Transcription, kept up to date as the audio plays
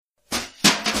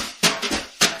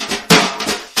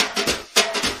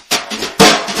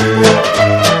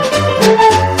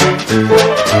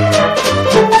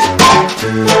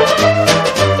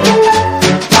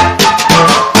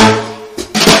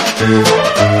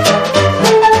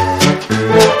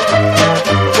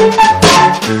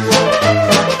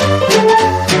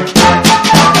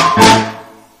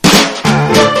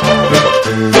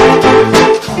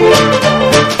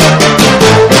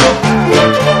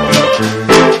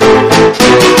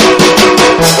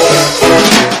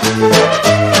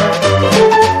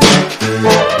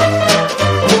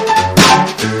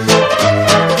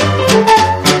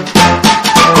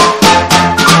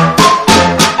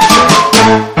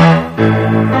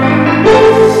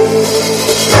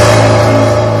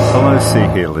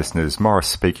Listeners, Morris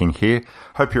speaking here.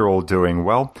 Hope you're all doing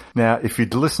well. Now, if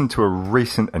you'd listened to a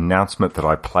recent announcement that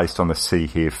I placed on the See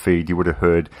Here feed, you would have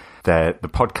heard that the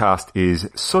podcast is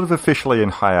sort of officially in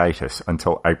hiatus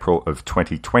until April of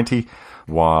 2020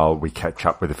 while we catch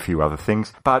up with a few other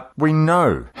things. But we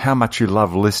know how much you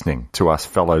love listening to us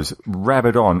fellows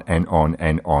rabbit on and on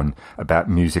and on about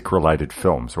music-related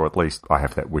films, or at least I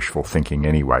have that wishful thinking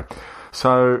anyway.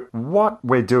 So what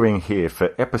we're doing here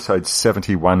for episode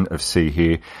 71 of See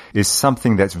Here is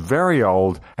something that's very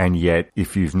old, and yet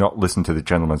if you've not listened to The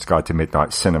Gentleman's Guide to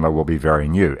Midnight Cinema will be very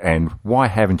new. And why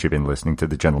haven't you been listening to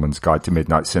The Gentleman's Guide to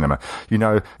Midnight Cinema? You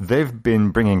know, they've been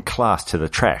bringing class to the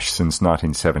trash since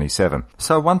 1977.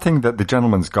 So one thing that The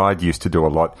Gentleman's Guide used to do a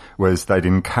lot was they'd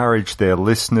encourage their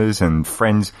listeners and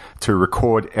friends to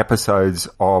record episodes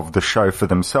of the show for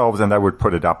themselves, and they would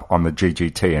put it up on the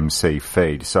GGTMC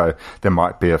feed. So there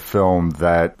might be a film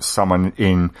that someone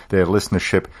in their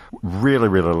listenership really,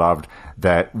 really loved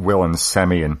that Will and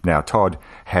Sammy and now Todd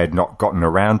had not gotten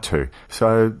around to.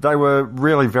 So they were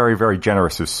really very, very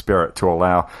generous of spirit to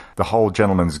allow the whole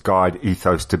Gentleman's Guide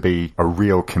ethos to be a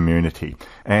real community.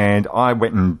 And I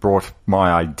went and brought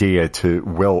my idea to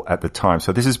Will at the time.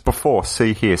 So this is before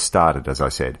See Here started, as I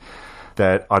said,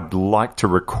 that I'd like to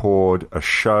record a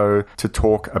show to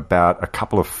talk about a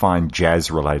couple of fine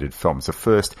jazz-related films. The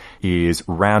first is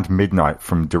Round Midnight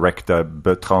from director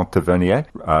Bertrand Tavernier,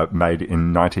 made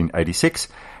in 1986.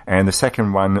 And the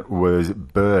second one was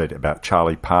Bird, about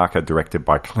Charlie Parker, directed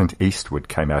by Clint Eastwood,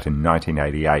 came out in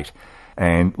 1988.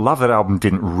 And Love That Album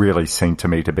didn't really seem to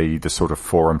me to be the sort of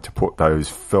forum to put those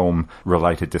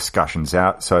film-related discussions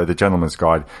out. So the Gentleman's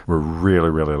Guide were really,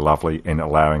 really lovely in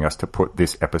allowing us to put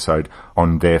this episode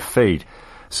on their feed.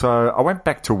 So I went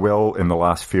back to Will in the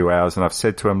last few hours and I've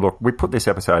said to him, look, we put this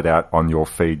episode out on your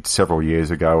feed several years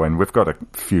ago and we've got a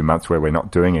few months where we're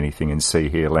not doing anything in See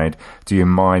Here land. Do you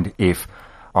mind if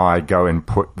I go and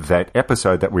put that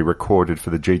episode that we recorded for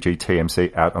the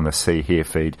GGTMC out on the See Here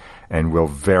feed? And Will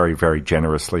very, very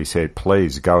generously said,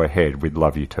 please go ahead, we'd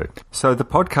love you to. So the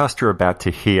podcast you're about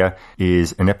to hear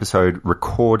is an episode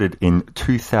recorded in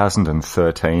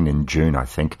 2013 in June, I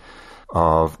think,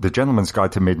 of The Gentleman's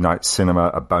Guide to Midnight Cinema,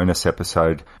 a bonus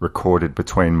episode recorded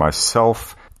between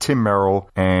myself, Tim Merrill,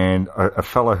 and a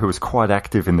fellow who was quite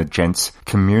active in the gents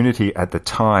community at the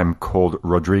time called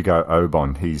Rodrigo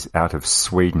Obon. He's out of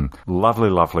Sweden.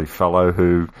 Lovely, lovely fellow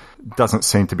who doesn't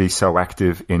seem to be so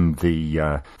active in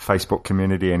the Facebook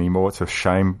community anymore. It's a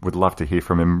shame. Would love to hear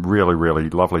from him. Really,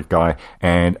 really lovely guy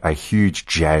and a huge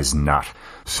jazz nut.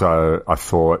 So I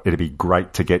thought it'd be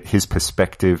great to get his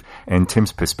perspective and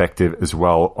Tim's perspective as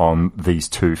well on these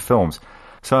two films.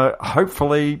 So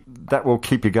hopefully that will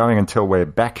keep you going until we're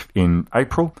back in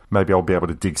April. Maybe I'll be able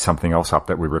to dig something else up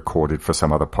that we recorded for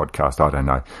some other podcast. I don't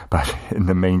know. But in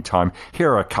the meantime,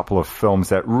 here are a couple of films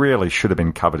that really should have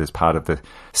been covered as part of the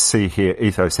See Here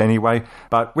ethos anyway.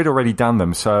 But we'd already done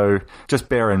them. So just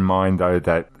bear in mind, though,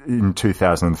 that in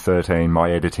 2013,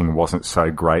 my editing wasn't so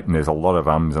great and there's a lot of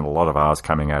ums and a lot of ahs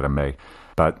coming out of me.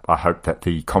 But I hope that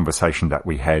the conversation that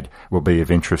we had will be of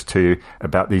interest to you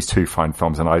about these two fine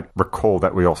films. And I recall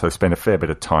that we also spent a fair bit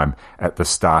of time at the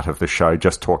start of the show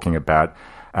just talking about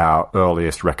our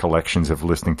earliest recollections of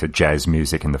listening to jazz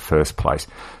music in the first place.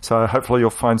 So hopefully you'll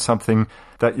find something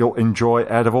that you'll enjoy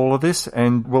out of all of this,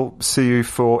 and we'll see you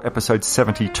for episode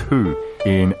 72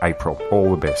 in April.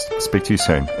 All the best. Speak to you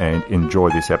soon, and enjoy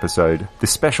this episode,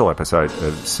 this special episode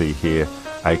of See Here,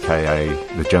 aka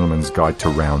The Gentleman's Guide to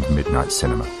Round Midnight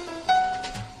Cinema.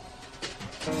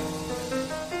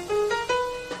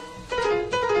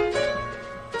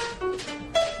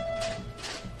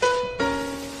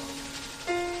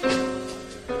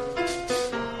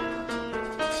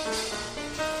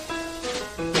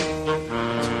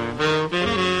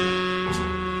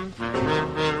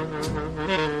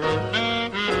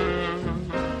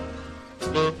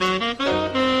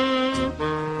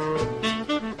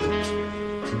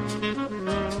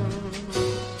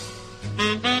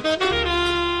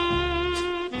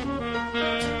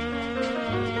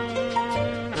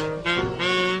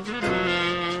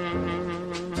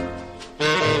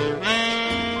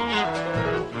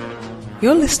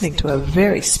 You're listening to a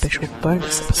very special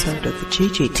bonus episode of the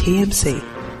GGTMC.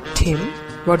 Tim,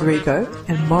 Rodrigo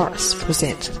and Morris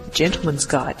present The Gentleman's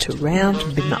Guide to Round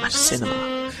Midnight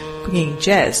Cinema, bringing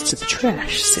jazz to the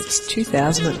trash since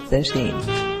 2013.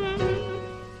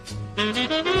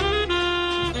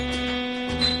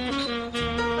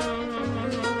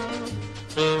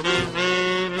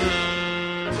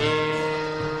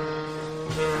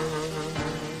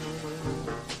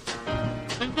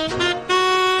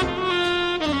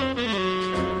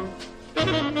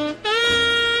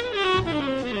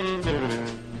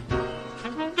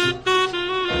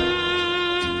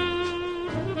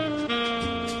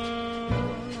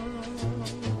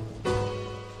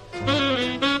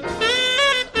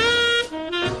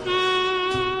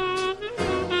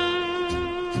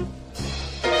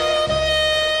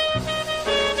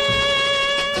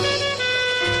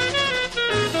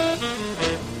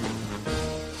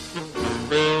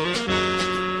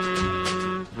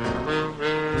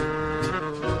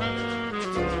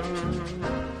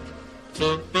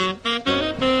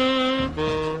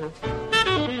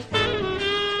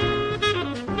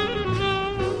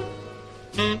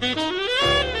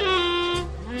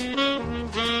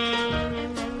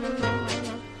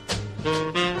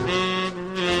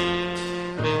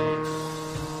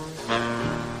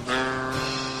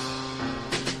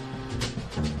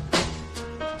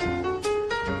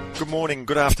 Good morning,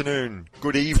 good afternoon,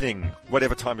 good evening,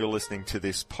 whatever time you're listening to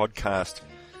this podcast.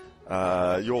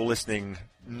 You're listening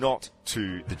not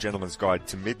to The Gentleman's Guide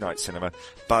to Midnight Cinema,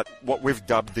 but what we've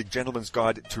dubbed The Gentleman's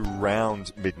Guide to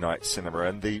Round Midnight Cinema,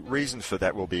 and the reason for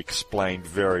that will be explained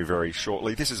very, very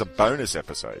shortly. This is a bonus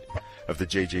episode of the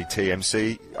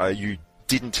GGTMC. You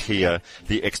didn't hear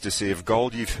the Ecstasy of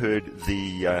Gold. You've heard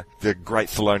the great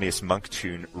Thelonious Monk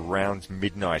tune, Round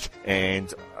Midnight.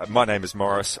 And my name is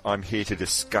Morris. I'm here to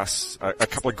discuss a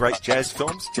couple of great jazz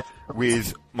films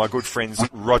with my good friends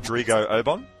Rodrigo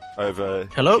Obon over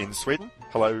in Sweden.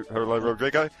 Hello,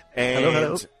 Rodrigo. And,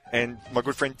 hello. And my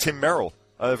good friend Tim Merrill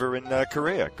over in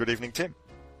Korea. Good evening, Tim.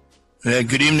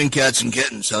 Good evening, cats and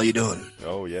kittens. How you doing?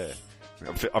 Oh, yeah.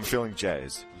 I'm feeling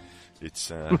jazz.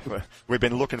 It's we've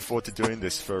been looking forward to doing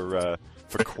this for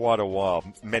quite a while.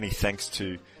 Many thanks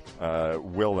to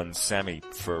Will and Sammy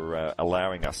for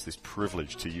allowing us this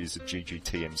privilege to use the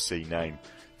GGTMC name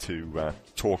to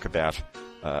talk about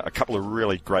a couple of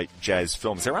really great jazz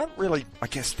films. There aren't really, I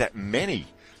guess, that many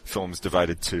films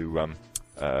devoted to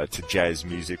jazz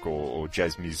music or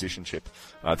jazz musicianship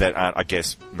that aren't, I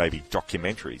guess, maybe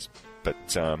documentaries.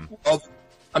 But well,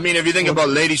 I mean, if you think about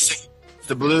Lady Singing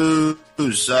the Blues,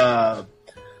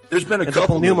 there's been a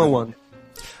couple. Newman one.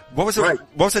 What was it? Right.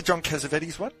 What was it? John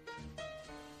Cassavetes one?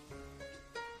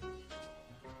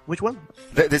 Which one?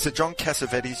 There's a John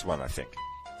Cassavetes one, I think.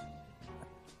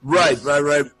 Right.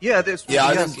 Yeah, there's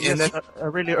I think a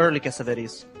really early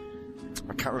Cassavetes.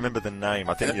 I can't remember the name.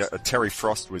 I think Terry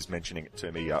Frost was mentioning it to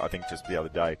me. I think just the other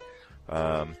day.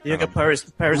 You got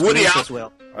Paris Woody Blues as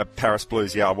well. Paris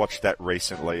Blues. Yeah, I watched that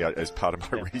recently as part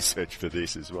of my research for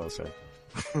this as well. So.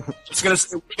 I was going to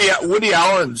say, Woody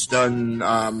Allen's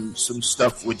done some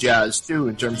stuff with jazz, too,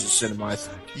 in terms of cinema, I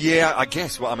think. Yeah, I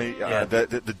guess. Well, I mean,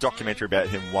 the documentary about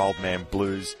him, Wild Man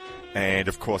Blues, and,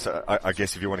 of course, I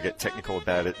guess if you want to get technical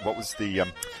about it, what was the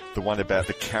one about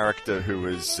the character who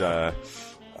was the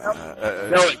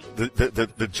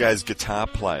jazz guitar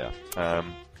player?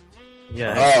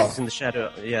 He's in the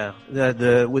shadow. Yeah,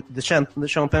 the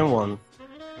Champagne one.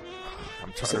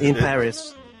 I'm trying in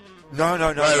Paris. No.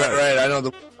 Right. I know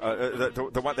the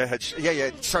one that had.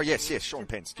 Sorry, yes. Sean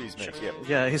Penn. Excuse me.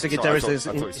 Yeah, he's a guitarist. I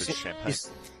thought he said champagne.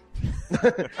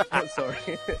 I'm sorry.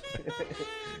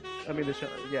 I mean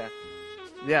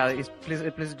Yeah, he plays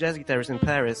a jazz guitarist in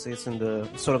Paris. He's in the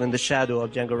shadow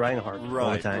of Django Reinhardt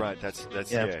all the time. Right. That's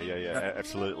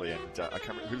absolutely. And I can't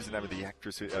remember who's the name of the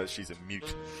actress. She's a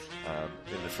mute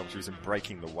in the film. She was in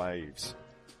Breaking the Waves.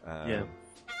 Yeah.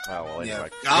 Oh well. Anyway,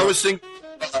 I was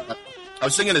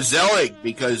thinking of Zelig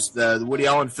because the Woody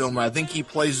Allen film. I think he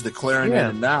plays the clarinet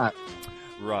in that.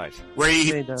 Right. Where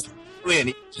he's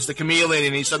just a chameleon,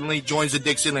 and he suddenly joins the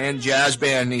Dixieland jazz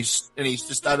band, and he's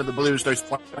just out of the blue starts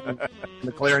playing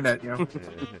the clarinet.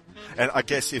 And I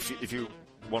guess if you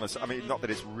want to, I mean, not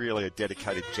that it's really a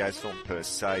dedicated jazz film per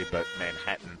se, but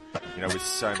Manhattan, with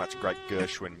so much great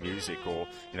Gershwin music, or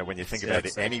when you think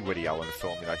about any Woody Allen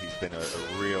film, he's been a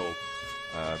real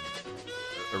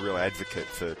advocate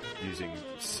for using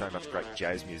so much great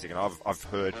jazz music, and I've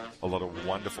heard a lot of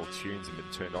wonderful tunes and been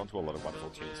turned on to a lot of wonderful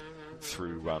tunes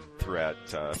throughout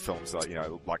films like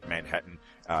Manhattan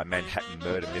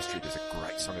Murder Mystery. There's a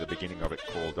great song at the beginning of it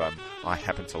called I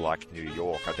Happen to Like New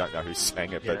York. I don't know who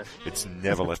sang it, but it's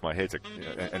never left my head.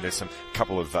 And there's some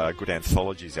couple of good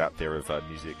anthologies out there of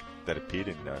music that appeared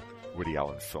in Woody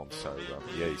Allen films. So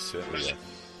he's certainly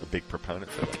a big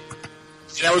proponent for that.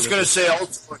 And I was going to say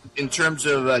also, in terms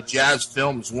of jazz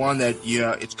films, one that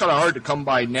it's kind of hard to come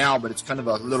by now, but it's kind of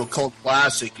a little cult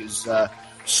classic, is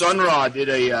Sun Ra did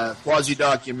a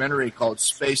quasi-documentary called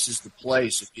Space is the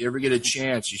Place. If you ever get a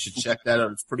chance, you should check that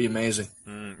out. It's pretty amazing.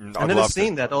 I've never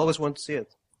seen that. I always want to see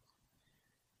it.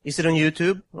 Is it on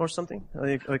YouTube or something?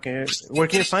 Okay. Where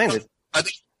can you find it?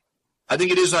 I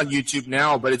think it is on YouTube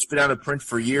now, but it's been out of print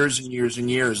for years and years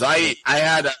and years. I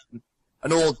had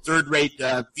an old third-rate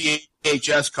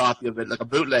VHS copy of it, like a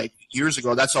bootleg, years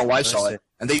ago. That's how I saw it.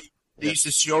 And they used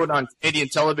to show it on Canadian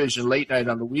television late night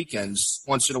on the weekends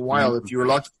once in a while if you were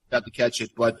lucky got to catch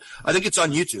it. But I think it's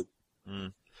on YouTube.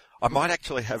 I might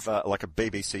actually have like a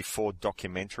BBC 4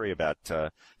 documentary about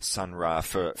Sun Ra.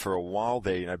 For a while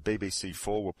there, you know, BBC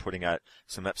 4 were putting out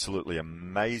some absolutely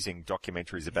amazing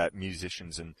documentaries about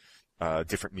musicians and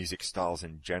different music styles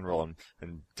in general.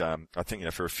 And I think, you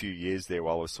know, for a few years there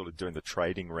while I was sort of doing the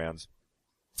trading rounds,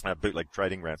 bootleg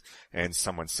trading rounds, and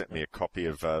someone sent me a copy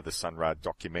of the Sun Ra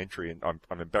documentary, and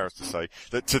I'm embarrassed to say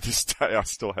that to this day I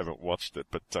still haven't watched it,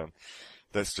 but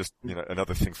that's just, you know,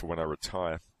 another thing for when I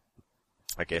retire,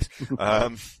 I guess.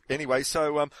 Anyway,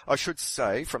 so I should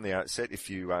say from the outset, if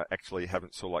you actually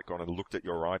haven't sort of like gone and looked at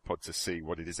your iPod to see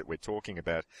what it is that we're talking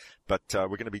about, but we're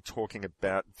going to be talking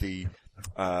about the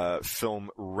film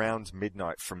Round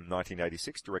Midnight from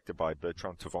 1986, directed by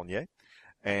Bertrand Tavernier,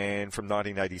 and from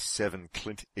 1987,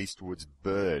 Clint Eastwood's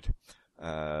Bird.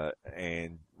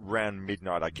 And Round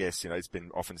Midnight, I guess, you know, it's been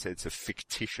often said it's a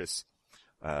fictitious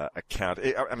account.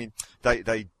 I mean,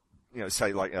 they you know,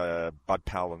 say like Bud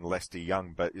Powell and Lester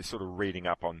Young, but you're sort of reading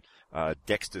up on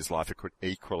Dexter's life. It could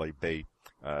equally be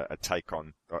a take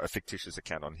on a fictitious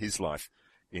account on his life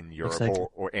in Europe, exactly.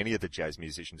 or any of the jazz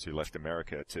musicians who left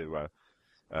America to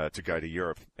go to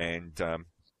Europe. And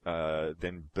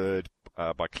then Bird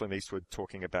by Clint Eastwood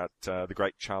talking about the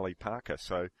great Charlie Parker.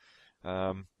 So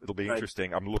it'll be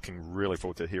interesting. I'm looking really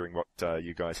forward to hearing what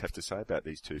you guys have to say about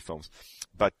these two films.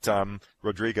 But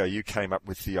Rodrigo, you came up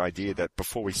with the idea that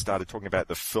before we started talking about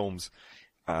the films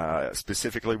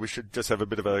specifically, we should just have a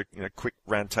bit of a quick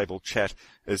roundtable chat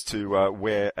as to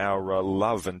where our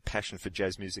love and passion for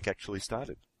jazz music actually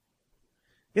started.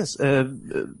 Yes,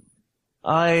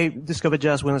 I discovered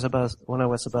jazz when I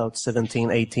was about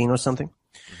 17, 18 or something.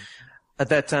 Mm-hmm. At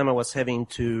that time, I was having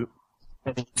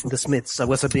the Smiths. I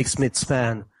was a big Smiths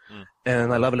fan,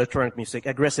 and I love electronic music,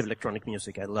 aggressive electronic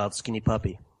music. I love Skinny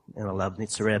Puppy, and I love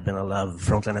Nitzer Ebb, and I love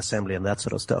Frontline Assembly and that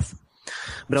sort of stuff.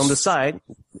 But on the side,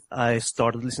 I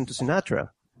started listening to Sinatra.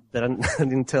 But I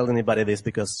didn't tell anybody this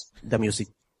because the music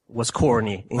was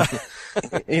corny with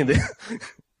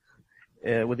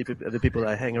the people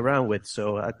I hang around with.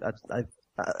 So I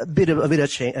a bit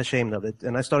ashamed of it,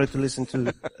 and I started to listen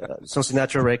to some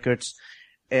Sinatra records.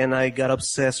 And I got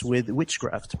obsessed with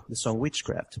Witchcraft, the song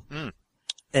Witchcraft.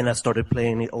 And I started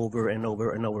playing it over and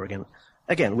over and over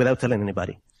again, without telling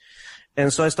anybody.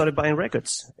 And so I started buying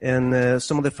records. And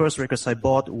some of the first records I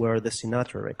bought were the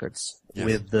Sinatra records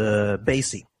with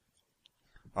Basie.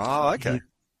 Oh, okay.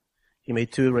 He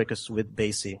made 2 records with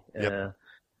Basie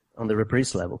on the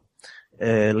Reprise label.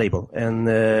 And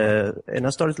I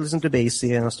started to listen to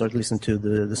Basie, and I started to listen to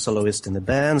the soloist in the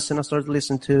bands, and I started to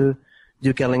listen to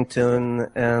Duke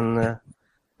Ellington and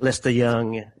Lester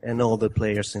Young and all the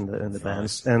players in the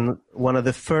bands. And one of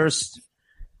the first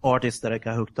artists that I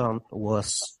got hooked on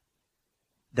was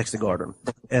Dexter Gordon.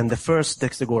 And the first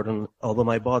Dexter Gordon album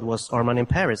I bought was Armand in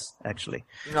Paris, actually,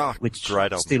 which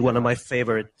is still one of my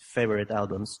favorite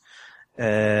albums.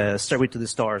 Stairway to the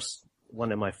Stars,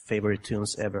 one of my favorite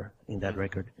tunes ever in that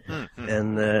record.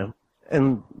 And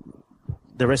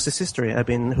the rest is history. I've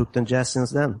been hooked on jazz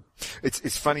since then.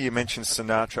 It's funny you mentioned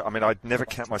Sinatra. I mean, I'd never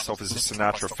count myself as a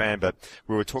Sinatra fan, but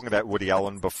we were talking about Woody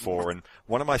Allen before, and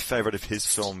one of my favorite of his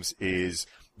films is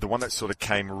the one that sort of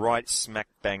came right smack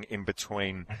bang in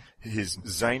between his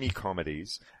zany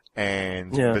comedies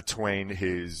and between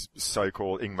his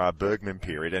so-called Ingmar Bergman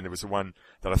period, and it was the one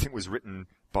that I think was written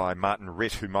by Martin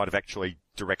Ritt, who might have actually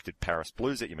directed Paris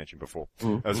Blues that you mentioned before.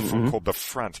 It was a film called The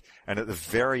Front, and at the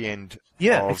very end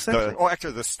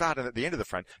actually the start and at the end of The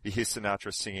Front, you hear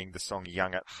Sinatra singing the song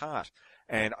Young at Heart.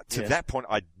 And to that point,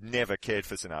 I'd never cared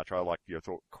for Sinatra. I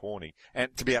thought corny.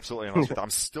 And to be absolutely honest with you, I'm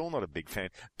still not a big fan,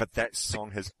 but that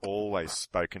song has always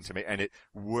spoken to me, and it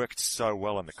worked so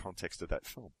well in the context of that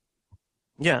film.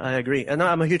 Yeah, I agree. And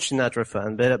I'm a huge Sinatra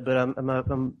fan, but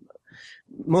I'm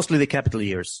mostly the Capitol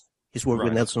years. His work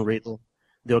with Nelson Riddle,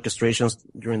 the orchestrations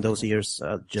during those years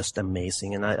are just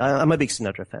amazing. And I'm a big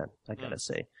Sinatra fan, I gotta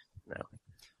say. No.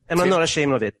 And I'm not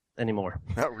ashamed of it anymore.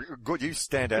 Good, you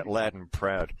stand out loud and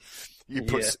proud. You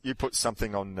put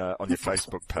something on your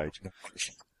Facebook page.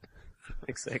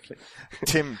 Exactly.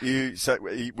 Tim,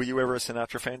 were you ever a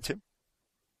Sinatra fan, Tim?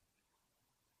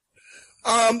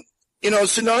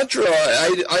 Sinatra,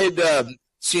 I had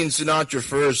seen Sinatra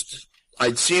first.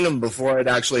 I'd seen him before I'd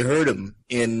actually heard him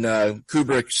in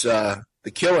Kubrick's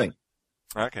The Killing.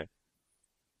 Okay.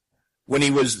 When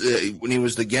he was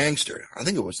the gangster. I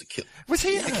think it was The Killing. Was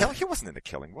he in The Killing? He wasn't in The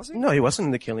Killing, was he? No, he wasn't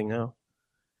in The Killing, no.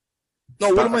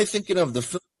 No, what am I thinking of? The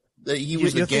film that he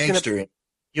was the gangster in.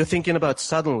 You're thinking about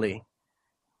Suddenly.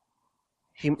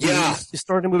 He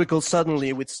started a movie called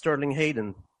Suddenly with Sterling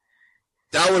Hayden.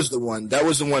 That was the one.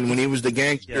 When he was the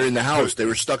gangster in the house. They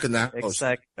were stuck in the house.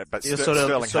 Exactly. But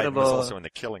Sterling Hayden was also in The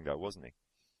Killing, though, wasn't he?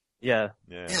 Yeah,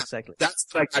 Yeah, exactly. That's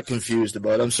what I got confused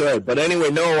about. I'm sorry. But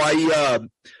anyway, no,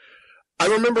 I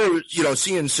remember,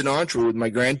 seeing Sinatra with my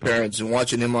grandparents and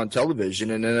watching him on television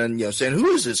and then, saying, who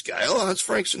is this guy? Oh, that's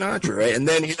Frank Sinatra, right? And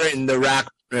then hearing the Rat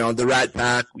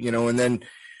Pack, and then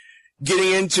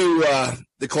getting into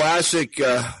the classic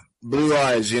Blue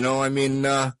Eyes,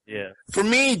 For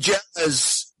me,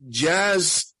 jazz,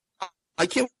 I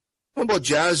came about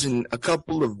jazz in a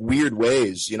couple of weird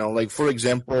ways, like, for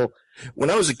example, when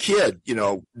I was a kid,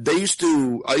 I used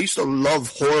to love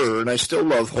horror, and I still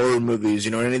love horror movies,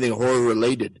 anything horror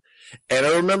related. And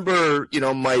I remember,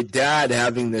 my dad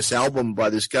having this album by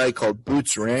this guy called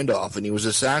Boots Randolph, and he was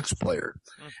a sax player.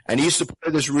 And he used to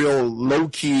play this real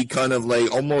low-key kind of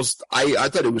like almost, I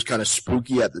thought it was kind of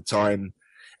spooky at the time.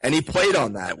 And he played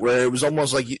on that, where it was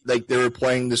almost like they were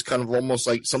playing this kind of almost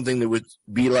like something that would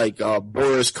be like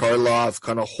Boris Karloff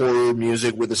kind of horror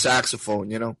music with a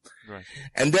saxophone, Right.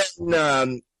 And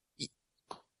then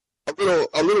a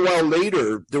little while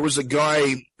later, there was a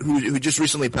guy who just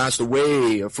recently passed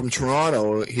away from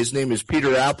Toronto. His name is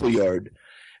Peter Appleyard,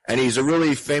 and he's a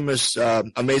really famous,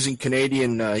 amazing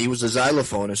Canadian. He was a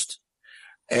xylophonist.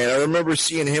 And I remember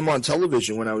seeing him on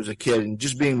television when I was a kid and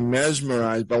just being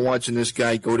mesmerized by watching this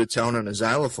guy go to town on a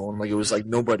xylophone like it was like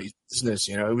nobody's business,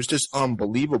 It was just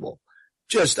unbelievable.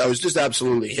 I was just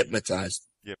absolutely hypnotized.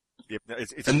 Yep.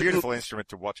 It's a beautiful instrument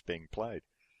to watch being played.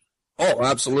 Oh,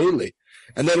 absolutely.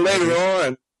 And then later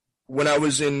on, when I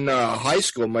was in high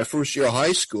school, my first year of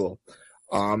high school,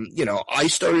 I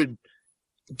started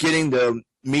getting to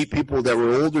meet people that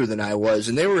were older than I was,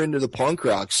 and they were into the punk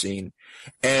rock scene.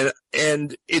 And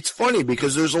it's funny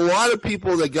because there's a lot of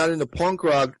people that got into punk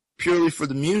rock purely for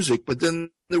the music, but then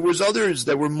there was others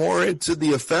that were more into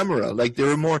the ephemera. Like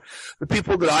the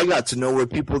people that I got to know were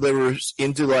people that were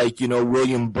into like,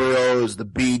 William Burroughs, the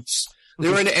Beats. They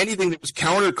were into anything that was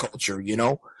counterculture,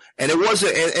 and it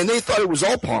wasn't, and they thought it was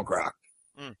all punk rock.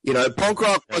 Punk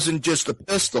rock wasn't just the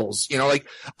Pistols, like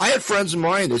I had friends of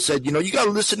mine that said, you got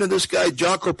to listen to this guy,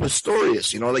 Jaco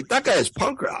Pastorius, like that guy is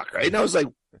punk rock, right? And I was like,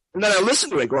 and then I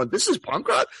listened to it going, this is punk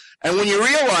rock. And when you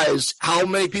realize how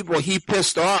many people he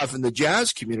pissed off in the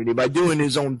jazz community by doing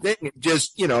his own thing and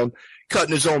just,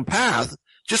 cutting his own path,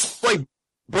 just like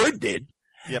Bird did.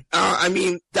 Yep.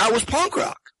 That was punk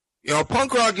rock.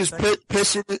 Punk rock is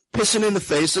pissing in the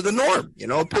face of the norm,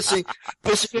 pissing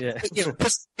against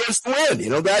the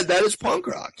wind, that is punk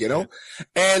rock,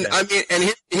 And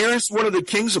here's one of the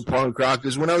kings of punk rock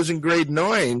is when I was in grade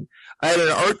 9, I had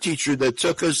an art teacher that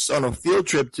took us on a field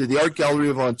trip to the Art Gallery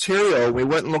of Ontario. We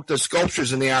went and looked at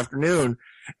sculptures in the afternoon,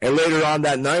 and later on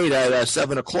that night at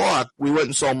 7:00, we went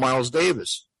and saw Miles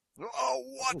Davis. Oh,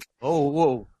 what? Oh,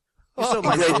 whoa.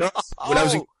 When I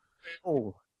was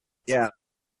yeah.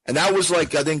 And that was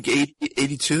like, I think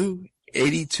 82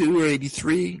 or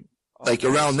 83, like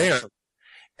around there.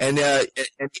 And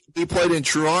he played in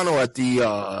Toronto at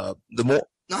not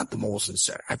the Molson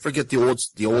Center. I forget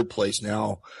the old place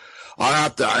now.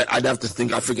 I'd have to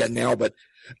think, I forget now, but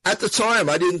at the time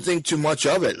I didn't think too much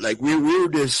of it. Like we were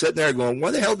just sitting there going, why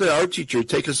the hell did our teacher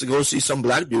take us to go see some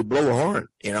black dude blow a horn?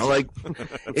 Like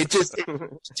it just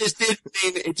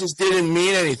didn't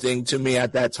mean anything to me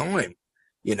at that time.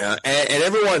 And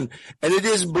everyone, and it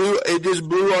just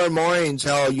blew our minds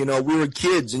how, we were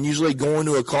kids and usually going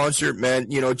to a concert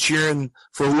meant, cheering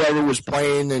for whoever was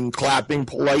playing and clapping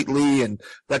politely and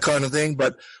that kind of thing.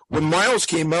 But when Miles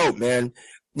came out, man,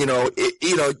 you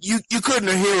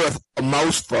couldn't hear a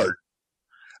mouse fart.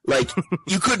 Like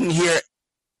you couldn't hear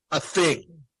a thing.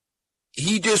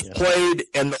 He just played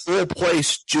and the whole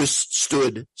place just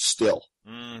stood still.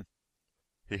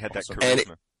 He had that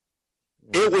charisma.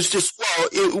 It was just,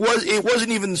 it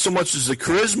wasn't even so much as the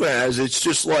charisma as it's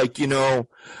just like, it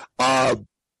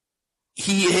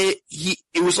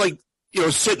was like,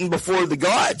 sitting before the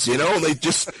gods, they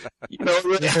just,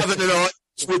 having it on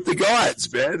with the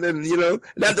gods, man. And,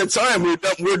 and at the time we're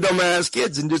dumbass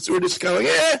kids and we're just kind of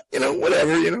like,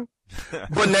 whatever,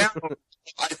 But now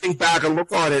I think back and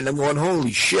look on it and I'm going,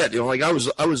 holy shit, like I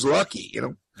was lucky,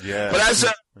 Yeah. But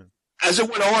as it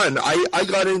went on, I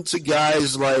got into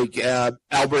guys like Albert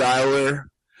Eiler,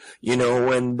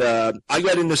 and I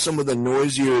got into some of the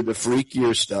noisier, the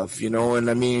freakier stuff, and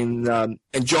I mean, and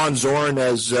John Zorn,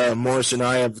 as Morris and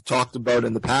I have talked about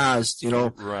in the past,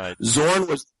 Right. Zorn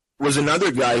was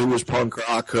another guy who was punk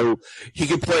rock, who he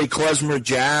could play klezmer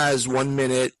jazz 1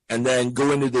 minute and then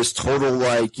go into this total,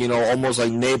 like, almost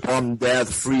like Napalm Death,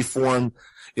 freeform,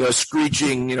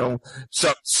 screeching,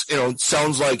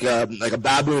 sounds like a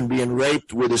baboon being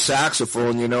raped with a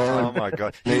saxophone, Oh my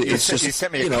God! You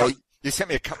sent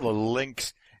me a couple of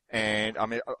links, and I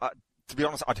mean, to be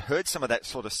honest, I'd heard some of that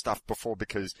sort of stuff before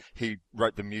because he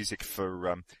wrote the music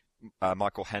for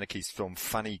Michael Haneke's film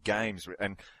Funny Games,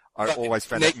 and I always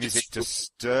found that music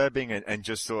disturbing and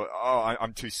just thought,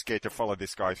 I'm too scared to follow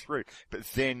this guy through. But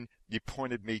then you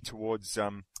pointed me towards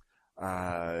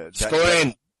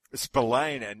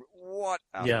Spillane, and what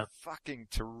a fucking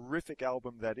terrific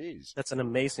album that is. That's an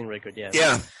amazing record, yeah.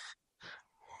 Yeah.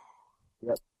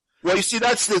 Well, you see,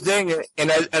 that's the thing,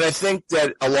 and I think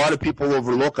that a lot of people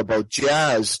overlook about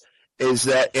jazz is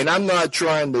that, and I'm not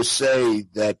trying to say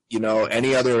that,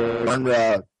 any other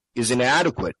genre is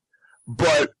inadequate,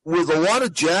 but with a lot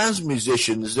of jazz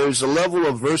musicians, there's a level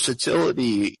of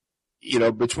versatility,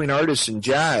 between artists and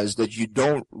jazz that you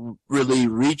don't really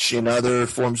reach in other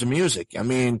forms of music. I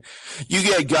mean, you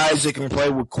get guys that can play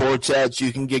with quartets,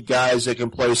 you can get guys that can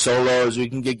play solos, you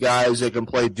can get guys that can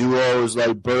play duos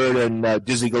like Bird and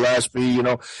Dizzy Gillespie, you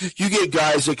get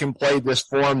guys that can play this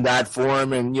form, that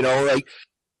form, and,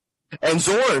 and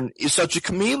Zorn is such a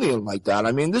chameleon like that.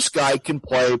 I mean, this guy can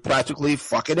play practically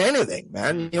fucking anything,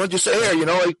 man. Just say, here, here,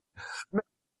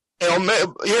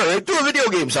 do a video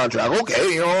game soundtrack.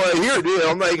 Okay, here, dude.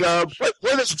 I'm like,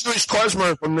 play this Jewish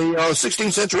klezmer from the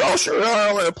 16th century. Oh,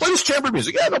 sure. Play this chamber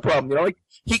music. Yeah, no problem.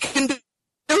 He can do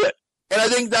it. And I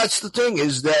think that's the thing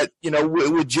is that,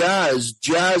 with jazz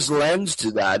lends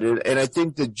to that. And I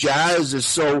think that jazz is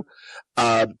so,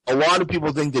 a lot of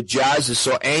people think that jazz is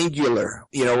so angular,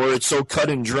 or it's so cut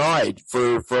and dried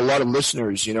for a lot of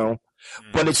listeners,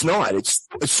 but it's not. It's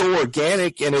so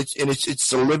organic and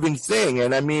it's a living thing.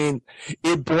 And I mean,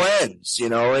 it blends,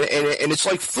 and it's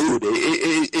like food.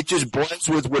 It just blends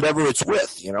with whatever it's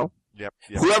with, Yep.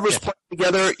 Whoever's playing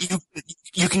together,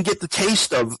 you can get the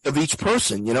taste of each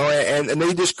person, and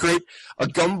they just create a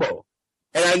gumbo.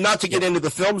 And not to get into the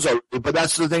films already, but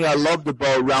that's the thing I loved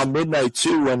about Around Midnight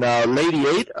too, when Lady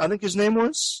 8, I think his name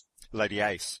was? Lady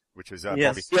Ace, which was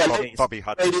Bobby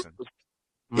Hutcherson.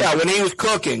 Yeah, when he was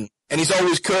cooking, and he's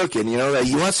always cooking, like,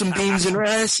 you want some beans and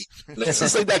rice? It's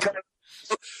just like that kind of,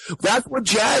 that's what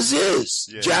jazz is.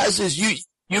 Yeah. Jazz is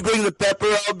you bring the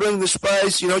pepper, I'll bring the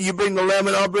spice, you bring the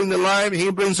lemon, I'll bring the lime, he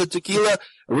brings the tequila,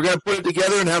 and we're going to put it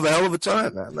together and have a hell of a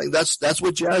time, man. Like, that's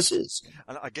what jazz is.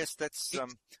 And I guess that's,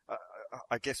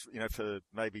 I guess, for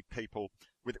maybe people,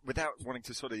 without wanting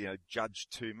to sort of, judge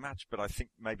too much, but I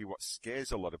think maybe what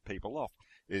scares a lot of people off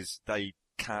is they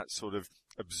can't sort of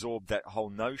absorb that whole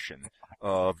notion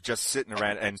of just sitting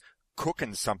around and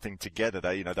cooking something together.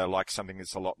 They like something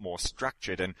that's a lot more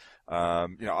structured, and,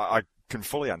 I can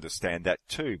fully understand that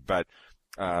too, but,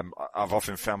 I've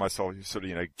often found myself sort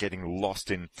of, getting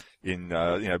lost in,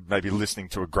 maybe listening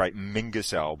to a great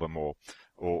Mingus album or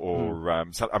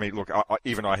so, I mean, look,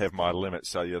 even I have my limits.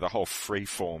 So, the whole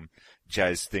freeform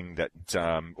jazz thing that,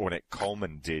 Ornette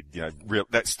Coleman did,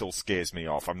 that still scares me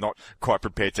off. I'm not quite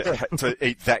prepared to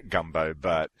eat that gumbo,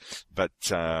 but,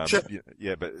 sure.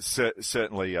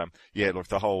 Certainly, look,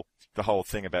 the whole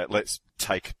thing about let's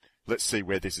see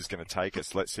where this is going to take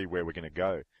us. Let's see where we're going to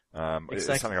go. Exactly.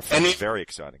 It's something I find very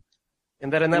exciting.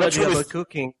 And that analogy about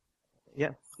cooking.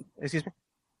 Yeah. Excuse me?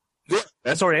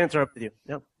 Yeah. Sorry, I interrupted you.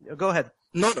 No, go ahead.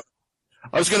 No.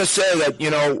 I was going to say that,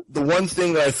 the one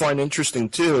thing that I find interesting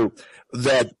too,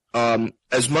 that,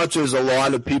 as much as a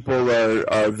lot of people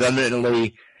are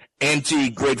vehemently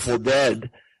anti-Grateful Dead,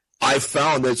 I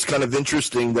found that it's kind of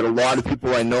interesting that a lot of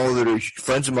people I know that are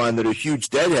friends of mine that are huge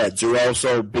Deadheads are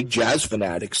also big jazz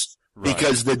fanatics. Right.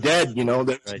 Because the Dead,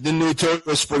 the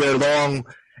notorious for their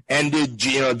long-ended,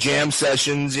 jam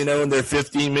sessions, and their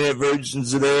 15-minute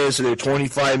versions of this, or their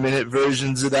 25-minute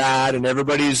versions of that, and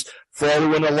everybody's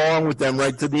following along with them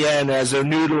right to the end as they're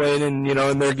noodling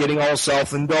and they're getting all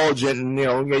self-indulgent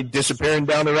and, disappearing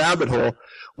down the rabbit hole.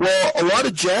 Well, a lot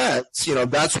of jazz,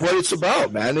 that's what it's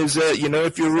about, man, is that,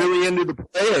 if you're really into the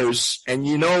players and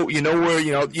you know where,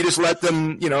 you just let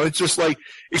them, it's just like,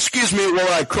 excuse me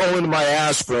while I crawl into my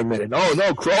ass for a minute. Oh,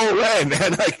 no, crawl away,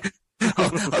 man. Like,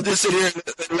 I'll just sit here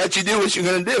and let you do what you're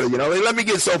going to do. Like, let me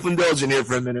get self-indulgent here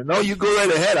for a minute. No, you go right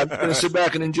ahead. I'm going to sit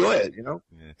back and enjoy it.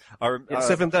 Yeah.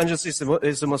 Self-indulgence is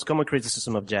the most common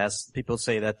criticism of jazz. People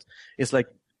say that it's like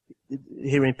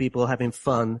hearing people having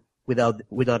fun without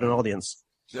an audience.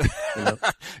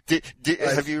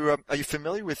 Have you? Are you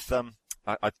familiar with? I'm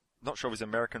not sure if he's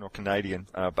American or Canadian,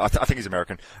 but I think he's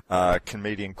American.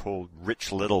 Comedian called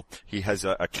Rich Little. He has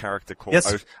a character called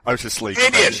Otis Lee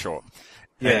Crenshaw.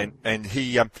 Yeah. And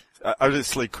he,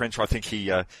 Otis Lee Crenshaw, I think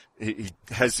he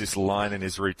has this line in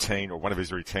his routine, or one of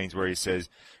his routines, where he says,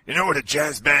 "You know what a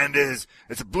jazz band is?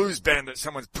 It's a blues band that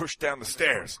someone's pushed down the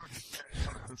stairs."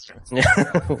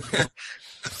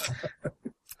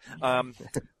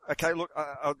 Okay, look,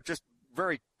 I'll just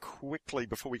very quickly,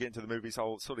 before we get into the movies,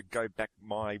 I'll sort of go back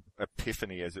my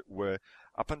epiphany, as it were,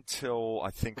 up until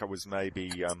I think I was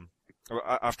maybe,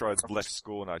 after I'd left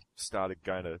school and I started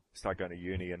going to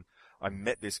uni, and I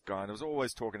met this guy, and I was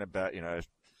always talking about,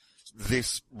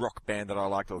 this rock band that I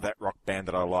liked or that rock band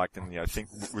that I liked, and,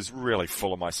 was really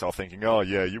full of myself, thinking, oh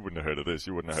yeah, you wouldn't have heard of this,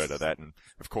 you wouldn't have heard of that, and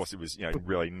of course it was,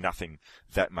 really nothing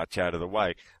that much out of the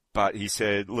way. But he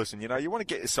said, listen, you want to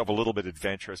get yourself a little bit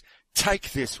adventurous,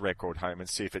 take this record home and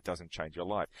see if it doesn't change your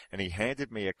life. And he handed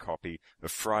me a copy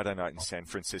of Friday Night in San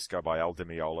Francisco by Al Di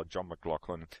Meola, John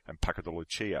McLaughlin, and Paco de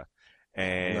Lucia.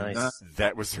 And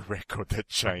that was the record that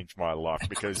changed my life,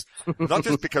 because, not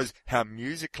just because how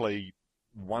musically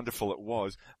wonderful it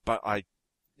was, but I,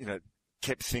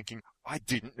 kept thinking, I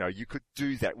didn't know you could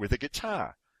do that with a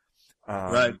guitar.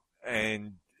 Right.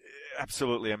 And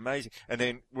absolutely amazing. And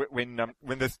then when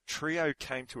the trio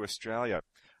came to Australia,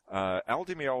 Al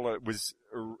Di Meola was,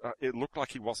 it looked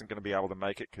like he wasn't going to be able to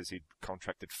make it because he'd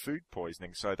contracted food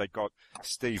poisoning, so they got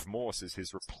Steve Morse as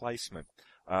his replacement.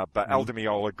 But Al Di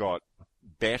Meola got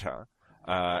better,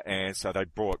 and so they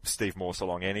brought Steve Morse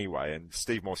along anyway, and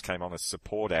Steve Morse came on as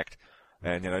support act,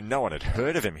 and, no one had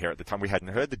heard of him here at the time. We hadn't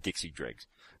heard the Dixie Dregs,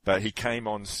 but he came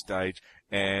on stage,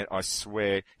 and I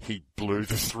swear he blew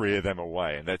the three of them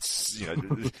away. And that's,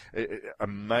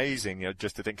 amazing,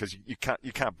 just to think, because you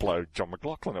can't blow John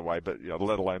McLaughlin away, but,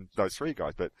 let alone those three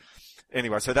guys. But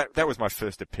anyway, so that was my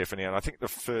first epiphany. And I think the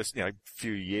first,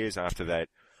 few years after that,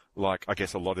 like, I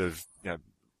guess a lot of,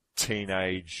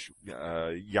 teenage,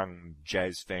 young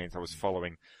jazz fans, I was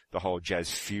following the whole jazz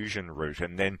fusion route.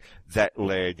 And then that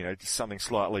led, to something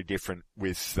slightly different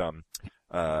with,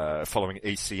 following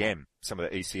ECM, some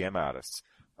of the ECM artists,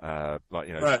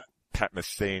 right. Pat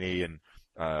Metheny and,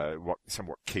 what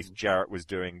Keith Jarrett was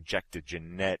doing, Jack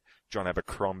DeJohnette, John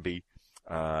Abercrombie,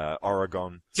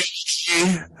 Oregon.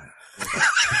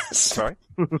 Sorry?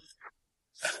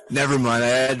 Never mind. I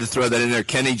had to throw that in there.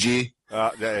 Kenny G.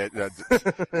 I've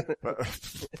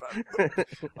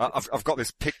got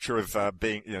this picture of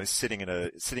being, sitting in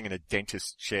a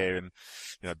dentist chair and,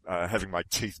 having my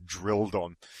teeth drilled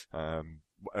on,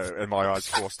 and my eyes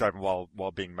forced open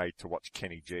while being made to watch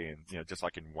Kenny G, and just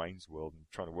like in Wayne's World, and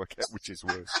trying to work out which is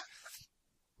worse.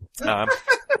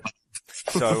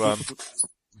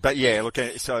 But yeah, look,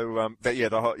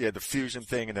 the fusion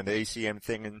thing and then the ECM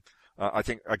thing, and I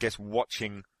guess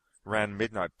watching Round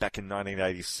Midnight back in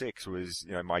 1986 was,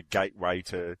 my gateway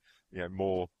to,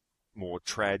 more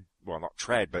trad, well, not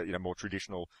trad, but, more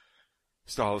traditional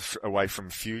styles away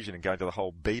from fusion and going to the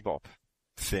whole bebop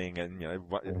thing. And,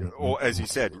 or as you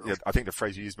said, I think the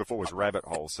phrase you used before was rabbit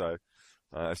hole. So,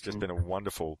 it's just been a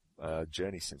wonderful,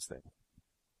 journey since then.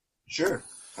 Sure.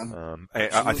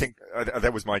 I think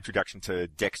that was my introduction to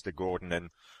Dexter Gordon, and,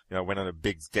 went on a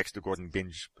big Dexter Gordon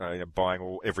binge,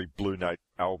 buying every Blue Note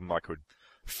album I could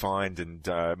find, and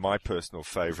my personal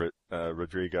favorite,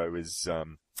 Rodrigo, is the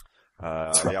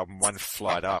album One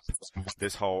Flight Up.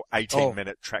 This whole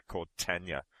 18-minute track called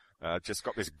Tanya. Just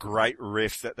got this great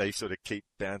riff that they sort of keep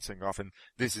bouncing off, and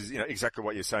this is, exactly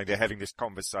what you're saying. They're having this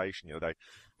conversation,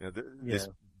 this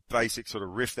basic sort of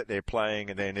riff that they're playing,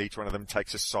 and then each one of them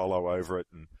takes a solo over it,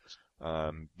 and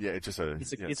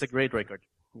it's a great record.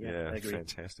 Yeah, I agree.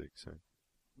 Fantastic. So.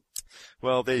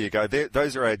 Well, there you go.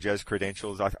 Those are our jazz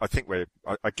credentials. I think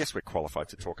I guess we're qualified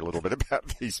to talk a little bit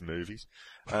about these movies.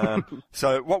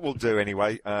 So what we'll do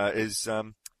anyway, is,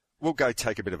 we'll go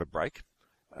take a bit of a break,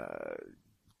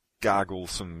 gargle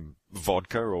some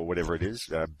vodka or whatever it is,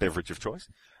 beverage of choice,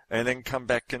 and then come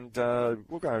back and,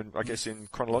 we'll go, I guess, in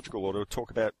chronological order,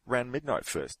 talk about Round Midnight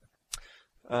first.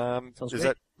 Is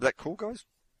that cool, guys?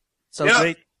 Sounds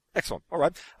great. Excellent. All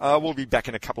right. We'll be back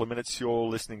in a couple of minutes. You're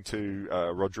listening to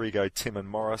Rodrigo, Tim, and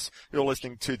Morris. You're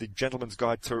listening to The Gentleman's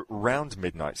Guide to Round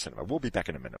Midnight Cinema. We'll be back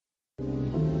in a minute.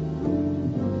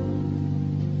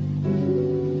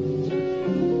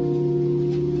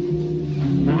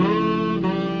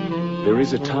 There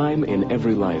is a time in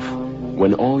every life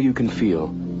when all you can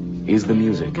feel is the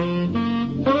music.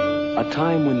 A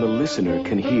time when the listener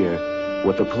can hear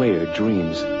what the player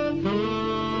dreams.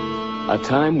 A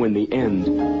time when the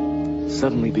end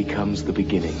suddenly becomes the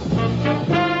beginning.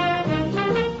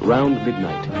 Round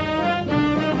Midnight.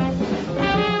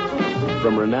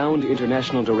 From renowned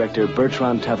international director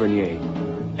Bertrand Tavernier,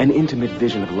 an intimate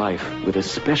vision of life with a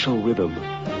special rhythm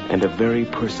and a very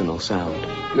personal sound.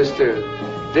 Mr.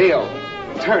 Dale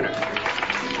Turner.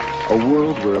 A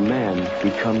world where a man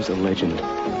becomes a legend.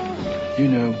 You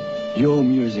know, your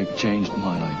music changed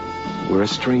my life. Where a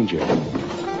stranger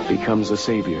becomes a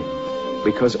savior.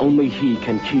 Because only he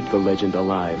can keep the legend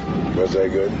alive. Was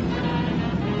that good?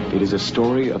 It is a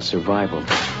story of survival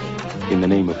in the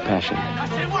name of passion.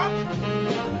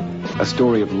 A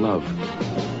story of love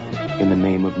in the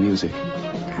name of music.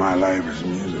 My life is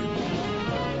music.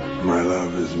 My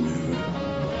love is music.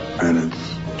 And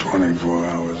it's 24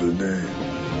 hours a day.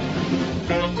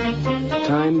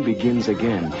 Time begins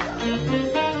again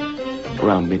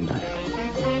around midnight.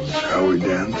 Shall we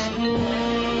dance?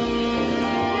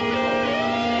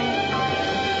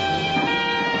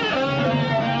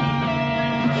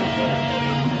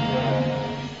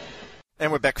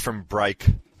 And we're back from break.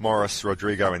 Morris,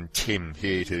 Rodrigo and Tim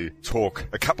here to talk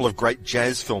a couple of great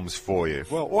jazz films for you.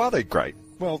 Well, why are they great?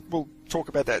 Well, we'll talk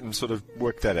about that and sort of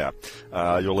work that out.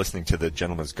 You're listening to the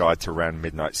Gentleman's Guide to Round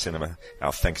Midnight Cinema.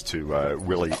 Our thanks to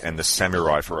Willie and the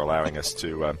Samurai for allowing us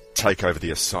to take over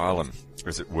the asylum,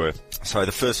 as it were. So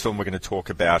the first film we're going to talk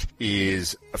about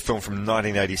is a film from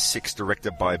 1986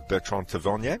 directed by Bertrand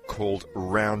Tavernier called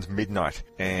Round Midnight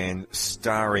and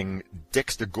starring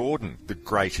Dexter Gordon, the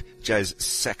great jazz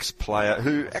sax player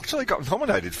who actually got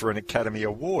nominated for an Academy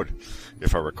Award,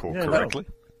 if I recall correctly.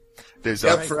 There's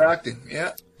for acting,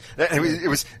 yeah. It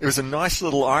was a nice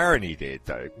little irony there,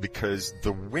 though, because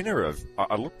the winner of...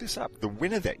 I looked this up. The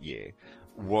winner that year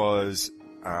was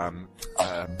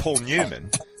Paul Newman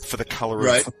for The Colour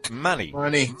of Money.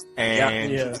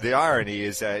 And the irony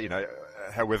is that,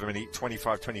 however many,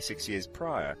 26 years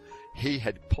prior, he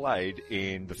had played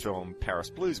in the film Paris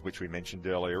Blues, which we mentioned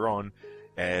earlier on,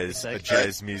 as a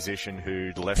jazz musician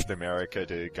who'd left America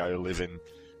to go live in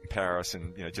Paris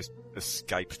and just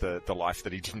escape the life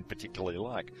that he didn't particularly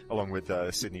like, along with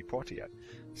Sidney Poitier.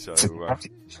 So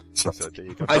there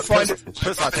you go. I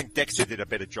think Dexter did a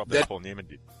better job than Paul Newman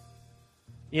did.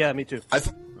 Yeah, me too. I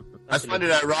find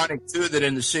it ironic too that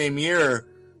in the same year,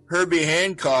 Herbie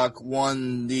Hancock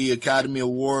won the Academy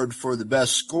Award for the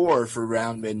best score for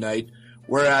Round Midnight,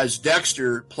 whereas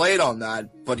Dexter played on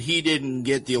that, but he didn't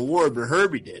get the award, but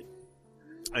Herbie did.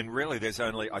 And really, there's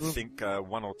only, I think,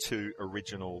 one or two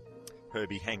original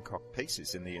Herbie Hancock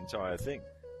pieces in the entire thing.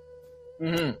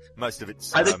 Mm-hmm. Most of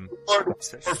it's I think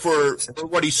for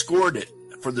what he scored it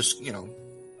for this,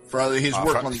 for his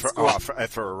work on the score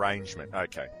for arrangement.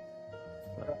 Okay.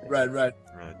 Right.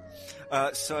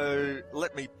 So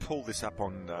let me pull this up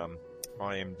on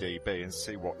IMDb and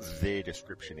see what their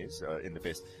description is in the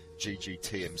best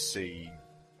GGTMC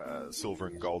silver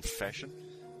and gold fashion.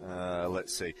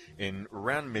 Let's see. In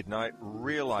Round Midnight,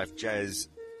 real-life jazz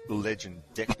legend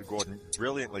Dexter Gordon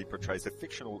brilliantly portrays the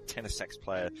fictional tenor sax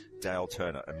player Dale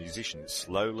Turner, a musician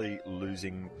slowly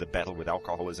losing the battle with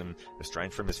alcoholism,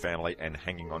 estranged from his family, and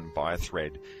hanging on by a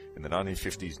thread in the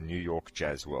 1950s New York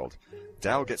jazz world.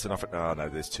 Dale gets an offer... Oh, no,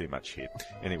 there's too much here.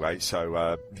 Anyway,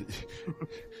 so,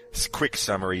 quick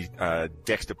summary.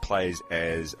 Dexter plays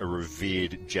as a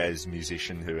revered jazz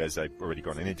musician who, as they've already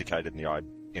gone and indicated in the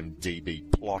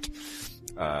IMDb plot,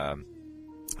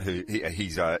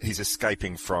 he's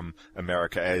escaping from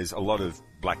America, as a lot of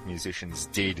black musicians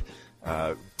did,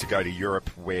 to go to Europe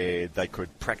where they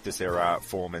could practice their art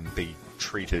form and be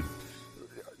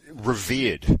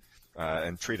revered,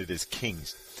 and treated as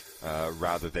kings,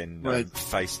 rather than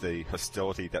face the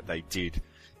hostility that they did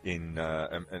in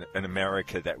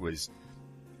America that was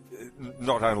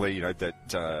not only,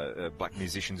 that black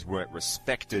musicians weren't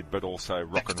respected, but also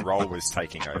rock and roll was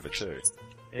taking over too.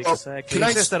 Exactly.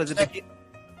 He says that at the beginning.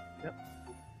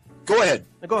 Go ahead.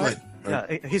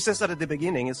 Yeah, he says that at the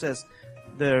beginning. He says,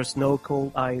 "There's no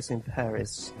cold ice in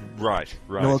Paris." Right.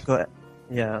 No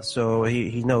so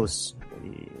he knows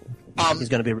he's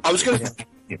going to be. I was going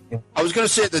to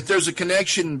say that there's a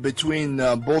connection between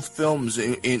both films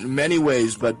in many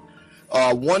ways, but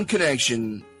one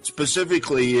connection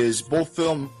specifically is both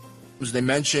films. They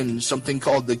mention something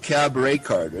called the cabaret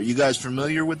card. Are you guys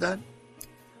familiar with that?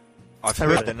 I've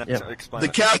heard that.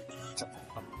 Explain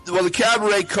the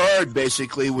cabaret card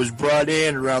basically was brought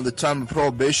in around the time of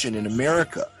Prohibition in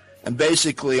America. And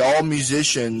basically all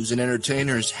musicians and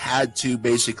entertainers had to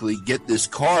basically get this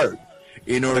card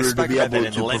in order to be able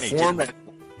to perform it.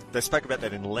 They spoke about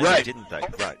that in Lenny, Right. didn't they?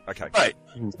 Right, okay. Right.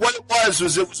 What it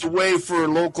was a way for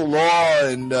local law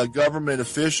and government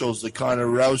officials to kind of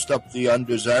roust up the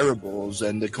undesirables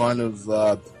and to kind of,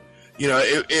 and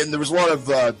there was a lot of,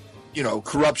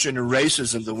 corruption and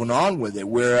racism that went on with it.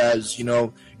 Whereas, in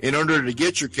order to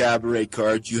get your cabaret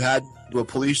cards, you had to go to a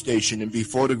police station and be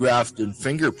photographed and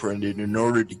fingerprinted in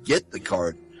order to get the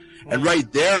card. And right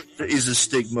there is a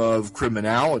stigma of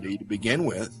criminality to begin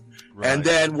with. Right. And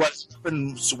then what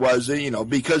happened was,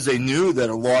 because they knew that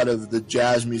a lot of the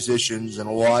jazz musicians and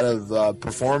a lot of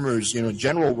performers, in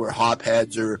general, were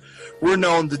hopheads or were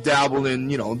known to dabble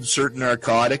in, certain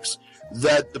narcotics,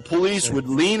 that the police would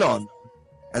lean on them.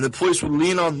 And the police would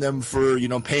lean on them for,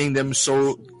 paying them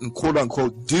quote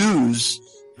unquote dues,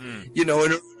 in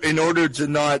order to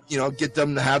not, get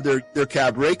them to have their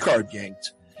cabaret card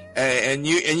yanked. And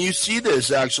you see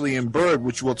this actually in Bird,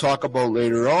 which we'll talk about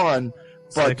later on.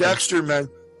 But Dexter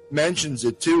mentions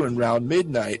it too in Round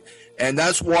Midnight, and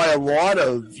that's why a lot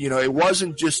of it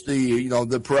wasn't just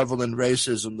the prevalent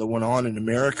racism that went on in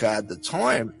America at the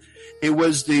time. It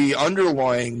was the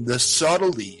underlying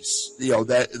subtleties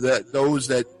that those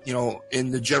that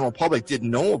in the general public didn't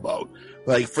know about.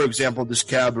 Like, for example, this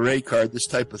cabaret card, this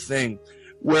type of thing,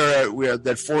 where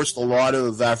that forced a lot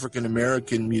of African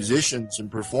American musicians and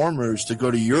performers to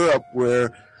go to Europe,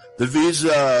 where the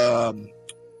visa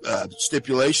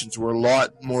stipulations were a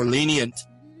lot more lenient.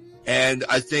 And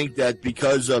I think that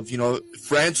because of,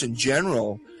 France in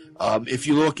general, if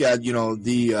you look at,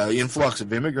 the influx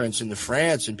of immigrants into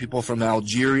France and people from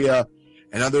Algeria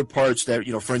and other parts that,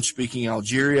 French-speaking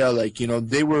Algeria,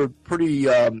 they were pretty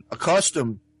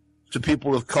accustomed to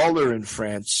people of color in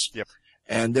France. Yep.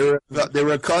 And they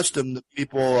were accustomed to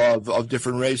people of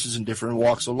different races and different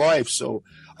walks of life. So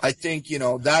I think,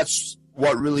 that's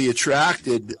what really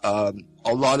attracted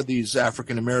a lot of these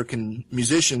African American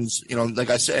musicians,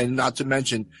 like I said, and not to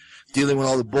mention dealing with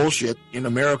all the bullshit in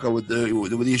America with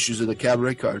the issues of the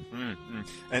cabaret card. Mm-hmm.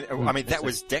 And I mean, that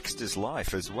was Dexter's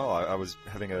life as well. I was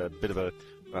having a bit of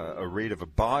a read of a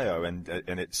bio, and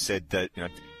it said that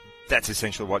that's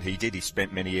essentially what he did. He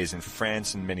spent many years in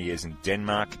France and many years in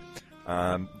Denmark.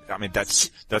 I mean, that's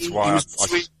why.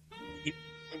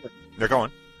 No, go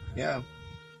on. Yeah.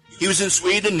 He was in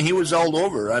Sweden. He was all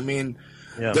over. I mean,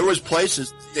 there was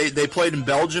places. They played in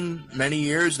Belgium many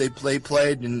years. They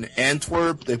played in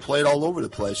Antwerp. They played all over the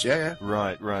place. Yeah.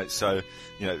 Right. So,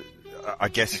 I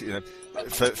guess,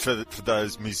 for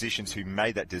those musicians who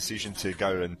made that decision to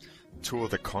go and tour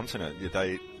the continent,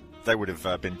 they would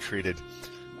have been treated,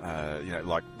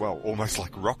 almost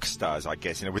like rock stars, I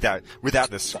guess.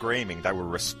 Without the screaming, they were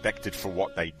respected for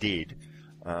what they did.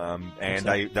 And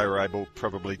they were able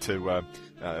probably to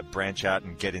branch out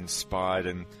and get inspired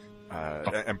and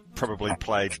probably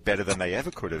played better than they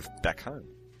ever could have back home.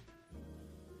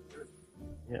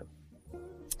 Yeah.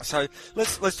 So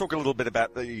let's talk a little bit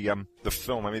about the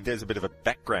film. I mean, there's a bit of a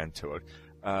background to it.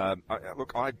 I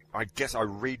guess I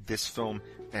read this film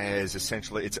as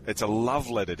essentially it's a love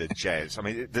letter to jazz. I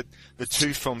mean, the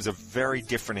two films are very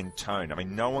different in tone. I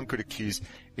mean, no one could accuse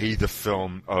either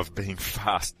film of being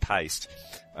fast paced.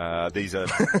 These are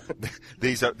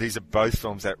both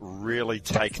films that really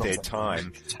take their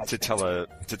time to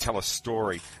tell a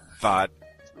story, but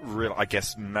really, I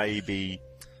guess maybe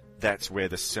that's where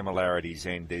the similarities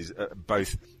end. There's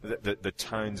both the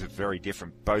tones are very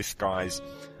different. Both guys.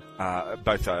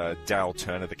 Both Dale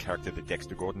Turner, the character that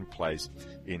Dexter Gordon plays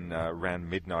in Round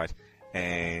Midnight,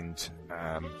 and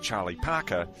Charlie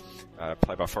Parker,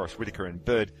 played by Forrest Whitaker in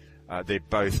Bird, they're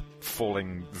both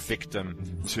falling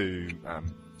victim to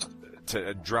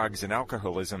drugs and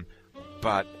alcoholism,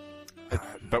 but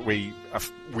we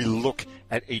look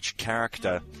at each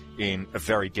character in a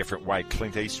very different way.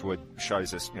 Clint Eastwood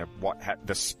shows us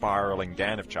the spiraling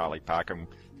down of Charlie Parker, and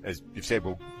as you've said,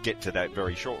 we'll get to that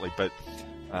very shortly, but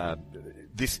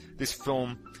this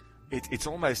film, it's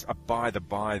almost a by the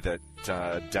by that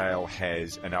Dale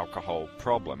has an alcohol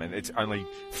problem, and it's only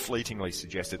fleetingly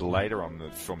suggested later on in the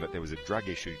film that there was a drug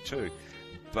issue too.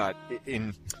 But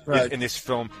in this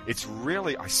film, it's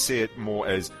really, I see it more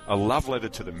as a love letter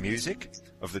to the music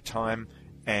of the time,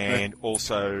 and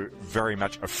also very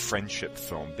much a friendship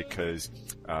film, because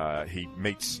he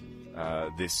meets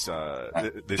this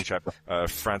chap,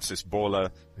 Francis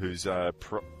Borla, who's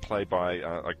played by,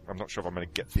 I'm not sure if I'm going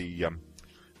to get the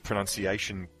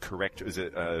pronunciation correct. Is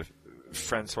it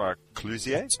Francois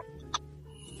Cluzet?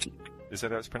 Is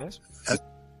that how it's pronounced?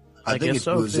 I think it's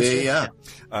Cluzet,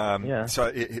 yeah.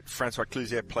 So Francois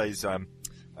Cluzet plays a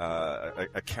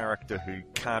character who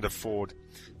can't afford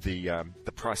the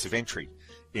price of entry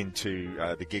into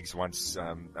the gigs once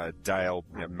Dale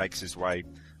makes his way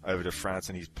over to France,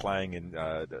 and he's playing in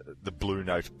the Blue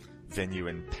Note venue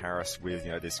in Paris with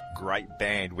this great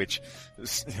band, which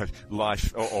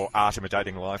Life or Art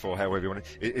Imitating Life, or however you want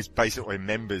it, is basically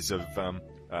members of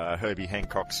Herbie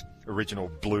Hancock's original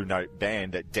Blue Note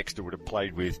band that Dexter would have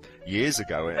played with years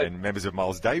ago, and members of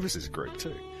Miles Davis's group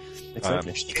too.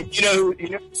 Exactly.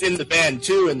 Who's in the band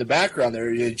too in the background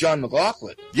there? John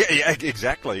McLaughlin. Yeah,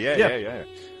 exactly. Yeah.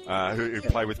 Who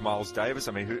play with Miles Davis?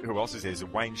 I mean, who else is there? Is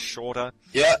it Wayne Shorter?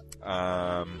 Yeah.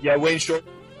 Wayne Shorter.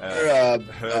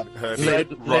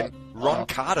 Ron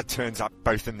Carter turns up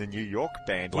both in the New York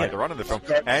band later on in the film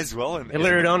as well. And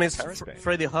later on is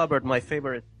Freddie Hubbard, my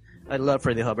favorite. I love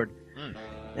Freddie Hubbard.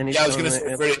 And he's I was going to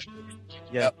say Freddie.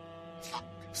 Yeah.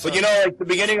 So, but like the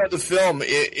beginning of the film,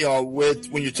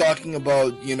 when you're talking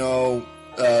about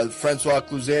Francois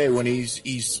Cluzet, when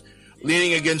he's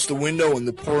leaning against the window in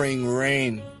the pouring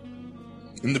rain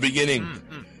in the beginning.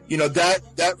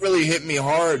 That really hit me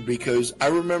hard, because I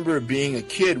remember being a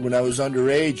kid when I was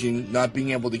underage and not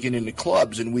being able to get into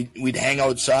clubs, and we'd hang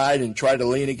outside and try to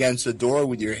lean against the door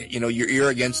with your ear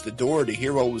against the door to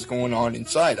hear what was going on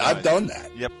inside. Right. I've done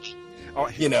that. Yep.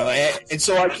 And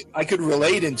so I could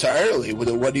relate entirely with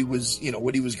what he was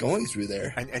going through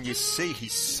there. And you see,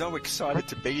 he's so excited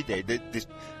to be there.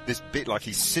 This bit, like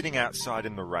he's sitting outside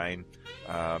in the rain.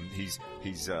 He's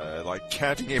like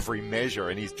counting every measure,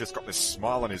 and he's just got this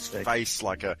smile on his face,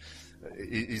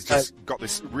 he's just got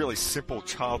this really simple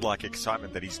childlike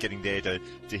excitement that he's getting there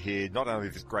to hear not only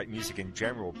this great music in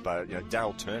general, but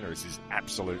Dale Turner is his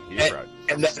absolute hero.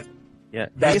 And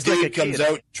that dude comes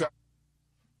out.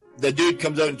 The dude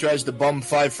comes out and tries to bum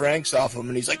 5 francs off him,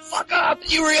 and he's like, "Fuck up!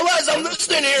 You realize I'm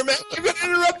listening here, man? You're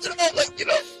gonna interrupt it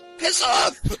all, piss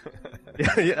off."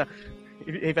 Yeah.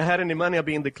 If I had any money, I'd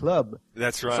be in the club.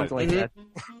 That's right. Something like that.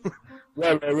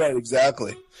 Right.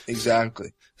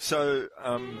 Exactly. So,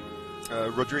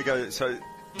 Rodrigo,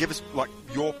 give us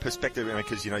your perspective,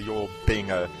 because you're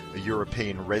being a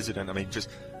European resident. I mean, just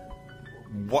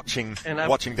watching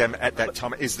them at that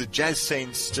time. Is the jazz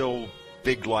scene still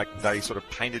big like they sort of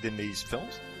painted in these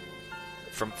films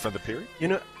from the period?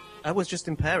 I was just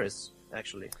in Paris,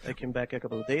 actually. I came back a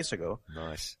couple of days ago.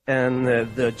 Nice. And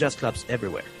the jazz clubs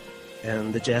everywhere.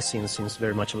 And the jazz scene seems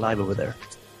very much alive over there.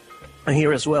 And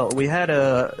here as well. We had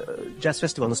a jazz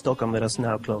festival in Stockholm that has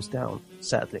now closed down,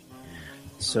 sadly.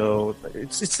 So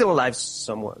it's still alive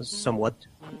somewhat, but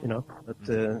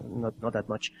not that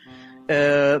much.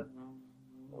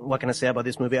 What can I say about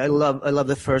this movie? I love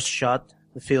the first shot.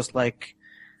 It feels like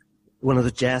one of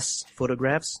the jazz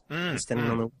photographs. Standing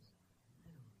on the...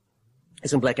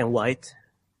 It's in black and white,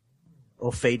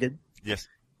 or faded. Yes.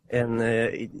 And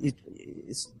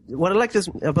it's what I like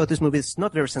about this movie. It's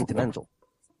not very sentimental.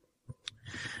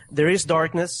 There is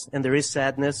darkness and there is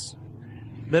sadness,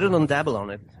 but they don't dabble on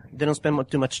it. They don't spend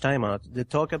too much time on it. They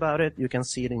talk about it. You can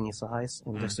see it in his eyes,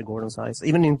 in Dexter Gordon's eyes,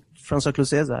 even in Francois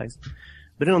Cluzet's eyes.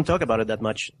 But they don't talk about it that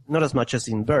much. Not as much as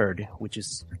in Bird, which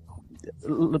is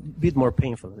a bit more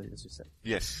painful, as you said.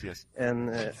 Yes.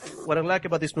 And what I like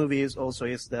about this movie is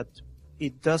that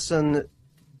it doesn't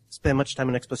spend much time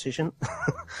on exposition.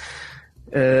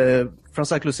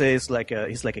 Francois Cluzet is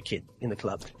he's like a kid in the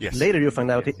club. Yes. Later you find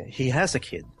out he has a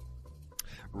kid.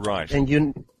 Right. And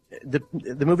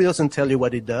the movie doesn't tell you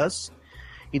what it does.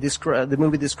 The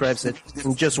movie describes it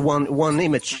in just one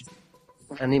image,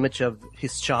 an image of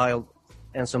his child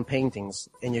and some paintings,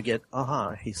 and you get,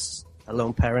 he's a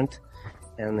lone parent,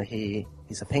 and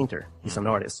he's a painter, he's an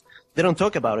artist. They don't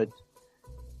talk about it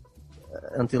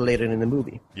until later in the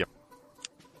movie. Yep.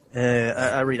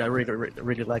 I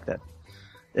really like that.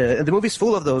 The movie's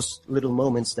full of those little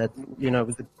moments that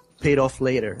paid off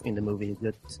later in the movie.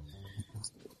 That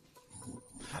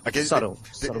I guess subtle.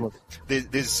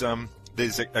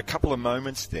 There's a couple of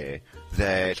moments there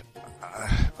that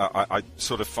I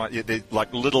sort of find they're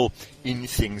like little in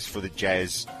things for the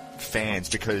jazz fans,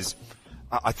 because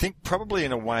I think probably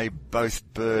in a way both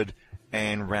Bird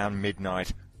and Round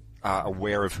Midnight are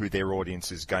aware of who their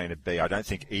audience is going to be. I don't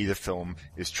think either film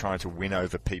is trying to win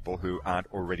over people who aren't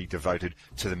already devoted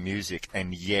to the music,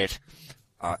 and yet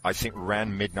I think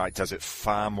Round Midnight does it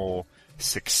far more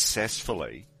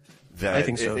successfully. That I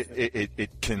think so.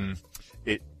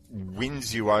 It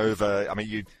wins you over. I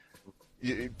mean,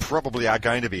 you probably are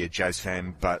going to be a jazz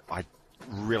fan, but I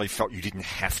really felt you didn't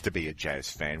have to be a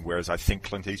jazz fan, whereas I think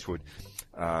Clint Eastwood...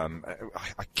 I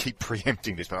keep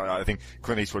preempting this, but I think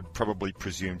Clint Eastwood probably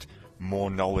presumed more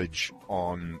knowledge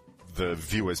on the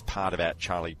viewer's part about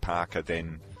Charlie Parker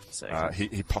than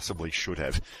he possibly should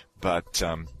have. But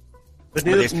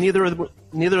neither of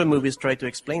the movies try to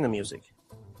explain the music.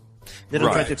 They don't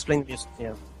try Right. to explain this.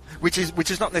 Yeah. Which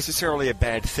is not necessarily a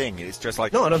bad thing. It's just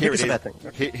like No, I don't here think it's it a is,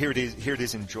 bad thing. Here it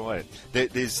is. Enjoy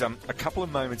it. There's a couple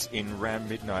of moments in Round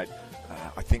Midnight.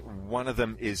 I think one of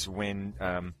them is when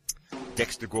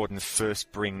Dexter Gordon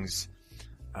first brings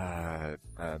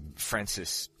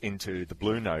Francis into the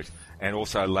Blue Note, and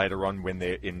also later on when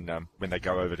they're in when they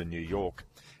go over to New York,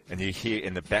 and you hear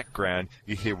in the background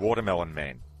Watermelon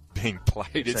Man being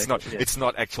played. It's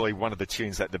not actually one of the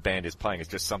tunes that the band is playing. It's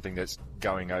just something that's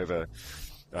going over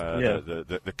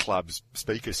the club's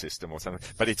speaker system or something.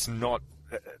 But it's not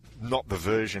the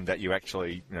version that you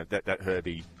actually that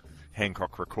Herbie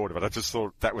Hancock recorded. But I just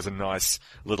thought that was a nice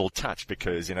little touch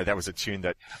because that was a tune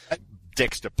that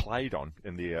Dexter played on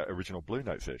in the original Blue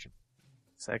Note version.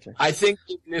 Exactly. I think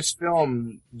in this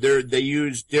film they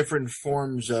use different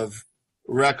forms of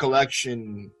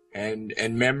recollection and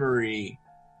memory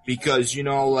because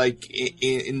like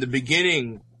in the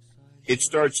beginning it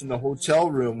starts in the hotel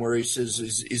room where he says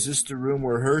is this the room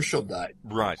where Herschel died?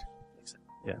 Right.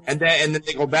 Yeah. And then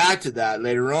they go back to that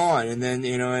later on, and then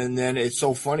and then it's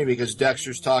so funny because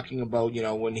Dexter's talking about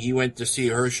when he went to see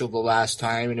Herschel the last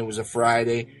time, and it was a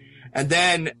Friday, and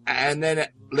then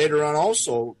later on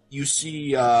also you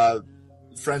see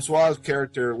Francois'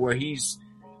 character where he's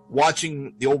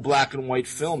watching the old black and white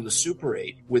film, the Super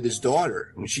 8, with his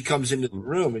daughter. When she comes into the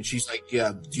room and she's like,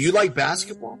 "Yeah, do you like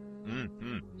basketball?"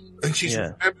 Mm-hmm. And she's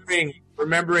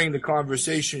remembering the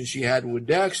conversation she had with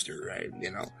Dexter, right?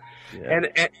 Yeah.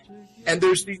 And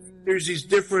there's these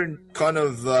different kind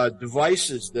of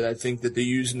devices that I think that they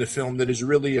use in the film that is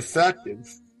really effective.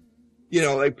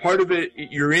 Like part of it,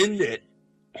 you're in it.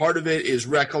 Part of it is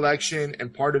recollection,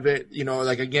 and part of it,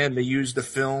 like again, they use the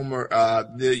film or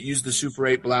they use the Super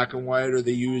 8 black and white, or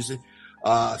they use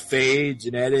fades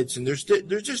and edits, and there's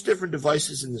just different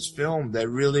devices in this film that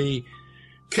really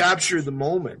capture the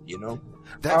moment.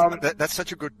 That's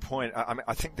such a good point.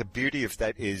 I think the beauty of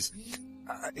that is.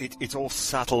 It's all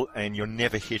subtle, and you're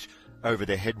never hit over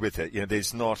the head with it.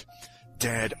 There's not,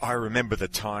 Dad, I remember the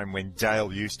time when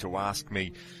Dale used to ask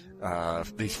me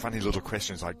these funny little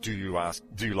questions like, do you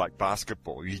like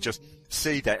basketball? You just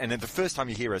see that, and then the first time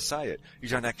you hear her say it, you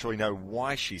don't actually know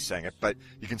why she's saying it, but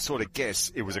you can sort of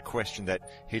guess it was a question that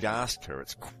he'd asked her.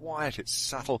 It's quiet, it's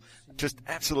subtle, just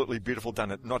absolutely beautiful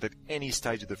done. Not at any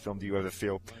stage of the film do you ever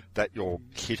feel that you're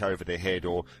hit over the head,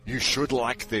 or you should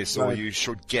like this, or you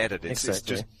should get it. It's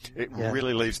just, it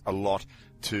really leaves a lot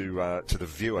to the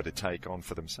viewer to take on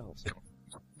for themselves.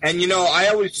 And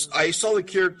I saw the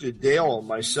character Dale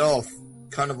myself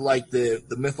kind of like the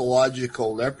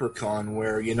mythological leprechaun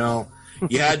where,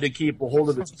 you had to keep a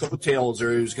hold of his coattails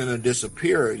or he was going to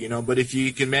disappear, but if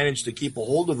you can manage to keep a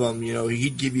hold of him,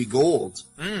 he'd give you gold.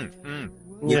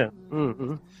 Yeah.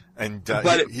 Mm-hmm. And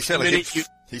he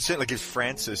certainly gives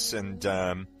Francis and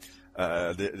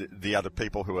the other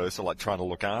people who are sort of like trying to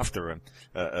look after him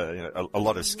a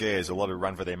lot of scares, a lot of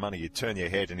run for their money. You turn your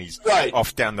head and he's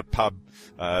off down the pub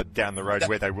down the road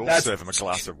where they will serve him a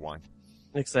glass of wine.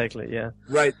 Exactly, yeah.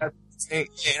 Right. And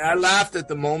I laughed at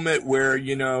the moment where,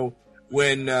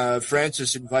 when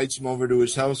Francis invites him over to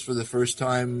his house for the first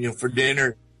time, for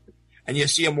dinner, and you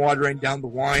see him watering down the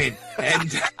wine,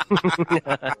 and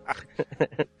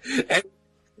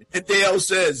and Dale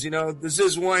says, does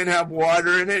this wine have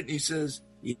water in it? And he says,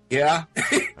 yeah.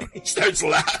 He starts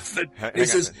laughing. He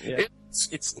says,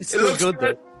 it's still good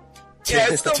though. Yeah,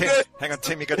 it's still good. Hang on,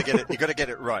 Tim, you got to get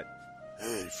it right.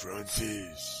 Hey,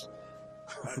 Francis.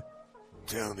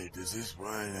 Tell me, does this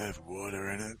wine have water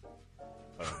in it?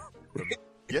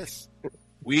 Yes.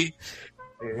 Oui.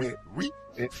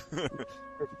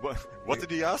 What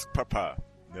did he ask, Papa?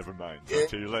 Never mind. I'll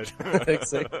tell you later.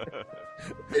 Exactly.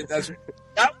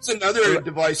 That was another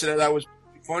device that was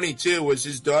funny too. Was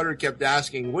his daughter kept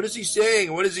asking, "What is he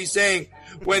saying? What is he saying?"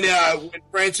 When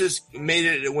Francis made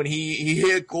it, when he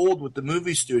hit gold with the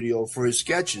movie studio for his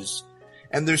sketches,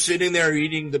 and they're sitting there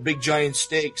eating the big giant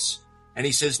steaks, and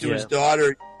he says to his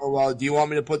daughter, "Oh well, do you want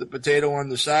me to put the potato on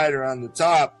the side or on the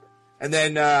top?" And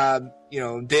then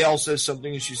Dale says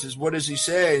something, and she says, "What does he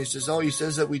say?" And he says, "Oh, he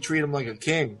says that we treat him like a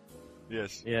king."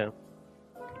 Yes. Yeah.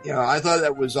 Yeah, I thought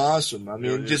that was awesome. I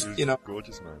mean, gorgeous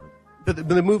moment. But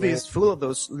the movie is full of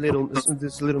those little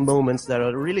moments that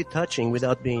are really touching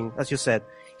without being, as you said,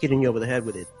 hitting you over the head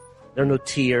with it. There are no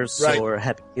tears or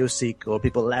happy music or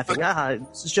people laughing.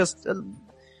 It's just a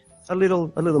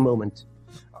little moment.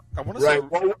 I want to say.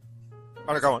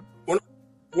 Go on.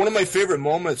 One of my favorite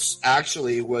moments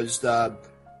actually was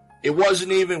it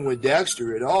wasn't even with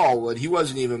Dexter at all. He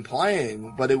wasn't even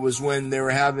playing, but it was when they were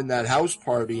having that house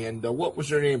party, and what was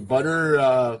her name?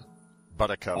 Buttercup.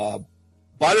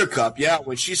 Buttercup, yeah,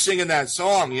 when she's singing that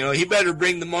song, you know, he better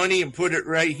bring the money and put it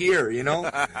right here, you know?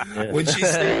 When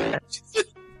she's singing,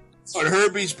 when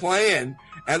Herbie's playing,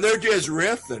 and they're just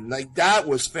riffing, like, that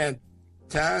was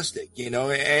fantastic, you know?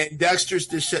 And Dexter's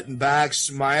just sitting back,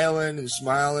 smiling and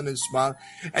smiling and smiling.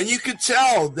 And you could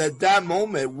tell that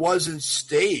moment wasn't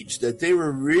staged, that they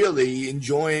were really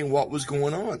enjoying what was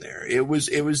going on there. It was,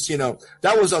 you know,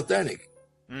 that was authentic.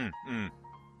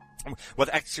 Well,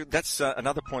 actually, that's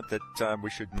another point that we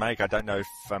should make. I don't know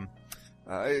if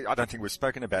I don't think we've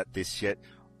spoken about this yet.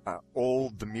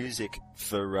 All the music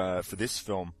for this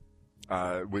film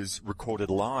was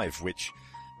recorded live, which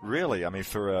really, I mean,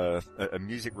 for a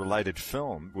music-related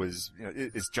film, was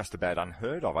is just about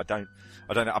unheard of. I don't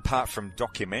know, apart from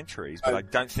documentaries, but I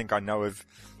don't think I know of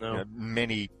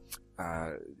many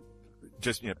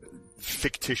just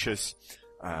fictitious.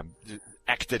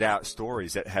 Acted out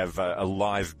stories that have a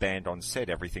live band on set.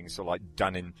 Everything's sort of like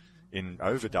done in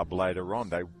overdub later on.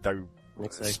 They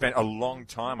spent a long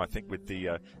time, I think, with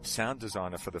the sound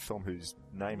designer for the film, whose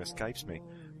name escapes me,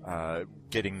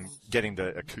 getting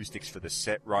the acoustics for the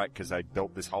set right, because they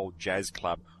built this whole jazz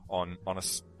club on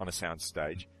a sound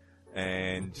stage,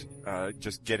 and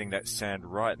just getting that sound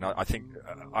right. And I think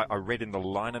I read in the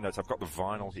liner notes, I've got the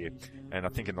vinyl here, and I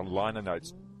think in the liner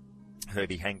notes,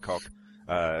 Herbie Hancock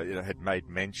had made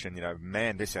mention,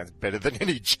 man, this sounds better than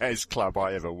any jazz club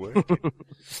I ever worked in.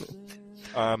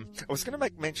 I was going to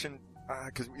make mention,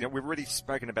 because we've already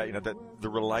spoken about the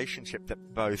relationship that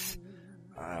both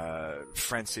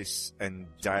Francis and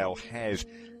Dale have,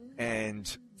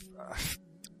 and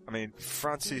I mean,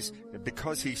 Francis,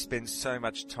 because he spends so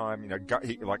much time,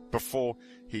 before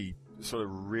he sort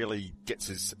of really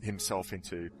gets himself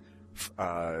into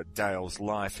Dale's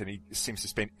life, and he seems to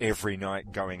spend every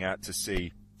night going out to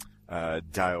see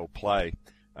Dale play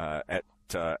at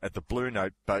the Blue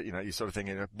Note. But you're sort of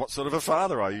thinking, what sort of a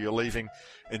father are you? You're leaving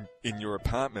in your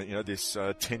apartment, this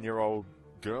 10-year-old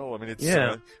girl. I mean,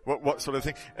 it's what sort of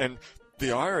thing? And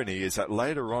the irony is that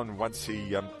later on, once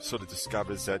he sort of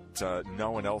discovers that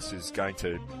no one else is going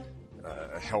to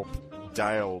help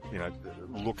Dale,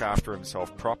 look after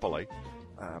himself properly.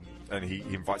 And he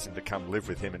invites him to come live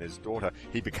with him and his daughter.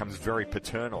 He becomes very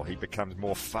paternal. He becomes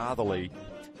more fatherly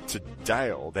to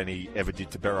Dale than he ever did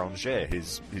to Beranger,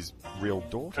 his real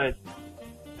daughter. Right.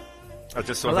 I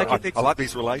just sort of I like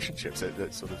these relationships.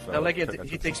 That sort of. I like it.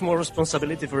 He takes more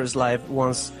responsibility for his life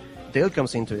once Dale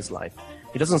comes into his life.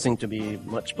 He doesn't seem to be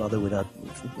much bothered with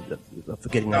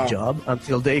getting a job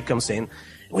until Dale comes in.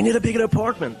 We need a bigger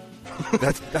apartment.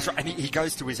 That's right. And he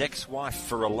goes to his ex-wife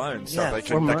for a loan, so they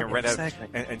can rent out.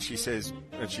 And she says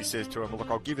to him, "Look,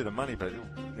 I'll give you the money, but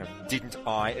didn't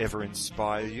I ever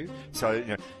inspire you?" So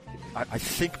I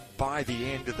think by the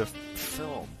end of the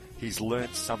film, he's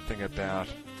learnt something about.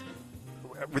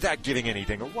 Without giving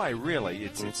anything away, really,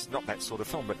 it's not that sort of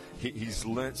film, but he's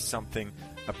learnt something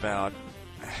about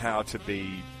how to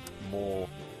be more,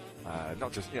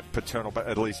 not just paternal, but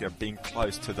at least being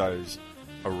close to those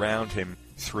around him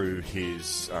through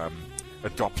his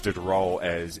adopted role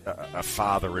as a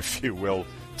father, if you will,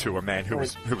 to a man who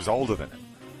was older than him.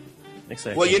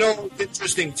 Exactly. Well, what's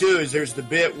interesting too is there's the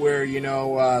bit where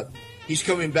he's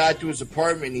coming back to his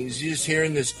apartment. He's just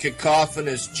hearing this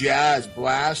cacophonous jazz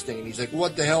blasting, and he's like,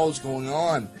 "What the hell is going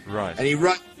on?" Right. And he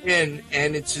runs in,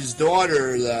 and it's his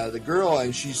daughter, the girl,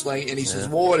 and she's like, and he says,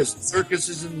 "Whoa, what is circus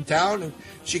is in town?" And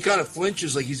she kind of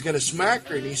flinches, like he's going to smack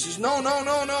her, and he says, "No,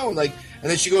 like." And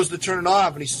then she goes to turn it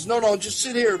off, and he says, "No, just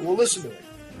sit here. We'll listen to it."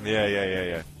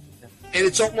 Yeah. And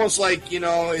it's almost like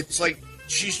it's like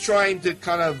she's trying to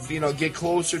kind of get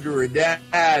closer to her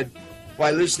dad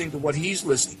by listening to what he's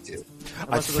listening to.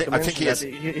 I think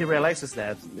he realizes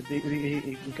that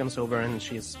he comes over and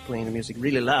she's playing the music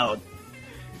really loud,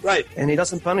 right? And he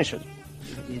doesn't punish her.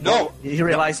 He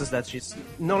realizes that she's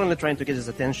not only trying to get his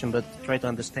attention, but try to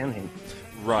understand him.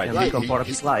 Right. And become part of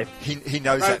his life. He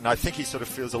knows that, and I think he sort of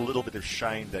feels a little bit of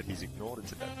shame that he's ignored it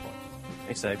to that point.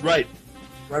 Exactly.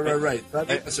 Right.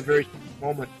 That's a very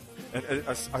moment. And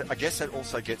I guess that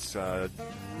also gets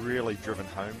really driven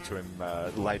home to him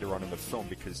later on in the film,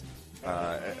 because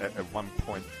at one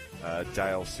point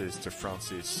Dale says to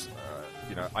Francis,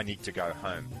 "I need to go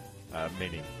home,"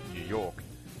 meaning New York.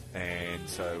 And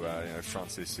so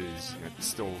Francis is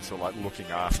still sort of like looking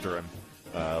after him.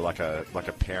 Like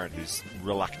a parent who's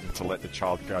reluctant to let the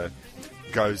child go,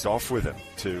 goes off with him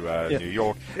to New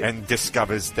York, and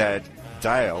discovers that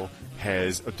Dale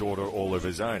has a daughter all of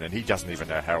his own, and he doesn't even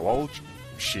know how old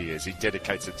she is. He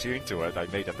dedicates a tune to her. They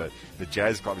meet at the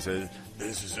jazz club. He says,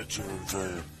 "This is a tune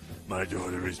for my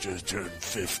daughter who's just turned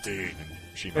 15,"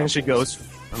 and she goes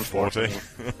 14.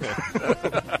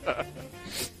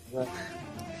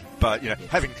 But,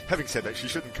 having said that, she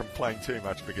shouldn't complain too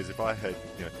much, because if I had,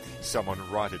 someone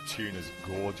write a tune as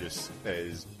gorgeous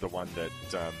as the one that,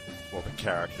 the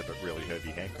character, but really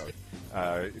Herbie Hancock,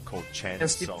 called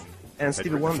Chan's song, and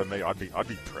Stevie Wonder, for me, I'd be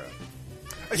proud.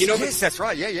 Yes, that's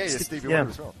right. Yeah, Stevie Wonder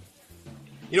as well.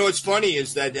 What's funny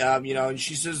is that, and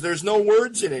she says there's no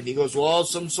words in it. And he goes, well,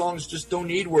 some songs just don't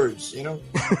need words,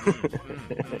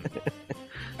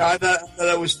 I thought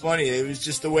that was funny. It was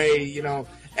just the way, and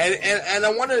I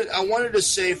wanted to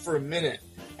say for a minute,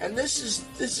 and this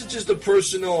is just a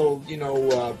personal,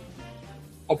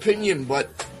 opinion,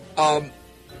 but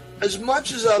as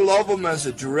much as I love him as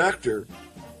a director,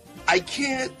 I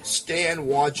can't stand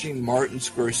watching Martin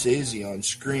Scorsese on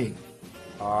screen.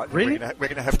 Really? We're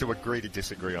going to have to agree to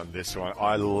disagree on this one.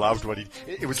 I loved what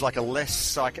it was like a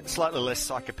slightly less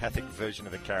psychopathic version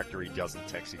of the character he does in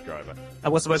Taxi Driver. I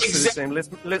was about to say the same.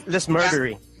 Less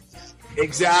murdery.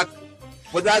 Exactly.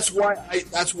 But that's why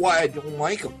I don't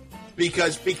like him,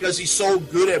 because he's so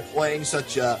good at playing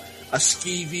such a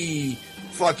skeevy,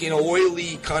 fucking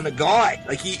oily kind of guy.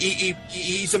 Like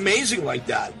he's amazing like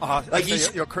that. Like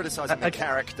you're criticizing the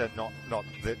character, not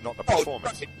the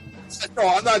performance. No,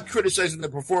 I'm not criticizing the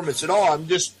performance at all. I'm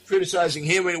just criticizing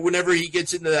him whenever he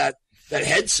gets into that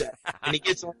headset and he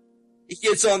gets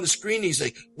on the screen. He's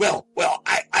like, well,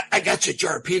 I got you a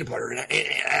jar of peanut butter and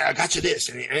I got you this,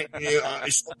 and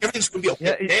everything's gonna be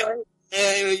okay. Yeah,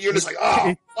 and you're just like,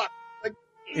 oh, fuck.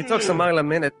 It talks a mile a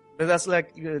minute, but that's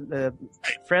like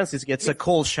Francis gets a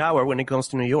cold shower when he comes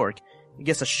to New York. He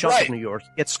gets a shot of New York.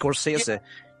 He gets Scorsese.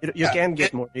 You can't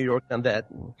get more New York than that.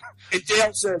 And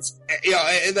Dale says,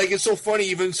 and like it's so funny,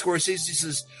 even Scorsese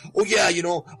says, oh yeah,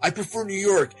 I prefer New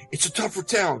York. It's a tougher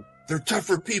town. They're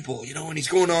tougher people, and he's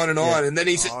going on and on. And then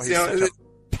he says, he's such a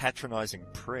patronizing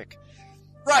prick.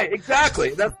 Right, exactly.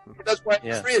 That's why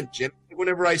I cringe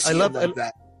whenever I see him like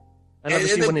that. I love to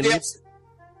see when he leaves.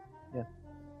 Yeah.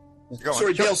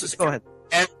 Sorry, Dale says, go ahead.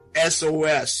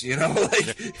 SOS,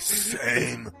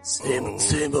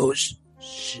 Same old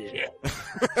shit.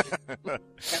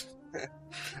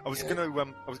 I was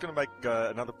gonna make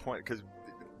another point, because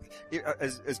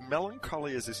as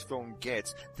melancholy as this film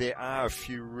gets, there are a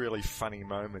few really funny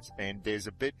moments, and there's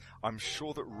a bit, I'm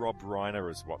sure that Rob Reiner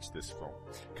has watched this film,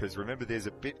 because remember there's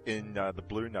a bit in the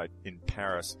Blue Note in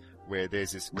Paris where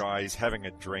there's this guy, he's having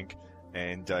a drink,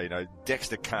 and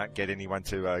Dexter can't get anyone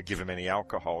to give him any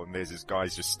alcohol, and there's this guy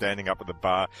who's just standing up at the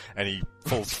bar, and he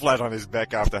falls flat on his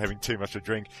back after having too much to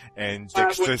drink, and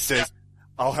Dexter says,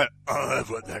 I'll have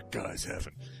what that guy's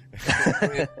having.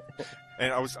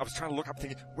 And I was trying to look up,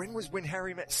 thinking, when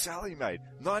Harry Met Sally made?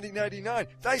 1989.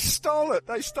 They stole it.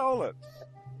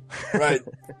 Right.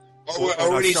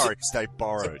 Sorry, they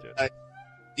borrowed it.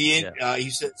 He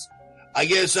says, I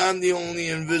guess I'm the only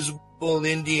invisible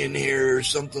Indian here, or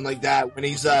something like that, when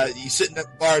he's sitting at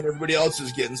the bar and everybody else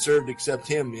is getting served except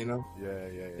him,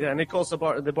 Yeah, and he calls the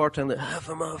bartender, half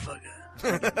a motherfucker.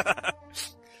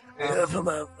 Half a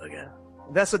motherfucker.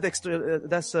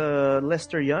 That's a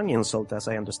Lester Young insult, as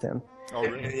I understand. Oh,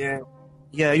 really?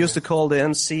 Yeah, I used to call the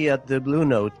MC at the Blue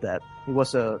Note that. He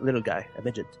was a little guy, a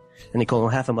midget, and he called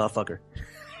him half a motherfucker.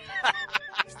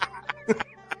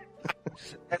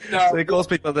 So he calls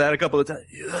people that a couple of times.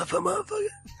 You half a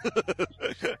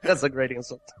motherfucker. That's a great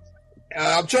insult.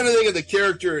 I'm trying to think of the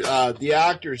character, the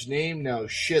actor's name now.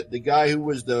 Shit, the guy who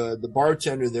was the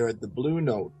bartender there at the Blue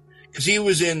Note. Because he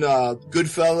was in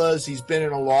Goodfellas. He's been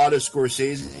in a lot of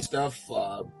Scorsese stuff.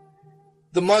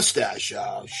 The mustache.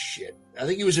 Oh, shit. I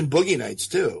think he was in Boogie Nights,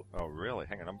 too. Oh, really?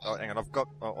 Hang on.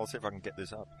 I'll see if I can get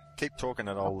this up. Keep talking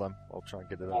and I'll try and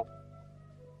get it up.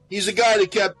 He was the guy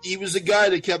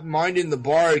that kept minding the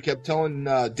bar. He kept telling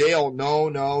Dale,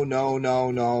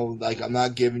 no. Like, I'm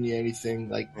not giving you anything.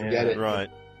 Like, forget it. Right.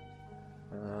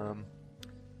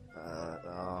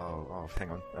 Hang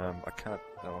on. I can't.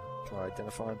 No, can I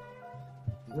identify him?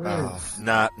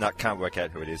 Nah, can't work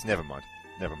out who it is. Never mind.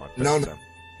 No.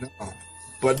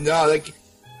 But no, like,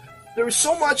 there's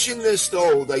so much in this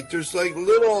though. Like, there's like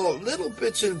little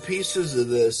bits and pieces of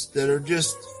this that are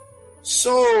just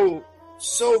so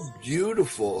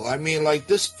beautiful. I mean, like,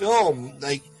 this film,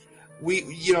 like,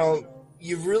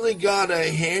 you've really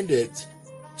gotta hand it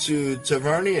to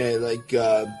Tavernier. Like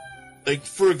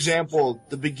for example,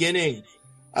 the beginning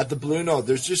at the Blue Note,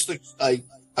 there's just like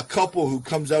a couple who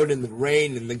comes out in the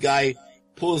rain, and the guy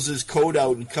pulls his coat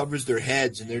out and covers their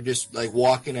heads, and they're just like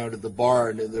walking out of the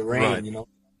bar into the rain. Right.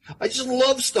 I just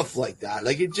love stuff like that.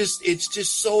 Like, it's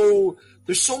just so.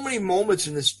 There's so many moments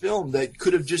in this film that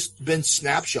could have just been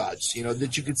snapshots,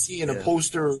 that you could see in a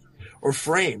poster or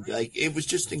framed. Like, it was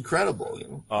just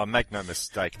incredible. Oh, make no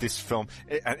mistake, this film,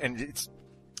 and it's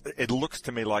it looks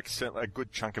to me like a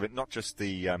good chunk of it, not just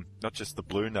the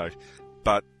Blue Note,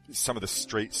 but some of the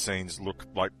street scenes look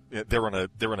like they're on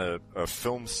a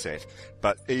film set.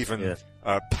 But even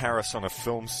Paris on a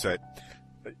film set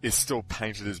is still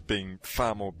painted as being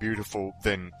far more beautiful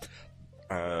than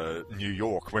New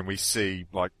York, when we see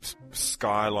like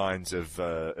skylines of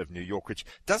New York, which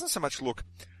doesn't so much look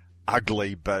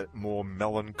ugly but more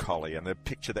melancholy. And the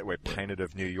picture that we're painted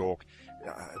of New York,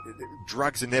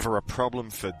 drugs are never a problem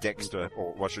for Dexter,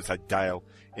 or what should I say, Dale,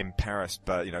 in Paris.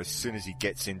 But as soon as he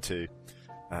gets into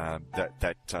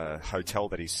that hotel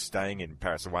that he's staying in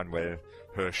Paris, the one where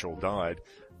Herschel died,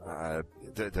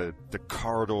 the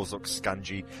corridors look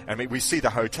scungy. I mean, we see the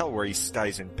hotel where he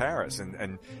stays in Paris,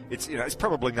 and it's it's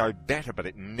probably no better, but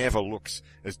it never looks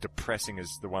as depressing as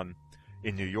the one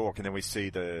in New York. And then we see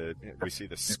the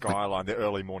skyline, the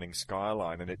early morning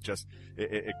skyline, and it just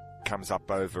it comes up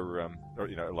over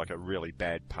like a really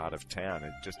bad part of town.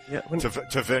 It just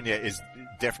Tavernier is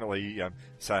definitely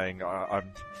saying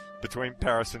I'm between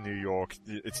Paris and New York.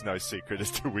 It's no secret as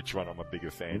to which one I'm a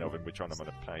bigger fan of and which one I'm going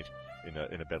to paint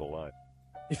in a better light.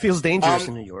 It feels dangerous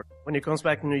in New York. When he comes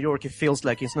back to New York, it feels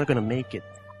like he's not going to make it.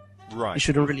 Right. He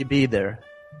shouldn't really be there.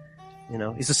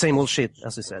 It's the same old shit,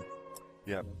 as I said.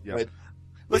 Yeah. Right.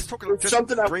 Let's talk just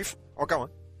something brief. Go on.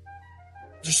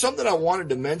 There's something I wanted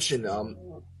to mention, and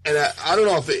I don't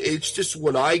know if it's just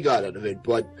what I got out of it,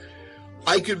 but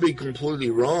I could be completely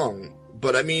wrong.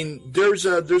 But I mean, there's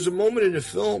a moment in the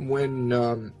film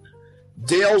when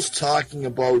Dale's talking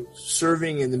about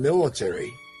serving in the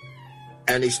military,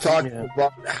 and he's talking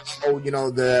about how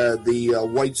the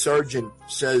white sergeant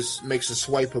makes a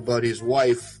swipe about his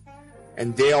wife,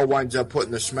 and Dale winds up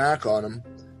putting the smack on him,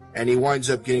 and he winds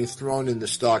up getting thrown in the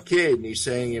stockade. And he's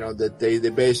saying that they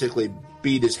basically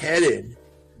beat his head in,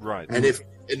 right? And if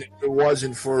it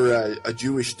wasn't for a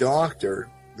Jewish doctor,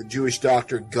 the Jewish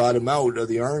doctor got him out of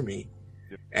the army.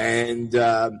 And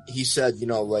he said,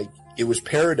 like, it was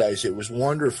paradise, it was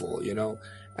wonderful,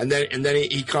 and then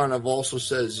he kind of also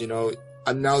says, now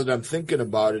that I'm thinking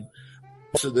about it,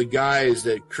 so the guys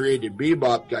that created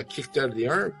Bebop got kicked out of the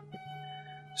army.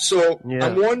 So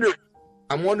I'm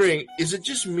wondering, is it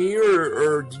just me,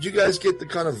 or did you guys get the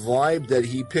kind of vibe that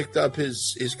he picked up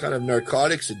his kind of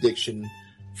narcotics addiction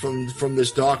from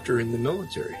this doctor in the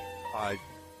military?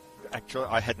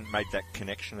 I hadn't made that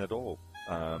connection at all.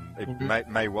 It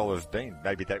may well have been.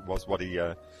 Maybe that was what he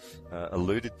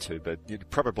alluded to, but you'd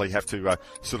probably have to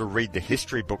sort of read the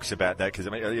history books about that, because I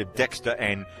mean, Dexter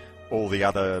and all the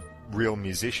other real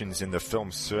musicians in the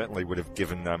film certainly would have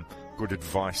given good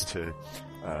advice to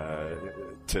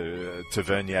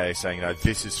Tavernier, saying,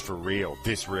 this is for real,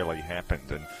 this really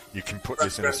happened, and you can put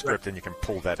this in a script and you can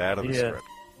pull that out of the script.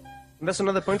 And that's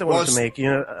another point I wanted to make.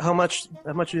 How much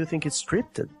do you think is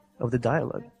scripted of the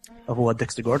dialogue of what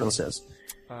Dexter Gordon says?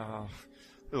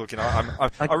 Look,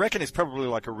 I reckon it's probably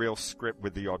like a real script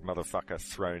with the odd motherfucker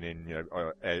thrown in,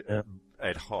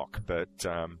 ad hoc. But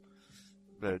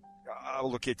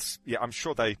look, I'm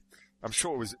sure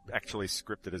it was actually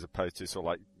scripted, as opposed to sort of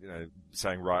like,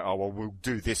 saying, right, we'll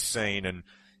do this scene, and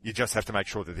you just have to make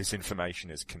sure that this information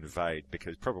is conveyed,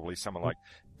 because probably someone like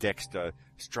Dexter,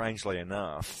 strangely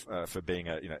enough, for being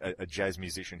a jazz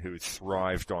musician who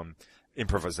thrived on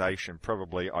improvisation,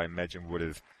 probably, I imagine, would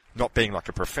have, not being like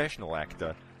a professional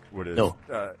actor, would have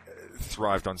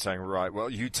thrived on saying, right, well,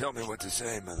 you tell me what to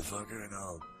say, motherfucker, and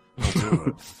I'll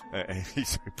do it. And he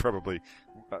probably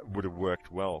would have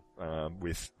worked well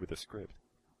with a script.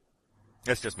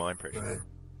 That's just my impression.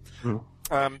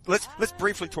 Let's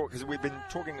briefly talk, because we've been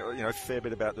talking a fair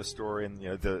bit about the story and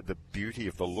the beauty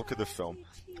of the look of the film.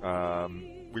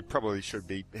 We probably should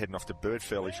be heading off to Bird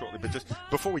fairly shortly, but just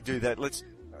before we do that, let's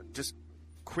just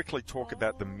quickly talk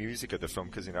about the music of the film,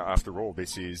 because after all,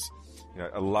 this is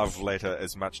a love letter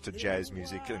as much to jazz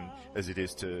music and as it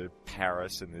is to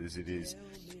Paris, and as it is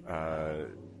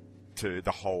to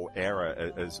the whole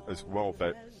era as well.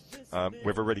 But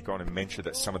we've already gone and mentioned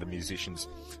that some of the musicians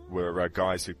were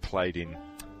guys who played in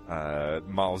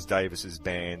Miles Davis's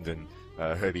band and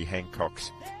Herbie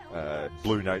Hancock's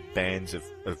Blue Note bands of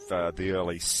the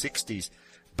early '60s.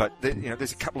 But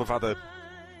there's a couple of other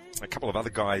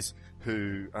guys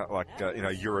who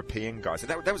European guys.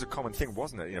 And that was a common thing,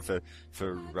 wasn't it?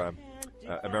 For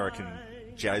American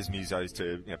jazz musos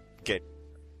to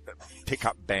pick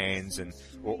up bands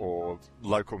or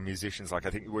local musicians. Like, I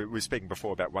think we were speaking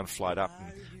before about One Flight Up,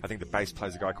 and I think the bass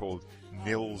player's a guy called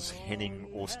Nils Henning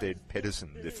Orsted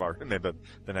Pedersen, if I remember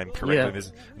the name correctly.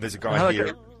 Yeah. There's a guy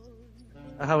here.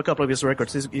 I have a couple of his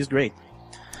records. He's great.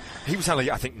 He was only,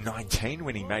 I think, 19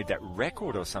 when he made that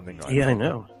record or something like that. Yeah, I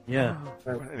know. Yeah.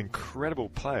 What an incredible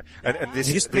player. And this,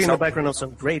 He's playing in the background of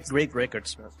some great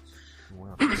records, man.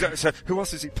 Wow. So who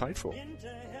else has he played for? Do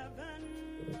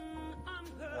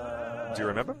you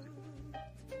remember?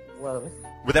 Well,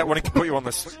 without wanting to put you on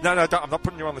the spot. No, I'm not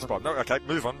putting you on the spot. No, okay,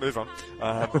 move on.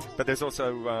 But there's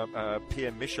also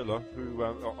Pierre Michelot, who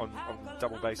on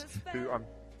double bass, who I'm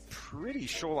pretty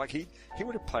sure, like he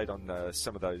would have played on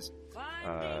some of those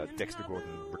Dexter Gordon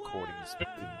recordings in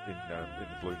the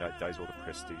Blue Note days or the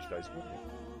Prestige days.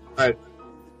 Right.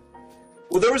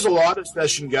 Well, there was a lot of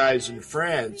session guys in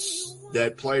France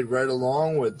that played right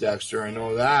along with Dexter. I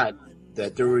know that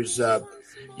there was, and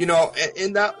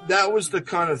that was the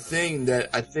kind of thing that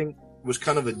I think was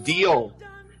kind of a deal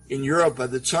in Europe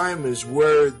at the time, is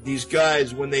where these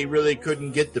guys, when they really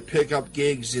couldn't get the pickup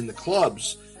gigs in the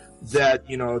clubs, that,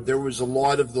 there was a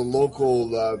lot of the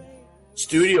local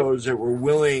studios that were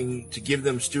willing to give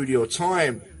them studio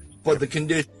time. But the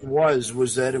condition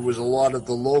was that it was a lot of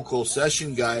the local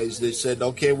session guys that said,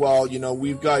 okay, well,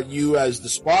 we've got you as the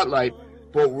spotlight,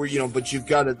 but but you've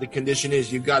got to, the condition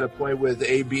is you've got to play with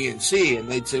A, B, and C.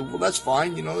 And they'd say, well, that's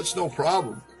fine, it's no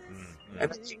problem. Mm-hmm.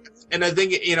 And I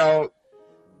think,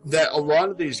 that a lot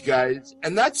of these guys,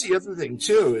 and that's the other thing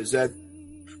too, is that,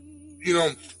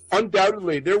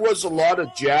 undoubtedly there was a lot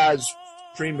of jazz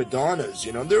prima donnas,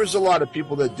 there was a lot of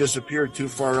people that disappeared too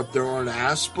far up their own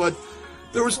ass, but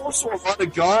there was also a lot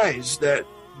of guys that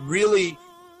really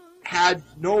had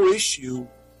no issue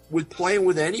with playing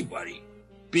with anybody,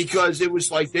 because it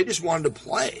was like they just wanted to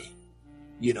play,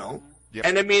 Yep.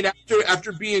 And I mean,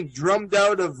 after being drummed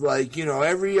out of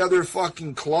every other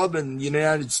fucking club in the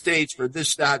United States for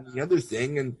this, that, and the other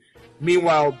thing, and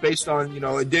meanwhile, based on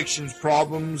addictions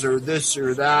problems or this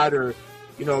or that, or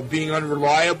being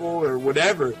unreliable or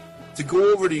whatever, to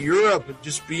go over to Europe and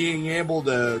just being able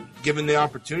to, given the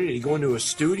opportunity to go into a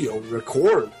studio and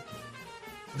record,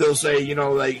 they'll say,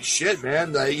 shit,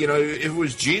 man, if it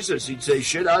was Jesus, he'd say,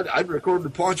 shit, I'd record the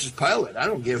Pontius Pilate. I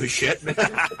don't give a shit, man.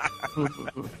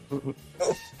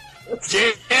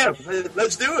 Jam,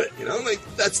 let's do it.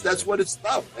 That's what it's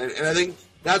about. And I think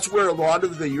that's where a lot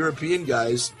of the European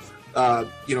guys,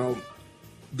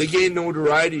 they gained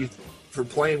notoriety for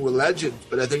playing with legends.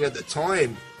 But I think at the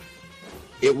time,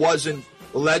 it wasn't,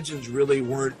 the legends really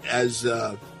weren't as,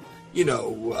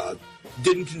 didn't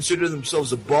consider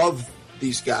themselves above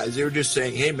these guys. They were just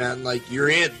saying, hey man, you're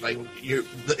in,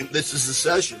 this is the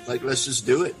session, let's just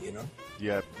do it,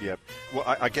 Yeah. Well,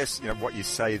 I guess, what you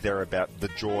say there about the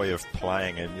joy of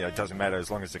playing, and, it doesn't matter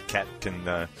as long as the cat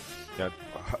can,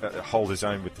 hold his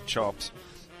own with the chops.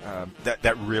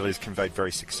 That really is conveyed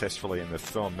very successfully in the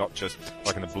film, not just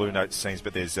like in the Blue Note scenes,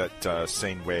 but there's that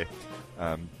scene where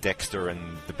Dexter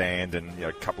and the band and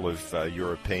a couple of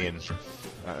European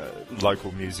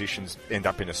local musicians end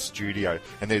up in a studio,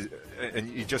 and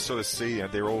you just sort of see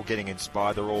they're all getting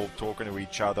inspired, they're all talking to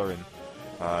each other, and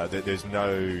there's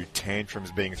no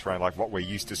tantrums being thrown like what we're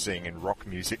used to seeing in rock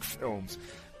music films.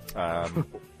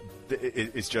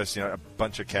 It's just a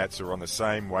bunch of cats who are on the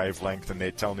same wavelength, and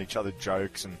they're telling each other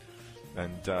jokes, and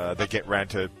they get round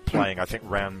to playing, I think,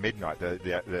 round midnight,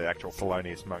 the actual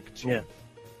Thelonious Monk tune. Yeah.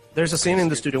 There's a scene in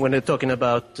the studio when they're talking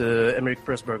about Emmerich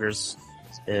Pressburger's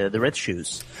The Red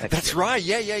Shoes. Actually. That's right.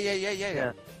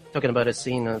 Yeah. Talking about a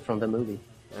scene from the movie.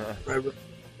 Right.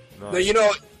 Now,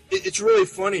 it's really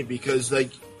funny because,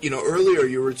 earlier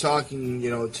you were talking,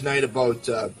 tonight about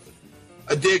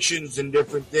addictions and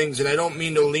different things, and I don't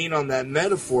mean to lean on that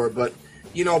metaphor, but,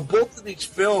 both of these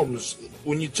films,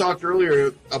 when you talked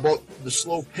earlier about the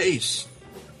slow pace,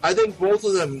 I think both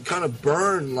of them kind of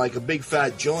burn like a big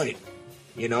fat joint.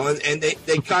 And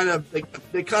they kind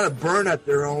of burn at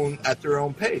their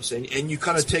own pace, and you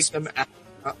kind of take them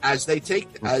as they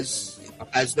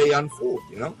unfold,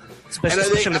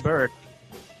 especially Bird,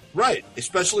 right?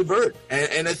 Especially Bird,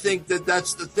 and I think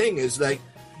that's the thing is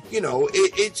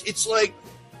it's like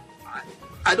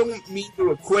I don't mean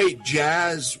to equate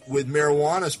jazz with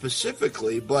marijuana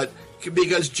specifically, but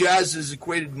because jazz is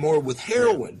equated more with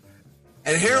heroin,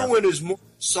 and heroin is more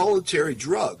solitary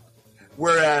drug.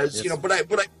 Whereas, yes.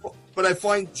 But I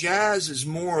find jazz is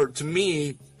more, to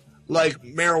me, like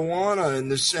marijuana in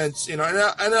the sense, and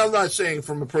I'm not saying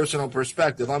from a personal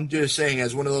perspective. I'm just saying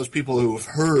as one of those people who have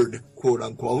heard, quote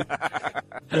unquote.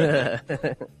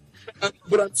 But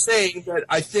I'm saying that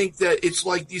I think that it's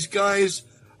like these guys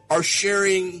are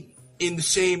sharing in the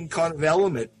same kind of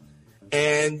element,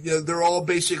 and they're all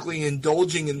basically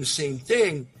indulging in the same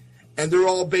thing. And they're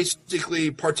all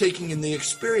basically partaking in the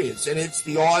experience, and it's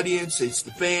the audience, it's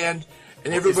the band,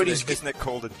 and everybody's. Isn't it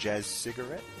called a jazz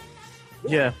cigarette?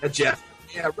 Yeah, a jazz.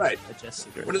 Yeah, right. A jazz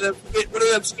cigarette. One of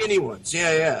them skinny ones.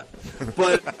 Yeah.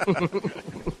 But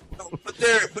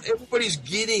but everybody's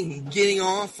getting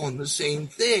off on the same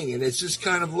thing, and it's just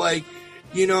kind of like,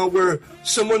 where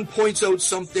someone points out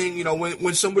something,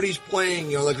 when somebody's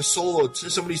playing, like a solo,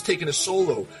 somebody's taking a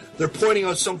solo, they're pointing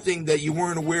out something that you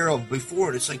weren't aware of before,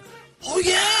 and it's like, oh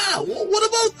yeah, well, what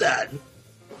about that?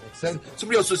 Then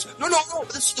somebody else says, no,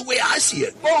 this is the way I see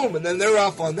it. Boom, and then they're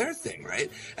off on their thing, right?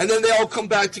 And then they all come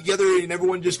back together, and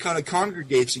everyone just kind of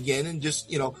congregates again, and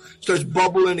just starts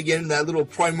bubbling again in that little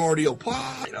primordial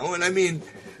pot, And I mean,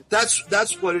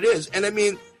 that's what it is. And I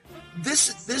mean,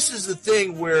 this is the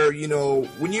thing where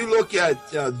when you look at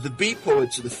the beat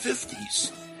poets of the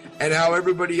 50s, and how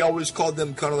everybody always called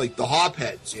them kind of like the hop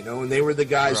heads, and they were the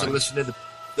guys that listened to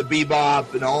the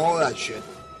bebop and all that shit.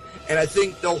 And I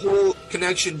think the whole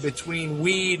connection between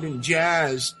weed and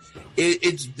jazz,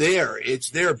 it's there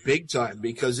big time,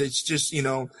 because it's just,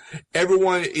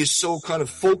 everyone is so kind of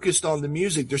focused on the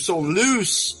music. They're so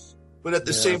loose, but at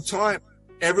the same time,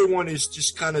 everyone is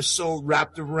just kind of so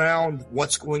wrapped around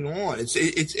what's going on.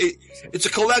 It's a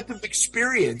collective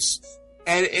experience.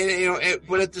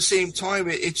 But at the same time,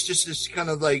 it's just this kind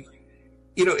of like,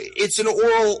 it's an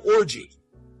oral orgy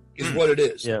is what it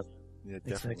is. Yeah,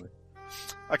 definitely. Exactly.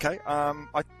 Okay,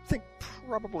 I think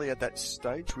probably at that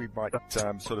stage we might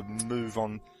sort of move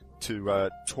on to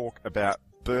talk about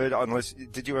Bird. Unless,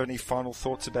 did you have any final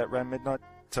thoughts about Round Midnight,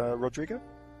 Rodrigo?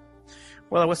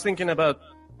 Well, I was thinking about,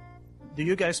 do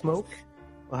you guys smoke?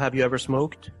 Or have you ever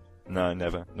smoked? No,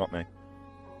 never. Not me.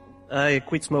 I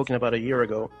quit smoking about a year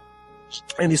ago.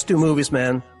 And these two movies,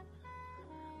 man,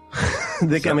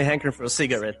 they got me hankering for a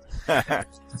cigarette.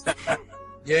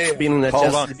 Yeah. Being in a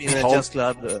jazz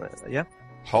club, yeah.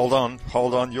 Hold on.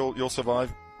 You'll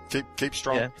survive. Keep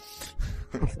strong.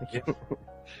 Yeah.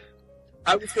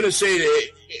 I was going to say that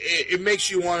it makes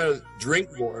you want to drink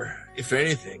more, if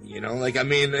anything. Like, I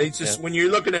mean, it's just when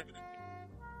you're looking at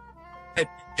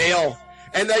ale,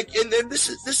 and then this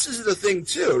is the thing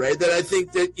too, right? That I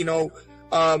think that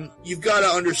you've got to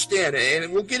understand,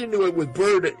 and we'll get into it with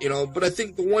Bird, But I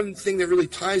think the one thing that really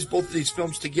ties both of these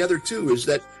films together too is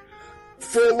that,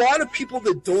 for a lot of people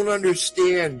that don't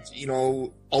understand,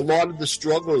 a lot of the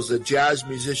struggles that jazz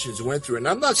musicians went through, and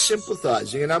I'm not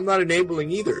sympathizing and I'm not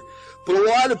enabling either, but a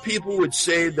lot of people would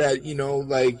say that,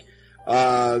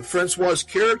 Francois's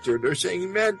character, they're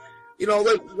saying, man,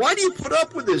 like, why do you put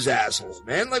up with this asshole,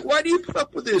 man? Like, why do you put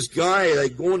up with this guy,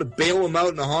 like, going to bail him out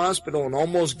in the hospital and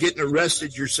almost getting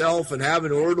arrested yourself and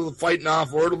having fighting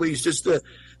off orderlies just to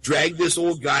drag this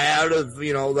old guy out of,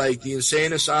 like the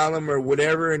insane asylum or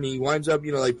whatever, and he winds up,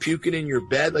 like puking in your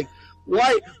bed. Like,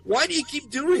 why do you keep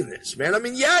doing this, man? I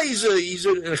mean, yeah, he's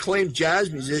an acclaimed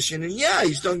jazz musician, and yeah,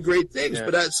 he's done great things,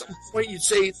 but at some point you'd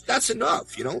say that's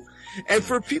enough, And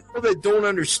for people that don't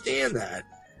understand that,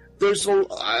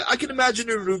 I can imagine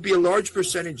there would be a large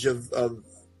percentage of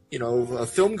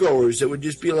film goers that would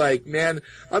just be like, man,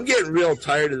 I'm getting real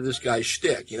tired of this guy's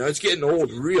shtick. It's getting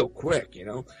old real quick,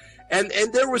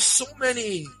 And there were so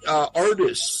many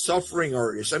artists, suffering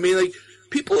artists. I mean, like,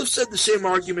 people have said the same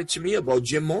argument to me about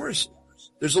Jim Morrison.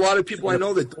 There's a lot of people I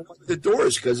know that don't like the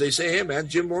Doors because they say, hey, man,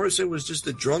 Jim Morrison was just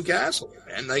a drunk asshole,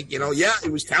 man. Like, yeah, he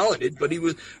was talented, but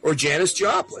or Janis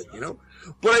Joplin,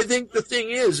 But I think the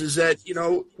thing is that,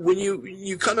 when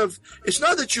you kind of, it's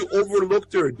not that you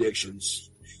overlook their addictions.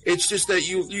 It's just that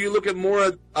you look at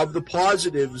more of the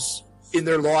positives in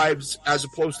their lives as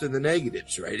opposed to the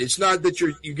negatives, right? It's not that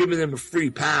you're giving them a free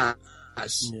pass.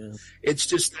 Yeah. It's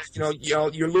just,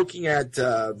 you're looking at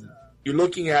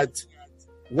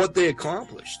what they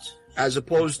accomplished as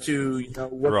opposed to,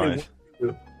 what they want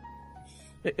to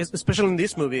do. Especially in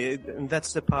this movie, and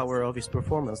that's the power of his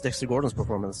performance, Dexter Gordon's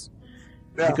performance.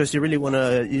 Yeah. Because you really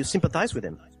you sympathize with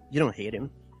him. You don't hate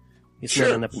him.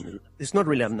 It's not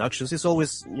really obnoxious. He's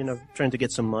always, trying to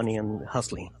get some money and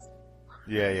hustling.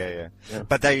 Yeah.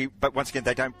 But once again,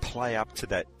 they don't play up to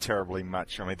that terribly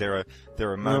much. I mean, there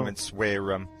are moments where,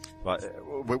 like,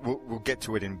 we'll get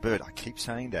to it in Bird. I keep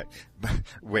saying that,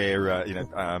 where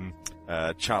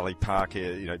Charlie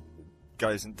Parker,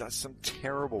 goes and does some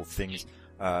terrible things,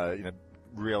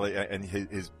 really, and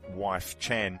his wife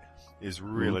Chan is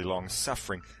really long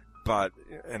suffering.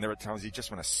 And there are times you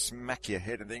just want to smack your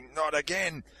head and think, not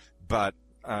again. But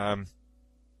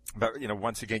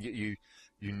once again,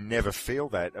 you never feel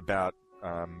that about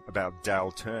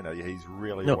Dale Turner. He's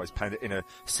really always painted in a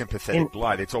sympathetic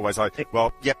light. It's always like,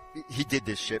 well, yep, he did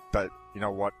this shit, but you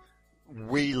know what?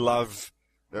 We love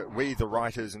we, the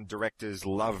writers and directors,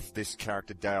 love this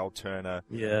character Dale Turner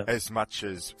as much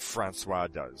as Francois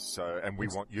does. So, and we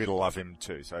want you to love him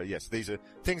too. So yes, these are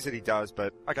things that he does,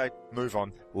 but okay, move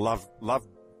on. Love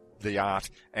the art,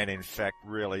 and in fact,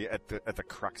 really at the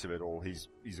crux of it all, he's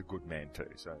a good man too.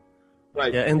 So.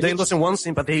 Right. Yeah, and Dale doesn't want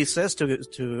sympathy. He says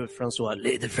to Francois,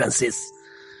 Lady Francis.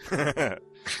 Yeah.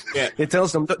 He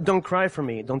tells them, don't cry for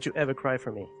me. Don't you ever cry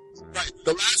for me. Right.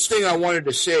 The last thing I wanted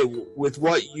to say with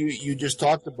what you just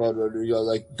talked about, Rodrigo,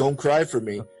 like, don't cry for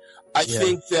me. I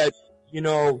think that,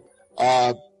 the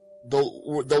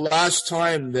last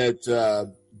time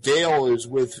that Dale is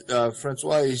with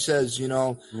Francois, he says,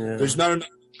 there's not enough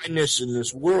kindness in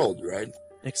this world, right?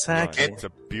 Exactly. It's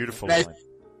a beautiful line.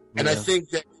 I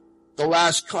think that the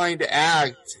last kind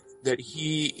act that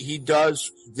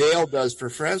Dale does for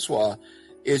Francois,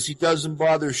 is he doesn't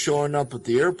bother showing up at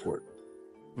the airport.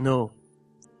 No.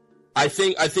 I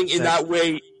think in that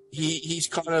way he's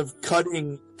kind of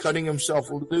cutting himself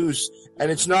loose,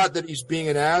 and it's not that he's being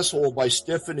an asshole by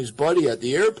stiffing his buddy at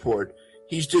the airport.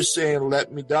 He's just saying,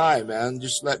 "Let me die, man.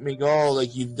 Just let me go.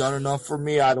 Like, you've done enough for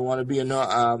me. I don't want to be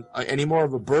any more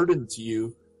of a burden to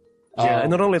you." Yeah,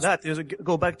 and not only that,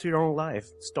 go back to your own life.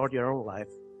 Start your own life.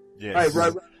 Yes.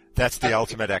 Right. That's the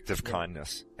ultimate act of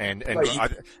kindness, and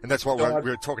that's what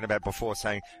we were talking about before,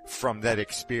 saying from that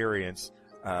experience,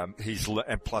 and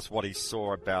plus what he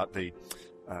saw about the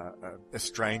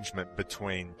estrangement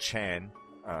between Chan,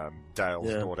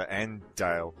 Dale's daughter, and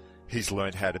Dale, he's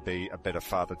learned how to be a better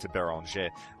father to Beranger,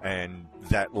 and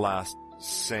that last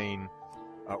scene,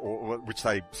 which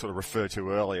they sort of refer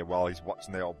to earlier while he's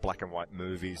watching the old black and white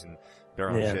movies, and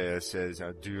Beranger says,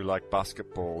 "Do you like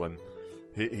basketball?" And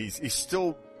he's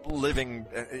still living,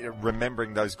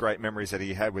 remembering those great memories that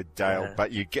he had with Dale,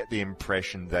 but you get the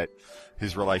impression that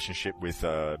his relationship with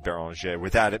Beranger,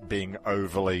 without it being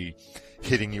overly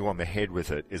hitting you on the head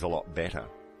with it, is a lot better.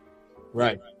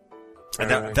 Right. And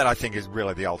that I think is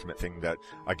really the ultimate thing that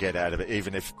I get out of it.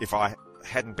 Even if I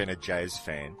hadn't been a jazz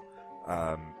fan,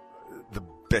 the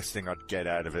best thing I'd get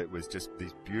out of it was just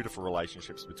these beautiful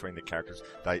relationships between the characters.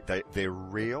 They're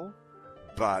real,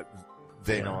 but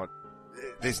they're not.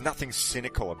 There's nothing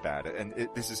cynical about it, and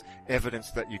this is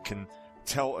evidence that you can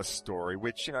tell a story,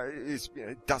 which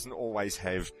doesn't always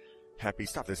have happy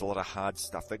stuff. There's a lot of hard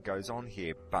stuff that goes on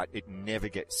here, but it never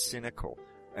gets cynical.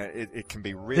 It can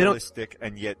be realistic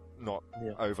and yet not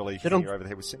overly hit you over the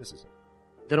head with cynicism.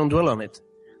 They don't dwell on it.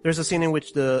 There's a scene in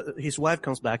which his wife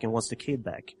comes back and wants the kid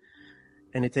back,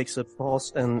 and he takes a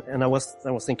pause, and I was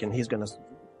thinking he's gonna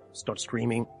start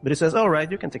screaming, but he says, "All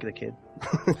right, you can take the kid."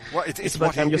 Well,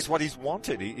 it's what he's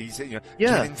wanted. He's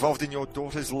get involved in your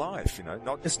daughter's life.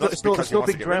 It's no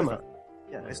big drama.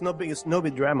 Yeah, it's no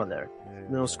big drama there. Yeah.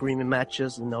 No screaming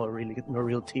matches, no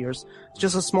real tears. It's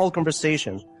just a small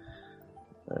conversation.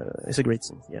 It's a great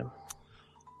scene. Yeah.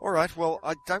 All right. Well,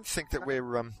 I don't think that we're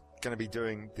going to be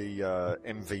doing the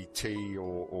MVT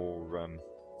or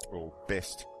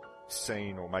best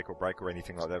scene or make or break or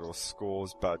anything like that, or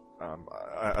scores, but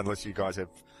unless you guys have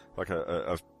like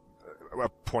a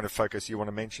point of focus you want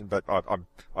to mention, but I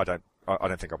don't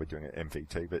think I'll be doing an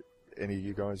MVT. But any of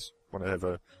you guys want to have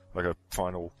a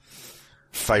final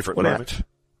favorite moment?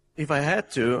 If I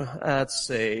had to, I'd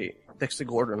say Dexter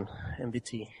Gordon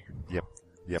MVT. Yep.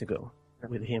 To go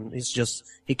with him. It's just,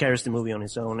 he carries the movie on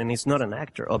his own, and he's not an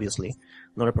actor, obviously.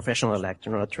 Not a professional actor,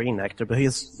 not a trained actor, but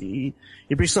he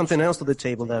brings something else to the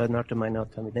table that an actor might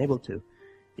not have been able to.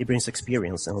 He brings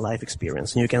experience and life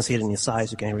experience, and you can see it in his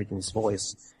eyes, you can read it in his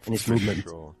voice, in his movement.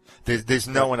 Sure. There's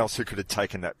no one else who could have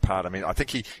taken that part. I mean, I think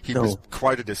he was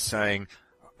quoted as saying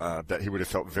that he would have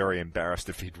felt very embarrassed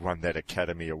if he'd won that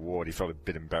Academy Award. He felt a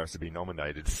bit embarrassed to be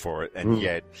nominated for it, and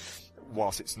yet,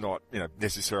 whilst it's not,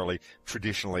 necessarily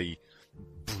traditionally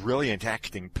brilliant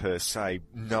acting per se,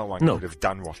 no one could have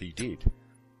done what he did.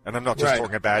 And I'm not just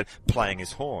talking about playing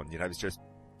his horn. It's just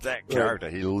that character.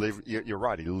 He lived. You're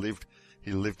right. He lived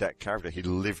that character. He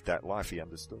lived that life. He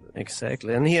understood it.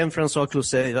 Exactly. And he and Francois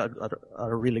Cluzet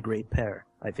are a really great pair,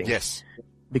 I think. Yes.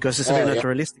 Because he's a very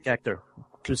naturalistic actor,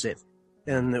 Cluzet.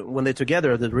 And when they're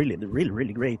together, they're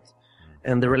really great.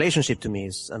 And the relationship to me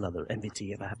is another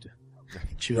MVT if I have to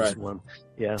choose one.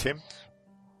 Yeah. Tim?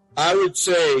 I would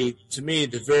say, to me,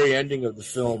 the very ending of the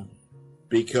film,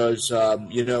 because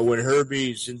when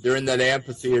Herbie's they're in that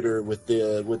amphitheater with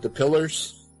the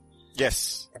pillars.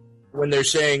 Yes. When they're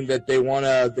saying that they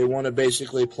wanna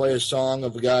basically play a song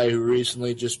of a guy who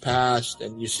recently just passed,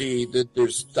 and you see that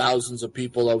there's thousands of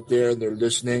people out there and they're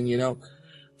listening. To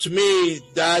me,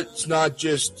 that's not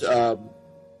just a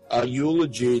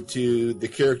eulogy to the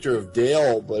character of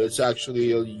Dale, but it's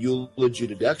actually a eulogy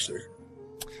to Dexter.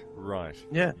 Right.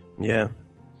 Yeah.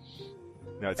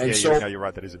 No, you're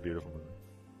right. That is a beautiful movie.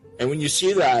 And when you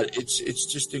see that, it's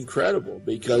just incredible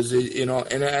because and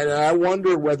I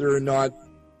wonder whether or not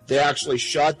they actually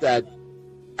shot that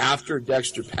after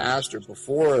Dexter passed or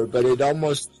before, but it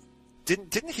almost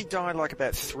didn't he die like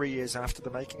about 3 years after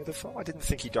the making of the film? I didn't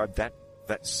think he died that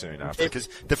soon after, because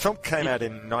the film came out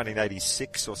in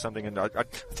 1986 or something, and I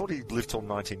thought he lived till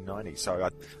 1990. So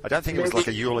I don't think it was like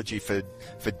a eulogy for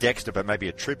Dexter, but maybe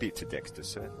a tribute to Dexter,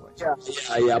 certainly.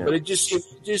 Yeah. But it just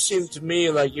seemed to me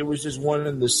like it was just one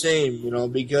and the same,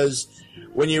 because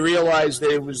when you realize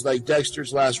that it was like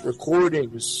Dexter's last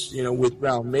recordings, with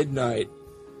Round Midnight,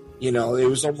 it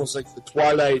was almost like the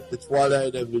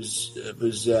twilight of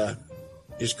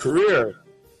his career.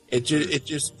 It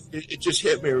just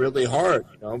hit me really hard,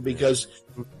 because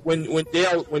when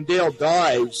Dale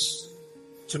dies,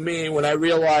 to me, when I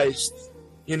realized,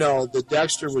 that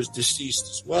Dexter was deceased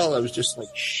as well, I was just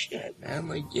like, shit, man,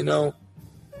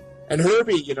 and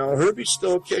Herbie, Herbie's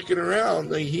still kicking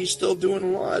around, he's still doing a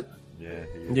lot. Yeah.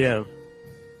 Yeah.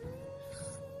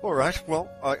 All right. Well,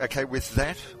 okay. With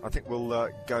that, I think we'll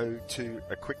go to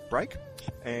a quick break,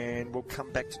 and we'll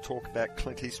come back to talk about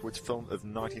Clint Eastwood's film of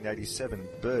 1987,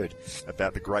 Bird,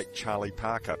 about the great Charlie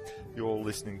Parker. You're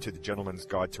listening to The Gentleman's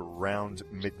Guide to Round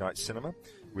Midnight Cinema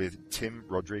with Tim,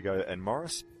 Rodrigo, and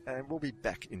Morris, and we'll be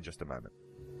back in just a moment.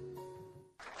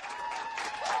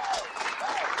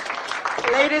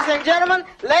 Ladies and gentlemen,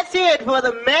 let's hear it for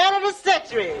the man of the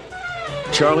century.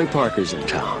 Charlie Parker's in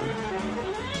town.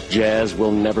 Jazz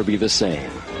will never be the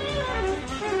same.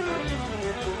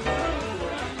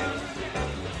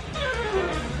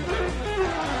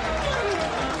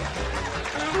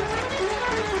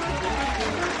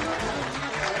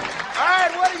 All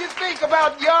right, what do you think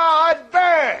about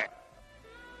Yardbird?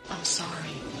 I'm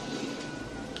sorry.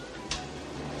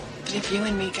 But if you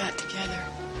and me got together...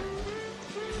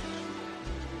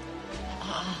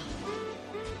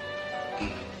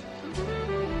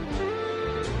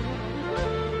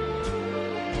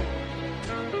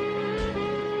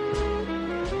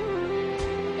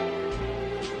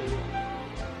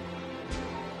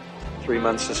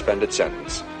 3-month suspended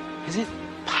sentence. Is it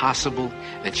possible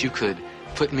that you could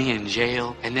put me in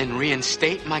jail and then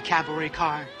reinstate my cabaret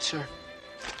card, sir?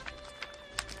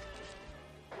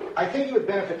 I think you would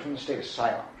benefit from the state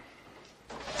asylum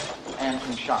and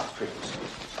from shock treatment.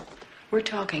 We're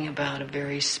talking about a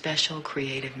very special,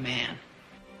 creative man.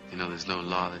 You know, there's no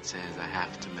law that says I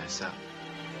have to mess up.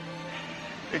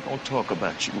 They're gonna talk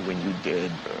about you when you're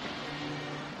dead, Bird.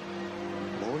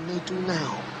 More than they do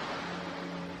now.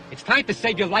 It's time to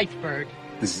save your life, Bird.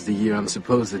 This is the year I'm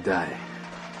supposed to die.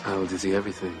 I will do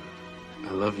everything.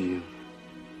 I love you.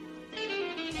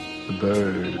 The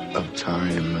bird of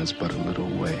time has but a little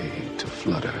way to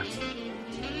flutter.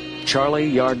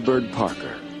 Charlie Yardbird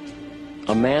Parker,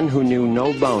 a man who knew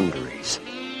no boundaries.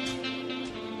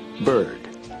 Bird,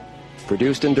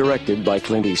 produced and directed by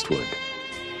Clint Eastwood.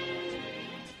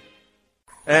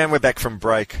 And we're back from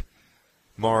break.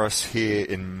 Morris here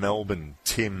in Melbourne,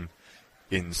 Tim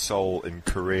in Seoul in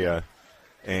Korea,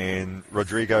 and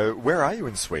Rodrigo, where are you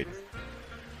in Sweden?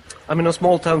 I'm in a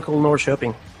small town called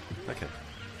Norrköping. Okay.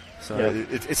 So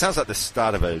it sounds like the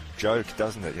start of a joke,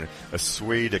 doesn't it? A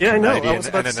Swede, a Canadian,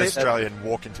 and an Australian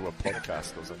walk into a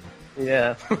podcast or something.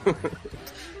 Yeah.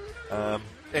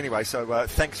 Anyway, so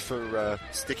thanks for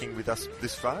sticking with us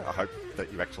this far. I hope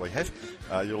that you actually have.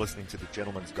 You're listening to The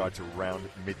Gentleman's Guide to Round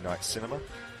Midnight Cinema,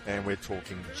 and we're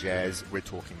talking jazz, we're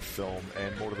talking film,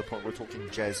 and more to the point, we're talking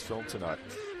jazz film tonight.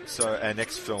 So our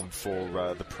next film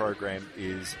for the program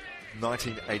is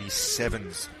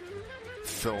 1987's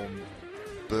film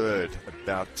Bird,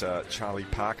 about Charlie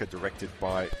Parker, directed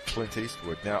by Clint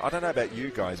Eastwood. Now, I don't know about you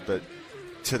guys, but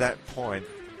to that point,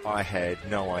 I had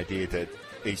no idea that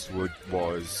Eastwood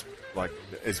was like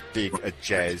as big a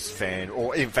jazz fan,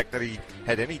 or in fact that he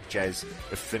had any jazz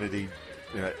affinity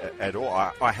at all.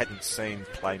 I hadn't seen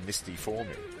Play Misty for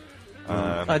Me.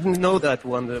 I didn't know that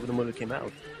when the movie came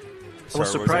out. I was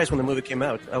surprised when the movie came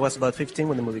out. I was about 15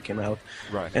 when the movie came out.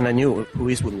 Right. And I knew who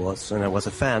Eastwood was, and I was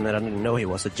a fan, and I didn't know he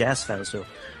was a jazz fan. So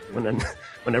when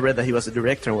I read that he was a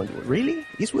director, I went, really?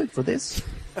 Eastwood for this?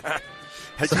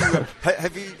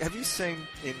 Have you seen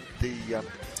in the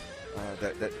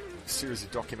that series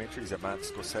of documentaries that Martin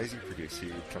Scorsese produced?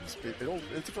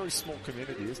 It's a very small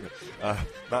community, isn't it?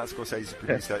 Martin Scorsese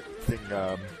produced that thing,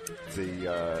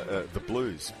 the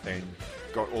Blues, and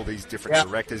got all these different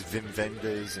directors, Wim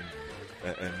Wenders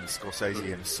and Scorsese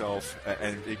himself,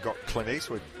 and he got Clint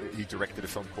Eastwood. He directed a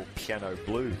film called Piano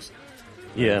Blues.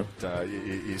 Yeah. And,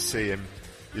 you see him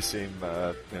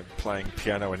playing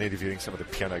piano and interviewing some of the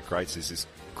piano greats. Is this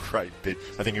great bit?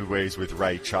 I think he was with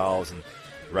Ray Charles, and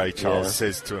Ray Charles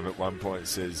says to him at one point,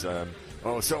 says, so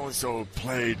and so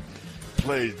played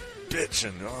bitch,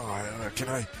 and can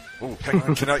I? Oh, hang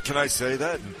on, can I say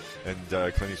that? And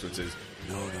Clint Eastwood says,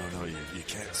 no, you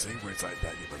can't say words like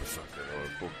that, you motherfucker,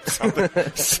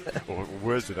 or something, or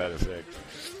words to that effect.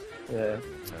 Yeah.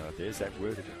 There's that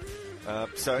word again.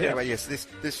 So anyway, yes,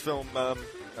 this film,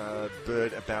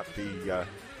 Bird, about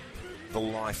the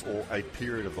life, or a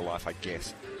period of the life, I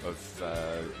guess, of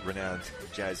renowned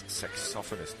jazz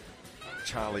saxophonist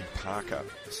Charlie Parker.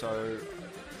 So,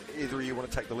 either of you want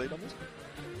to take the lead on this?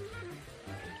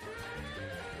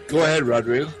 Go ahead,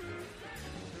 Rodrigo.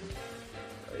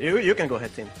 You can go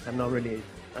ahead, Tim. I'm not really...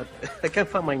 I can't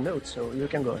find my notes, so you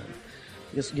can go ahead.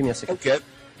 Just give me a second. Okay.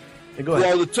 Go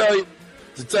ahead. Well, to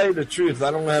tell you the truth,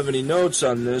 I don't have any notes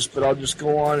on this, but I'll just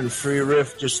go on and free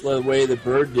riff just the way the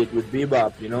Bird did with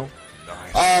Bebop, you know?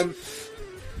 Nice.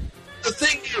 The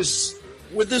thing is,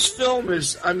 with this film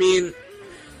is, I mean,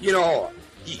 you know,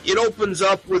 it opens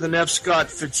up with an F.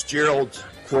 Scott Fitzgerald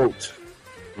quote.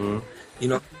 Mm. You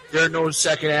know, there are no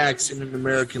second acts in an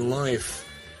American life.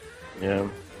 Yeah.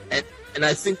 And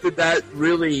I think that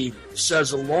really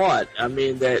says a lot. I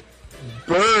mean, that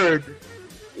Bird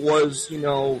was, you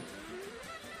know,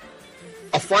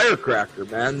 a firecracker,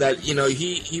 man. That, you know,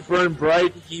 he burned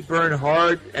bright, he burned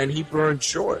hard, and he burned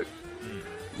short.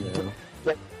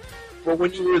 Yeah. But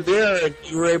when you were there and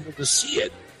you were able to see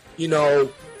it, you know,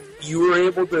 you were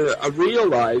able to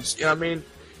realize, I mean,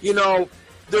 you know,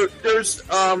 there's,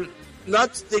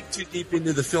 not to dig too deep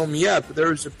into the film yet, but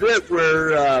there's a bit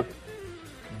where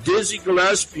Dizzy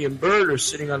Gillespie and Bird are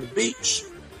sitting on the beach.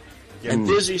 Yeah. And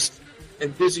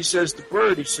Dizzy says to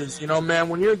Bird, he says, you know, man,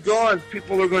 when you're gone,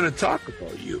 people are going to talk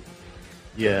about you.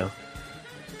 Yeah.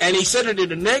 And he said it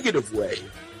in a negative way,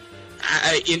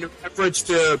 in reference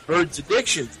to Bird's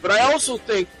addictions. But I also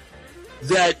think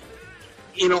that,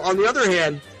 you know, on the other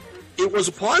hand, it was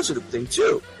a positive thing,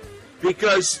 too.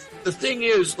 Because the thing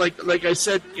is, like I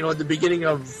said, you know, at the beginning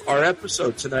of our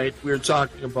episode tonight, we were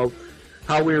talking about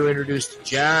how we were introduced to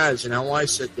jazz, and how I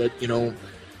said that, you know,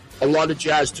 a lot of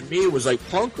jazz to me was like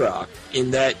punk rock, in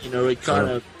that, you know, it kind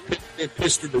of it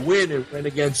pissed in the wind and went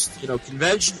against, you know,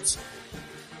 conventions.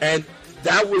 And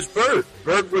that was Bird.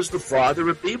 Bird was the father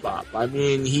of bebop. I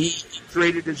mean, he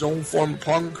created his own form of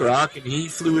punk rock, and he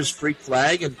flew his freak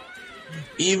flag, and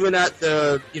even at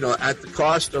the, you know, at the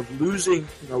cost of losing,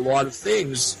 you know, a lot of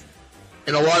things,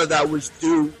 and a lot of that was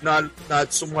due not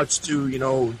so much to, you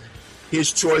know,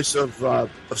 his choice of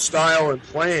style and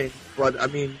playing, but I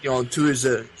mean, you know, to his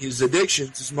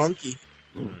addictions, his monkey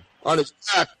on his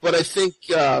back. But I think,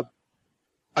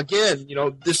 again, you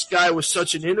know, this guy was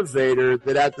such an innovator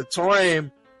that at the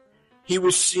time he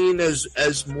was seen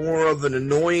as more of an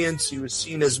annoyance. He was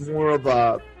seen as more of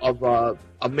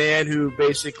a man who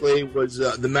basically was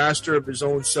the master of his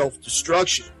own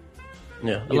self-destruction.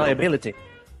 Yeah, a liability.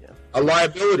 Yeah. A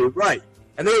liability, right.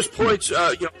 And there was points, you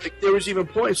know, like there was even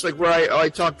points like where I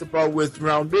talked about with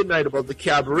Around Midnight about the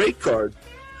cabaret card,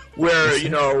 where, you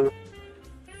know,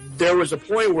 there was a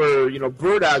point where, you know,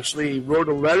 Bird actually wrote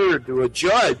a letter to a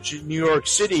judge in New York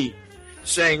City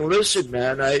saying, listen,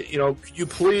 man, you know, could you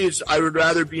please, I would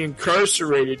rather be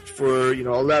incarcerated for, you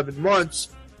know, 11 months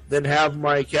than have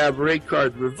my cabaret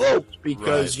card revoked,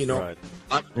 because, you know,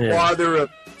 I'm the father of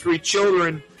 3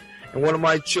 children, and one of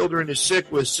my children is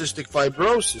sick with cystic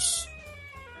fibrosis,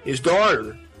 his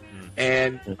daughter,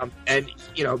 and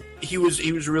you know, he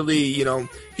was really, you know,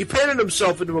 he painted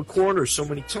himself into a corner so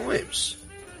many times,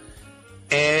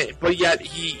 but yet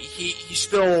he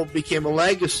still became a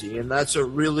legacy, and that's a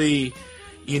really,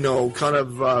 you know, kind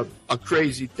of a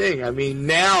crazy thing. I mean,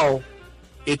 now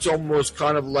it's almost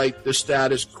kind of like the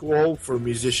status quo for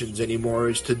musicians anymore,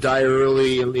 is to die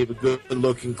early and leave a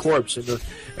good-looking corpse, and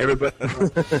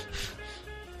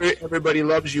everybody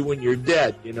loves you when you're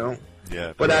dead, you know.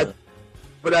 Yeah. But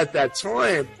at that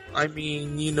time, I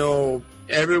mean, you know,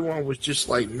 everyone was just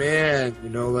like, man, you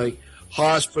know, like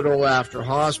hospital after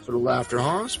hospital after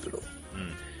hospital.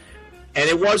 And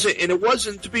it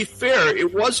wasn't, to be fair,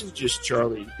 it wasn't just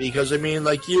Charlie, because I mean,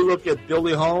 like, you look at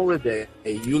Billie Holiday,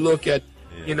 you look at,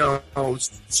 you know,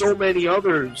 so many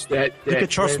others that look at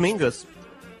Charles Mingus.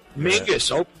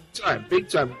 Oh, big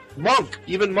time.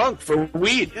 Monk for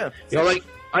weed. Yeah. You know, like,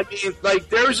 I mean, like,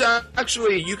 there's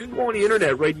actually, you can go on the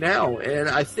internet right now, and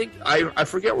I think, I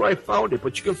forget where I found it,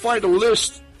 but you can find a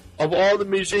list of all the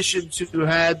musicians who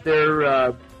had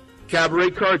their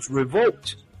cabaret cards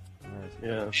revoked.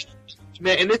 Yeah.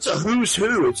 Man, and it's a who's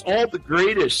who. It's all the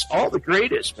greatest,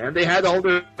 man. They had all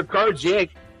their cards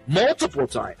yanked multiple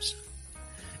times.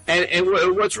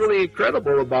 And what's really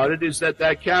incredible about it is that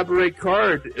cabaret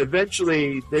card,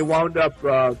 eventually they wound up,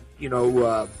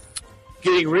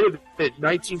 getting rid of it in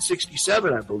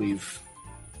 1967, I believe.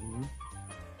 Mm-hmm.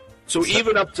 So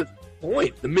even up to the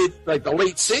point, the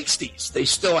late 60s, they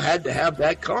still had to have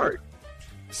that card.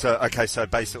 So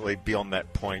basically beyond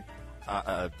that point,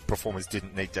 performers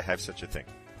didn't need to have such a thing.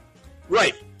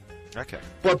 Right. Okay.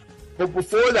 But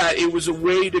before that, it was a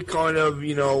way to kind of,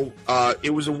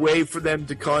 it was a way for them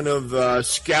to kind of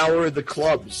scour the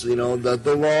clubs, the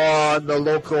law and the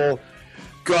local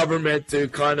government to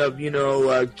kind of,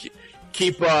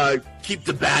 keep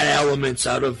the bad elements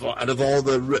out of all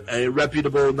the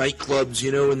reputable nightclubs,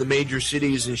 in the major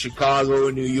cities in Chicago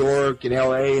and New York and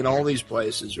L.A. and all these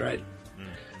places, right?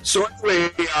 So anyway,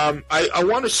 I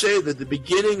want to say that the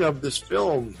beginning of this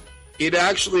film, it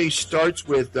actually starts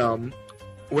with,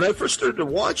 when I first started to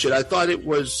watch it, I thought it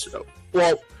was,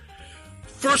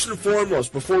 first and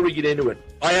foremost, before we get into it,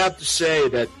 I have to say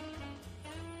that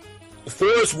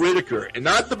Forrest Whitaker, and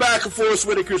not the back of Forrest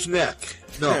Whitaker's neck,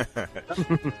 no.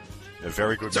 A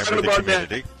very good member of the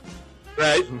community.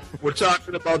 Right? We're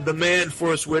talking about the man,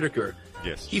 Forrest Whitaker.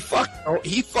 Yes. He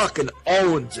fucking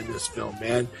owns in this film,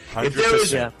 man. 100%. If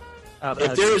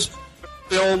there is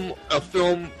a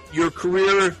film, your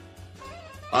career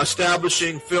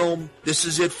establishing film, this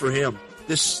is it for him.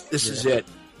 This is it.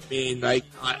 I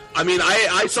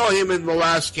saw him in The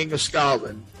Last King of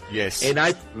Scotland. Yes. And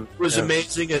I was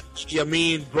amazing.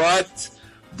 But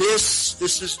this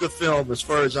is the film as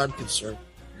far as I'm concerned.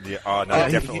 Yeah,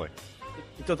 definitely.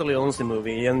 He totally owns the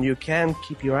movie, and you can't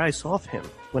keep your eyes off him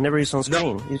whenever he's on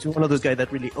screen. No. He's one of those guys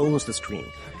that really owns the screen.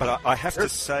 But I have to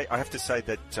say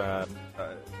that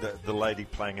the lady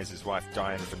playing as his wife,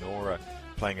 Diane Venora,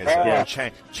 playing as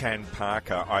Chan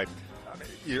Parker,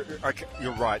 you're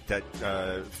right that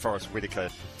Forrest Whitaker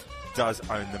does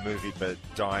own the movie, but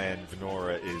Diane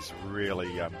Venora is really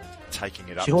taking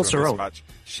it up to him as much.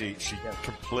 She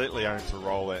completely owns the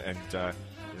role, and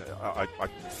I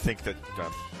think that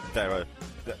they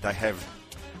have.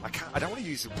 I don't want to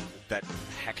use that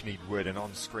hackneyed word, an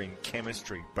on-screen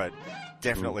chemistry, but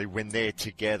definitely when they're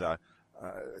together,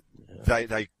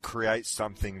 they create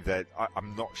something that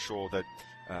I'm not sure that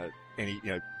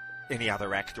any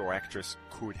other actor or actress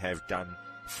could have done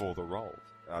for the role.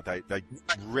 The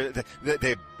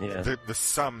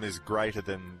sum is greater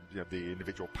than the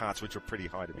individual parts, which are pretty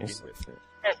high to begin with.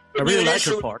 I really like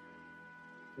her part.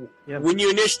 Yeah. When you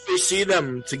initially see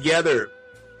them together,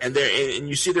 and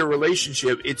you see their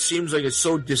relationship, it seems like it's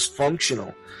so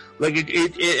dysfunctional, like it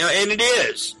and it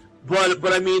is.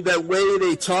 But I mean, that way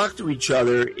they talk to each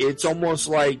other, it's almost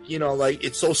like like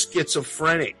it's so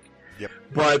schizophrenic. Yep.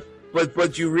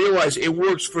 But you realize it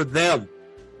works for them.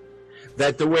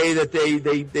 That the way that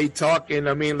they talk, and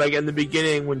I mean, like in the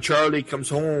beginning when Charlie comes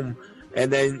home,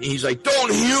 and then he's like,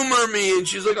 "Don't humor me," and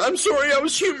she's like, "I'm sorry, I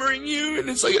was humoring you," and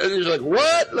it's like,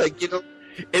 what, and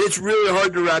it's really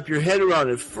hard to wrap your head around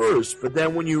at first, but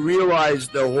then when you realize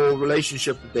the whole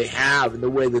relationship that they have, and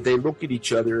the way that they look at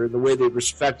each other, and the way they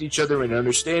respect each other and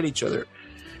understand each other,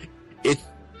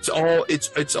 it's all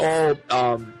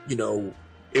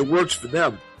it works for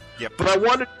them. Yep. But I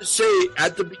wanted to say,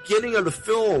 at the beginning of the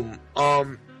film,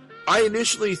 I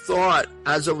initially thought,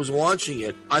 as I was watching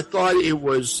it, I thought it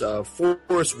was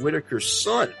Forrest Whitaker's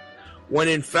son, when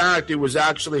in fact it was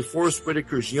actually Forrest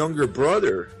Whitaker's younger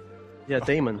brother. Yeah,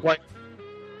 Damon. Playing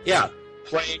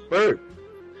Bird.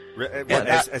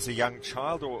 As a young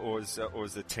child, or as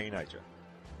a teenager?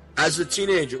 As a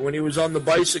teenager, when he was on the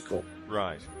bicycle.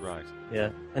 Right.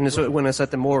 Yeah, and so when I was at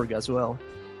the morgue as well.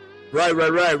 Right.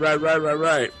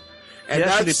 And he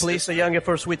actually plays a younger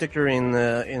Forrest Whitaker in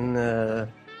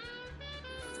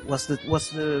what's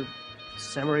the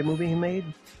samurai movie he made?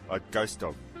 Ghost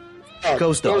Dog.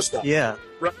 Ghost Dog. Yeah.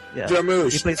 Right. Yeah.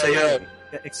 Jarmusch. He plays a younger,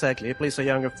 exactly. He plays a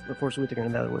younger Forrest Whitaker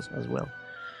in that as well.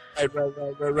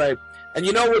 Right. And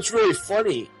you know what's really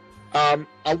funny? I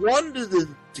wanted to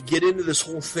get into this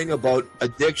whole thing about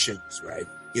addictions, right?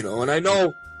 And I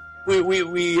know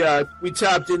we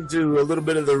tapped into a little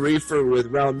bit of the reefer with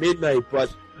Round Midnight,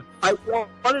 but I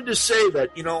wanted to say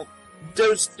that,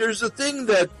 there's a thing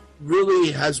that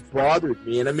really has bothered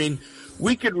me. And I mean,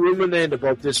 we could ruminate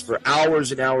about this for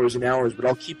hours and hours and hours, but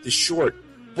I'll keep this short.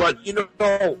 But,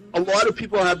 a lot of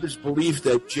people have this belief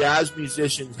that jazz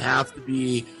musicians have to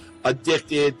be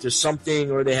addicted to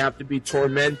something, or they have to be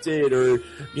tormented, or,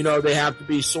 they have to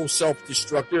be so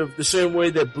self-destructive, the same way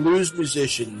that blues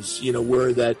musicians,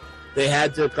 were, that they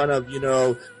had to kind of,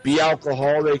 be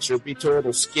alcoholics or be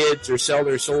total skids or sell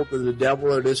their soul to the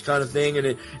devil or this kind of thing.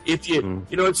 And if you,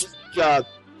 it's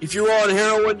If you were on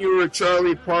heroin, you were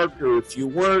Charlie Parker. If you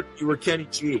weren't, you were Kenny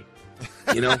G.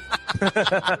 You know,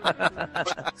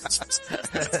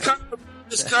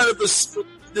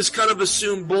 this kind of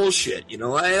assumed bullshit. You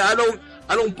know, I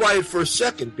don't buy it for a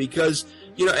second because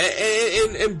you know,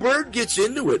 and Bird gets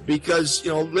into it because you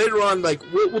know later on, like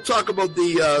we'll talk about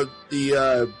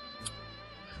the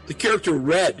character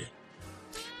Red.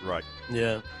 Right.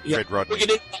 Yeah. Red Rodney.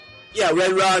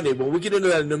 Red Rodney. Well, we'll get into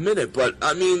that in a minute. But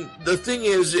I mean, the thing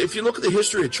is, if you look at the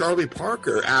history of Charlie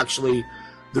Parker, actually.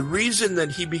 The reason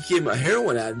that he became a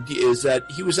heroin addict is that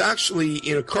he was actually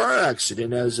in a car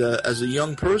accident as a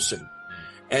young person,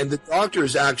 and the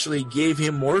doctors actually gave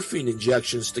him morphine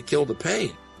injections to kill the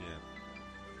pain,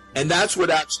 and that's what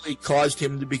actually caused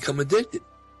him to become addicted.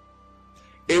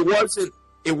 It wasn't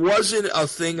a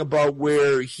thing about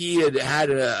where he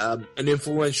had an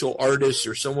influential artist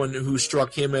or someone who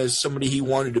struck him as somebody he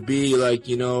wanted to be, like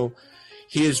you know.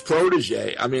 His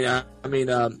protege. I mean,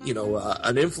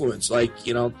 an influence. Like,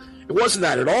 you know, it wasn't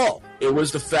that at all. It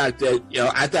was the fact that, you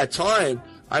know, at that time,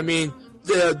 I mean,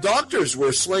 the doctors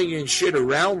were slinging shit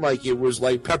around like it was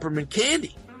like peppermint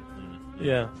candy.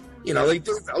 Yeah. You know, like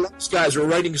a lot of these guys were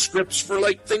writing scripts for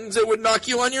like things that would knock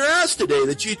you on your ass today.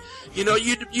 That you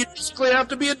basically have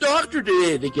to be a doctor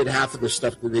today to get half of the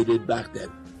stuff that they did back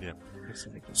then. Yeah.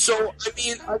 So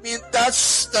I mean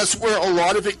that's where a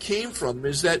lot of it came from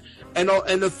is that. And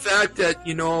the fact that,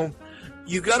 you know,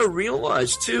 you got to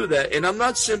realize, too, that, and I'm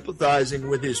not sympathizing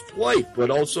with his plight,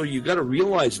 but also you got to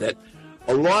realize that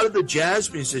a lot of the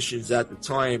jazz musicians at the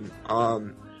time,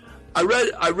 I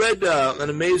read an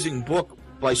amazing book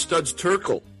by Studs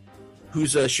Terkel,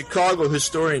 who's a Chicago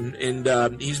historian,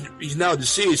 and he's now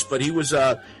deceased, but he was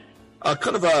a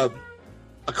kind of a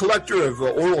collector of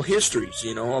oral histories,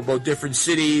 you know, about different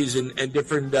cities and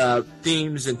different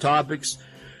themes and topics.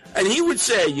 And he would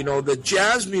say, you know, the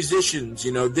jazz musicians,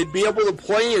 you know, they'd be able to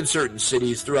play in certain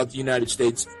cities throughout the United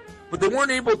States, but they weren't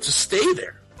able to stay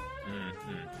there.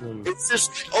 Mm-hmm. It's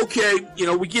just, okay, you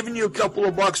know, we're giving you a couple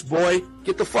of bucks, boy.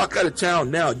 Get the fuck out of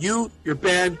town. Now, your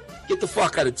band, get the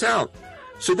fuck out of town.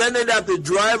 So then they'd have to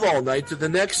drive all night to the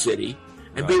next city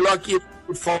and be lucky if they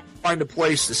would find a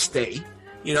place to stay.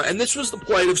 You know, and this was the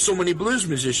plight of so many blues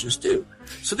musicians too.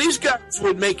 So these guys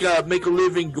would make a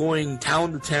living going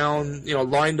town to town, you know,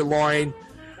 line to line,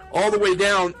 all the way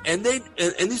down, and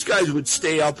these guys would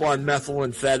stay up on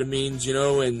methamphetamines, you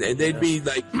know, and they'd be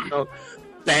like, you know,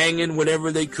 banging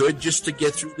whatever they could just to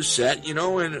get through the set, you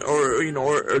know, and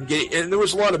there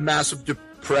was a lot of massive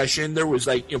depression. There was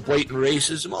like, you know, blatant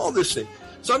racism, all this thing.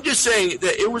 So I'm just saying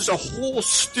that it was a whole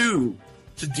stew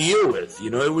to deal with, you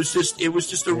know. It was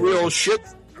just a real shit,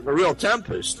 a real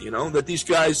tempest, you know, that these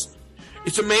guys,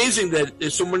 it's amazing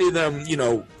that so many of them, you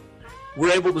know, were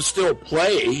able to still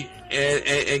play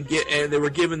and they were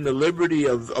given the liberty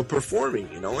of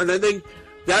performing, you know. And I think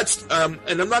that's and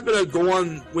I'm not going to go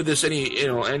on with this any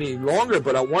longer,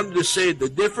 but I wanted to say the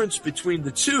difference between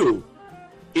the two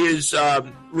is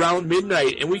around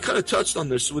midnight, and we kind of touched on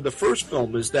this with the first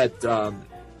film, is that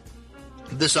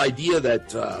this idea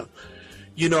that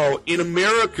you know, in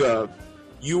America,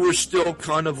 you were still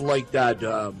kind of like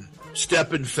that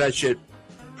step and fetch it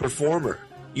performer.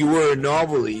 You were a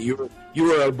novelty. You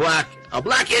were a black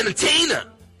entertainer.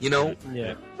 You know.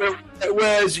 Yeah.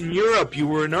 Whereas in Europe, you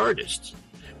were an artist.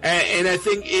 And I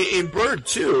think in Bird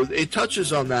too, it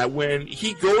touches on that when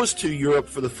he goes to Europe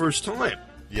for the first time.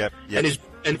 Yep. And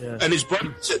his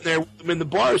brother sitting there with him in the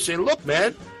bar saying, "Look,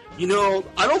 man, you know,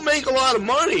 I don't make a lot of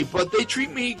money, but they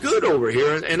treat me good over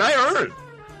here, and I earn."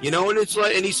 You know, and it's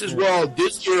like, and he says, "Well,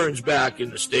 Disney earns back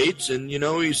in the States," and you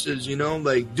know, he says, you know,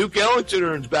 like Duke Ellington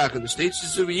earns back in the States. He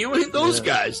says, "Well, you ain't those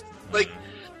guys." Like,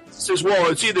 he says,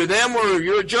 "Well, it's either them or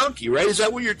you're a junkie, right? Is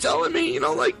that what you're telling me?" You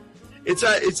know, like, it's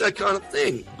that kind of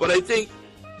thing. But I think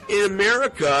in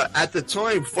America at the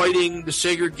time, fighting the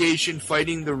segregation,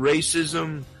 fighting the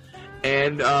racism,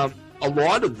 and a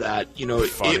lot of that, you know,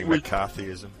 fighting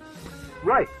McCarthyism,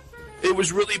 right? It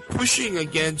was really pushing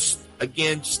against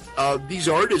these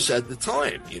artists at the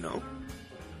time, you know.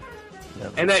 Yeah.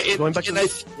 And going back to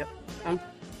go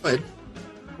ahead.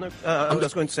 No, I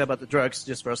was going to say about the drugs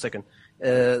just for a second.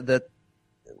 That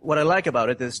what I like about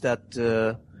it is that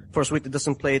Forrest Whitaker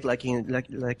doesn't play it like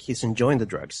he's enjoying the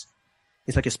drugs.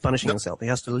 It's like he's punishing himself. He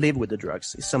has to live with the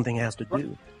drugs. It's something he has to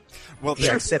do. Well,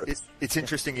 it's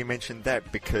interesting you mentioned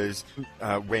that because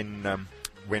when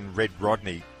Red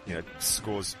Rodney, you know,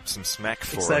 scores some smack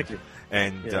for him,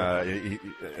 And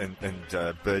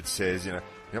Bird says,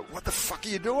 what the fuck are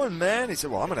you doing, man? He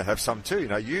said, well, I'm going to have some too.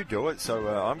 You do it, so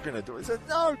I'm going to do it. He said,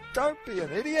 no, don't be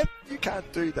an idiot. You can't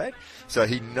do that. So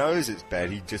he knows it's bad.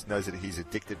 He just knows that he's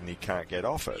addicted and he can't get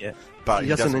off it. Yeah. But he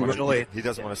doesn't enjoy it. He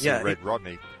doesn't want to see Red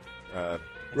Rodney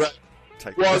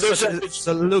take well, there's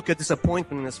a look of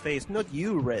disappointment in his face. Not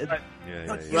you, Red.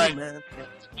 Not you, man.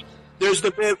 There's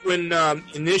the bit when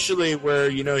initially where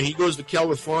he goes to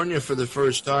California for the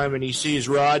first time and he sees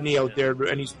Rodney out there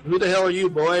and he's, who the hell are you,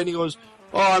 boy? And he goes,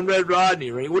 oh, I'm Red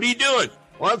Rodney. Right? What are you doing?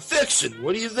 Well, I'm fixing.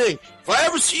 What do you think? If I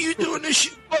ever see you doing this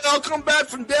shit, I'll come back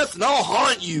from death and I'll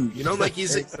haunt you. Like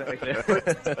he's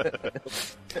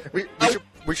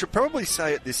we should probably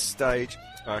say at this stage,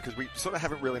 because we sort of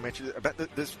haven't really mentioned it, about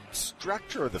the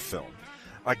structure of the film,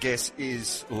 I guess,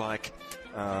 is like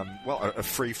a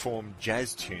free-form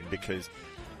jazz tune, because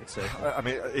I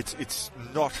mean it's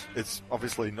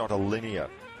obviously not a linear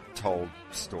told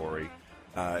story,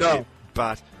 no.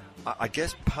 But I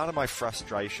guess part of my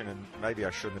frustration, and maybe I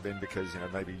shouldn't have been, because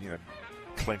maybe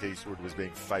Clint Eastwood was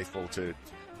being faithful to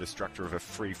the structure of a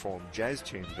free-form jazz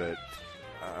tune, but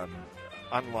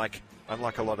unlike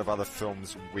a lot of other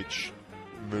films which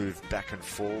move back and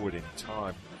forward in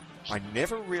time, I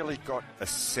never really got a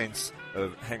sense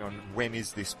of, hang on, when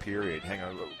is this period? Hang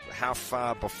on, how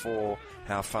far before,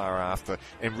 how far after?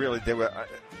 And really,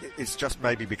 it's just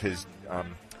maybe because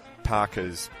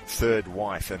Parker's third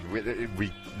wife, and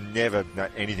we never know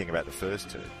anything about the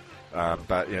first two.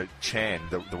 But Chan,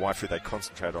 the wife who they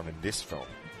concentrate on in this film,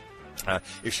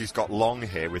 if she's got long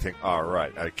hair, we think, oh,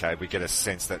 right, okay, we get a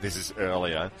sense that this is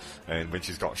earlier, and when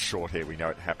she's got short hair, we know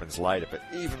it happens later. But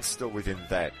even still within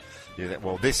that,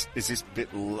 well, is this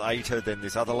bit later than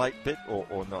this other late bit,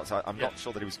 or not? So I'm not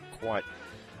sure that he was quite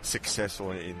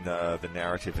successful in the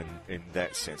narrative in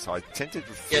that sense. I tend to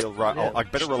feel I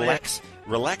better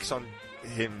relax on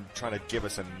him trying to give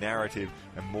us a narrative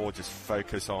and more just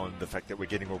focus on the fact that we're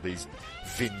getting all these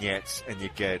vignettes and you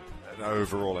get an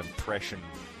overall impression,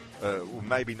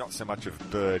 maybe not so much of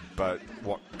Bird, but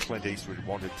what Clint Eastwood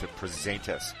wanted to present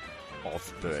us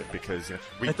of Bird, because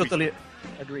I totally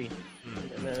agree.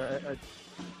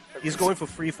 He's going for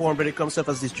freeform, but it comes up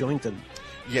as disjointed.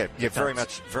 Yeah, very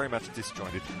much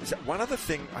disjointed. One other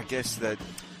thing, I guess, that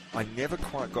I never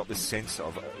quite got the sense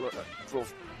of,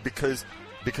 because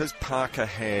Parker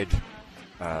had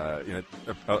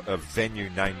a venue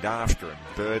named after him,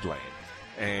 Birdland,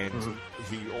 and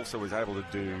he also was able to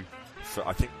do, for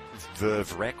I think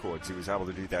Verve Records, he was able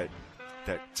to do that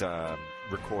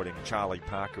recording Charlie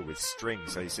Parker with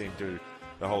strings. So you see him do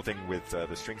the whole thing with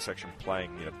the string section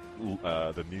playing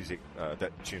the music,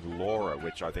 that tune Laura,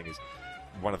 which I think is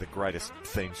one of the greatest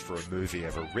themes for a movie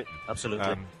ever written.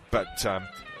 Absolutely. But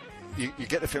you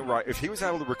get the feel, right, if he was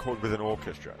able to record with an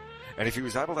orchestra, and if he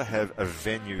was able to have a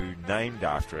venue named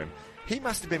after him, he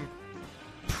must have been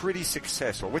pretty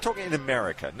successful. We're talking in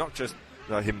America, not just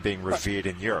him being revered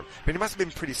in Europe. But he must have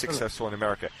been pretty successful in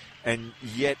America. And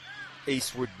yet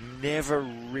Eastwood never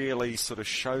really sort of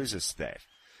shows us that.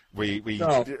 We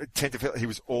tend to feel he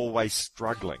was always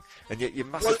struggling. And yet he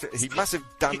must have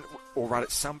done all right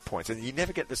at some points, and you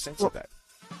never get the sense of that.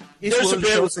 Eastwood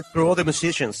shows it through other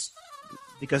musicians,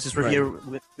 because it's reviewed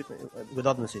with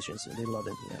other musicians, and they love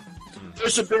it. Yeah.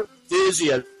 There's a bit of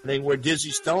Dizzy, I think, where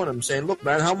Dizzy's telling him, saying, "Look,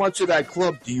 man, how much of that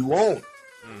club do you own?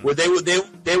 Where they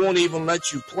won't even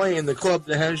let you play in the club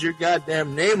that has your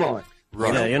goddamn name on it.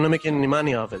 Right. Yeah, you're not making any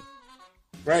money off it.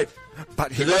 Right.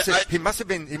 But he must have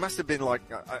been like,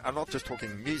 I'm not just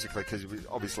talking musically, because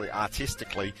obviously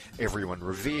artistically everyone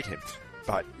revered him,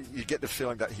 but you get the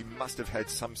feeling that he must have had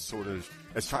some sort of,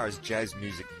 as far as jazz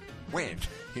music went,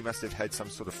 he must have had some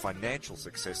sort of financial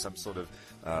success, some sort of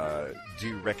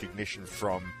due recognition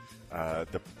from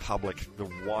the public, the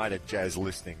wider jazz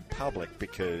listening public,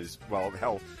 because, well,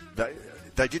 hell,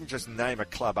 they didn't just name a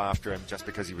club after him just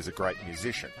because he was a great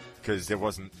musician, because there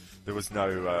was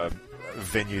no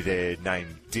venue there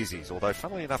named Dizzy's, although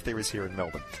funnily enough there is here in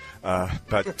Melbourne.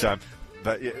 But and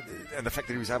the fact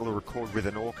that he was able to record with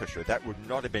an orchestra, that would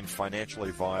not have been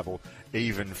financially viable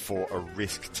even for a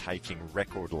risk-taking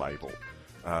record label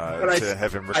to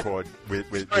have him record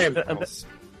with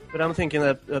But I'm thinking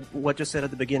that what you said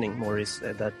at the beginning, Maurice,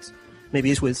 that maybe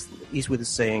Eastwood is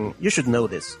saying, you should know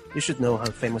this. You should know how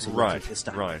famous he was at this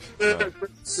time. Right.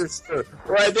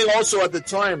 I think also at the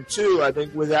time, too, I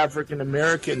think with African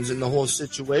Americans in the whole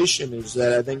situation is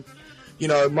that I think,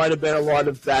 it might have been a lot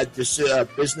of bad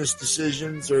business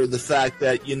decisions, or the fact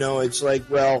that, it's like,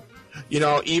 well,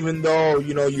 even though,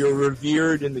 you're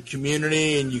revered in the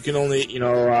community and you can only,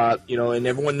 and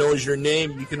everyone knows your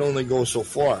name, you can only go so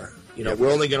far.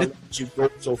 We're only going to let you go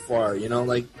so far,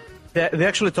 They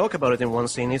actually talk about it in one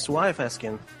scene. His wife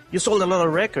asking, "You sold a lot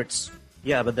of records."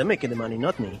 Yeah, but they're making the money,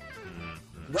 not me.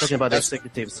 Talking about the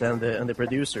executives and the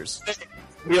producers.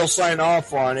 He'll sign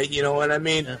off on it, you know, and I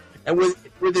mean, and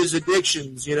with his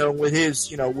addictions, you know, with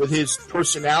his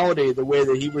personality, the way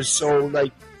that he was so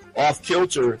like off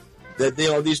kilter, that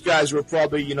these guys were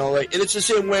probably, you know, like, and it's the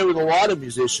same way with a lot of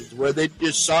musicians where they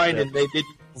just signed and they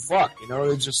didn't fuck, you know,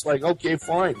 it's just like, okay,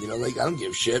 fine, you know, like I don't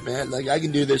give a shit, man, like I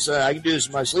can do this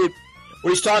in my sleep.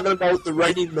 When he's talking about the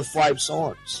writing the 5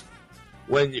 songs,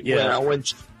 when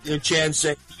Chan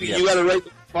said you got to write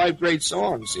 5 great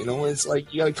songs, you know, it's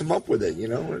like you got to come up with it, you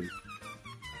know. And,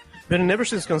 but he never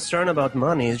seems concerned about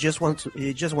money. He just wants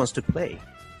to play.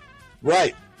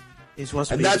 Right. He just wants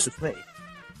to be able to play.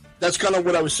 That's kind of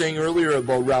what I was saying earlier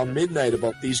about Round Midnight,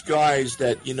 about these guys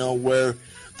that, you know, where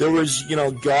there was, you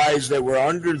know, guys that were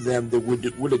under them that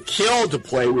would have killed to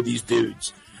play with these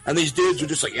dudes. And these dudes were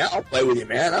just like, yeah, I'll play with you,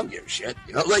 man. I don't give a shit.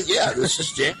 You know, like, yeah, this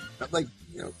is jam. Like,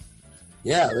 you know,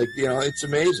 yeah, like, you know, it's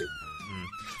amazing.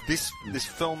 This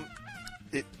film,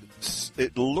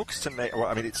 it looks to me, well,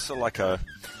 I mean, it's sort of like a,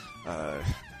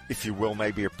 if you will,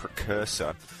 maybe a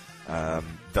precursor,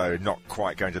 though not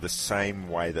quite going to the same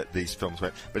way that these films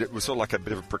went, but it was sort of like a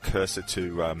bit of a precursor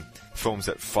to films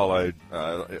that followed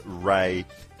Ray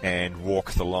and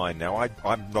Walk the Line. Now,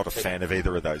 I'm not a fan of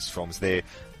either of those films. They're,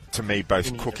 to me,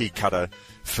 both cookie-cutter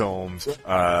films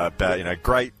about, you know,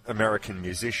 great American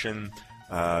musician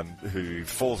who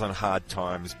falls on hard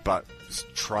times but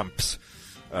trumps,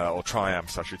 or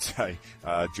triumphs, I should say,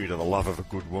 due to the love of a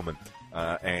good woman.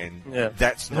 And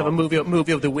that's not... have a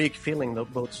movie of the week feeling,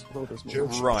 both those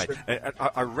movies. Right. And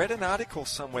I read an article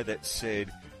somewhere that said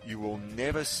you will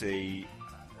never see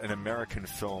an American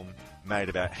film made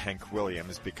about Hank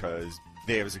Williams because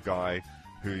there was a guy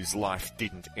whose life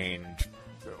didn't end...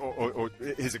 Or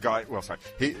here's a guy. Well, sorry.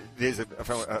 There's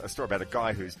a story about a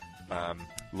guy whose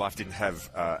life didn't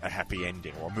have a happy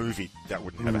ending, or a movie that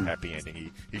wouldn't have a happy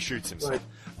ending. He shoots himself. Right.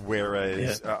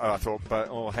 Whereas I thought, but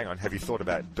hang on, have you thought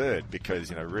about Bird?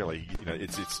 Because, you know, really, you know,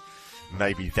 it's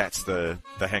maybe that's the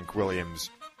Hank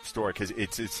Williams story, because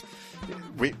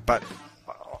but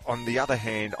on the other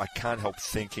hand, I can't help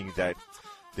thinking that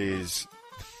there's.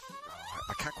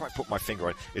 I can't quite put my finger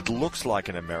on it. It looks like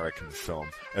an American film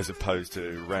as opposed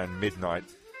to Round Midnight,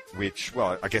 which,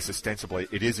 well, I guess ostensibly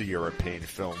it is a European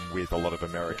film with a lot of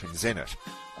Americans in it,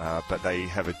 but they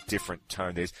have a different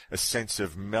tone. There's a sense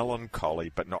of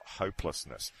melancholy but not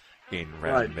hopelessness in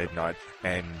Round Midnight,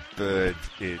 and Bird,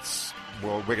 it's,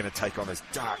 well, we're going to take on this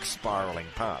dark spiraling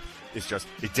path. It's just,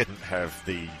 it didn't have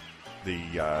the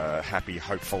happy,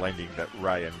 hopeful ending that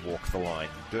Ray and Walk the Line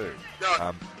do.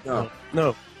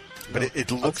 No. But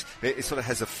it looks, it sort of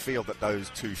has a feel that those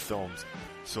two films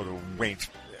sort of went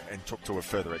and took to a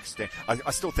further extent.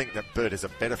 I still think that Bird is a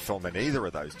better film than either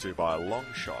of those two by a long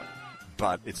shot,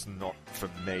 but it's not, for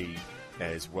me,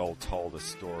 as well told a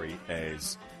story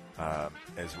as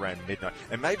Round Midnight.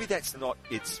 And maybe that's not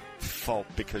its fault,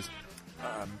 because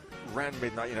Round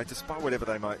Midnight, you know, despite whatever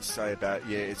they might say about,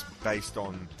 it's based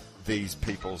on these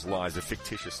people's lives, a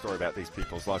fictitious story about these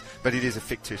people's lives, but it is a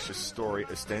fictitious story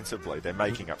ostensibly. They're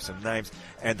making up some names,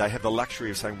 and they have the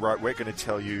luxury of saying, right, we're going to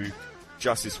tell you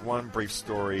just this one brief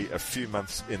story, a few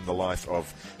months in the life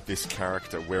of this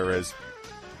character, whereas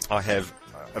I have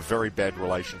a very bad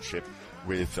relationship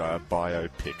with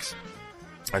biopics.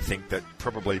 I think that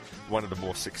probably one of the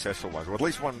more successful ones, or at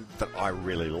least one that I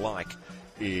really like,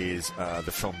 is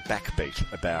the film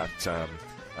Backbeat about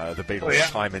the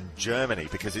Beatles' time in Germany,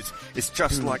 because it's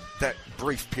just like that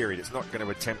brief period. It's not going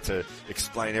to attempt to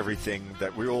explain everything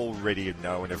that we already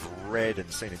know and have read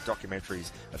and seen in documentaries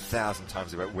 1,000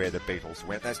 times about where the Beatles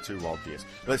went. That's too obvious.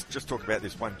 Let's just talk about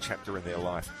this one chapter in their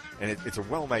life. And it's a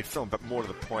well-made film, but more to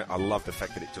the point, I love the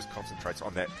fact that it just concentrates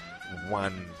on that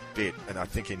one bit. And I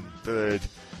think in Bird,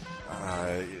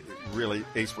 really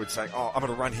Eastwood saying, I'm going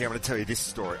to run here, I'm going to tell you this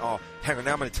story. Hang on,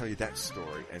 now I'm going to tell you that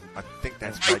story. And I think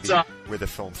that's maybe where the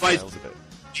film fails a bit.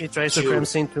 She tries to cram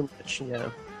in too much,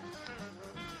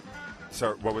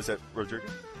 So, what was that, Rodrigo?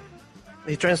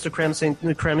 He tries to cram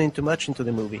in too much into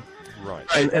the movie. Right.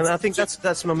 And I think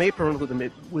that's my main problem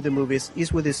with the movies,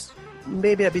 is with this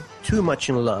maybe a bit too much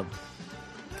in love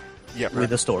with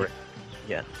the story.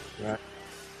 Yeah. Right.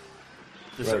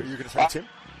 So, you're going to say, Tim?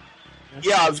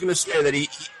 Yeah, I was going to say that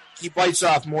he bites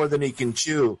off more than he can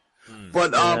chew.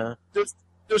 But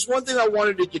there's one thing I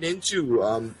wanted to get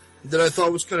into that I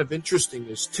thought was kind of interesting.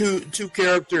 Is two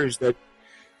characters that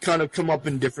kind of come up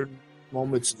in different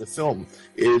moments in the film.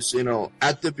 Is, you know,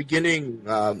 at the beginning,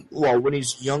 when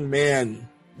he's a young man,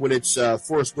 when it's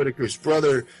Forrest Whitaker's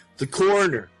brother, the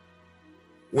coroner,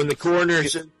 when the coroner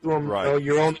said to him, Right. you know,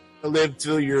 you're only going to live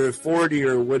till you're 40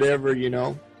 or whatever, you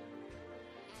know.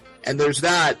 And there's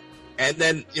that. And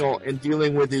then, you know, and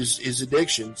dealing with his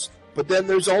addictions. But then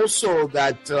there's also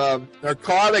that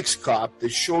narcotics cop that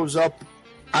shows up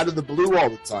out of the blue all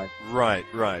the time. Right,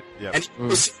 yeah. And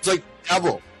it seems like the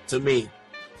devil to me,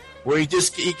 where he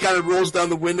kind of rolls down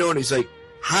the window and he's like,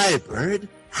 "Hi, Bird,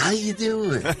 how you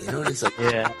doing?" You know, and he's like,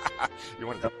 Yeah. You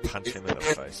wanted to punch him in the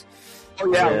face.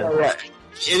 "Oh yeah, right."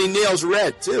 And he nails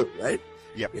Red too, right?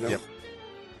 Yep, You know? yep.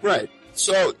 Right.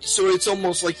 So it's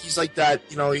almost like he's like that,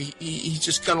 you know, he's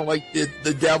just kind of like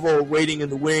the devil waiting in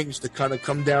the wings to kind of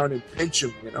come down and pinch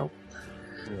him, you know.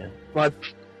 Yeah. But,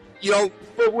 you know,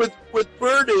 but with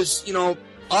Bird is, you know,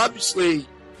 obviously,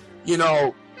 you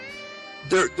know,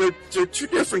 they're two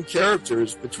different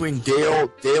characters between Dale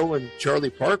and Charlie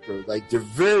Parker. Like, they're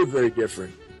very, very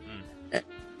different.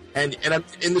 And I'm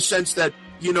in the sense that,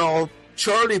 you know,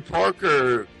 Charlie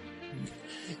Parker,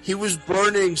 he was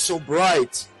burning so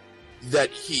bright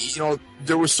that he, you know,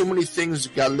 there were so many things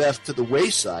that got left to the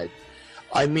wayside.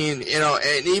 I mean, you know,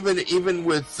 and even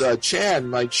with Chan,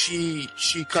 like she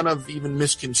kind of even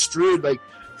misconstrued. Like,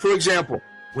 for example,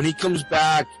 when he comes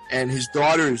back and his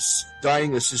daughter's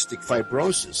dying of cystic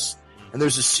fibrosis, and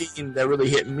there's a scene that really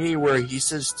hit me where he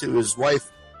says to his wife,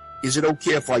 "Is it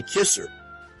okay if I kiss her?"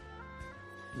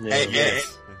 Yeah,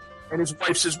 And his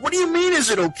wife says, "What do you mean, is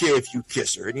it okay if you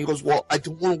kiss her?" And he goes, "Well, I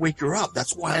don't want to wake her up.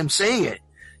 That's why I'm saying it."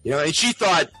 You know, and she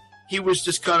thought he was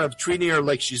just kind of treating her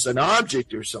like she's an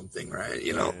object or something, right?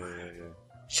 You know?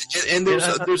 Yeah. And there's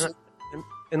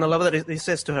and I love that he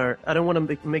says to her, "I don't want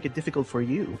to make it difficult for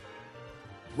you."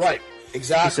 Right,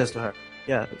 exactly. He says to her.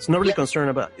 Yeah, it's not really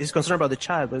concerned about, he's concerned about the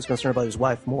child, but he's concerned about his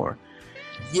wife more.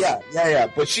 Yeah.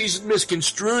 But she's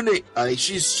misconstrued it.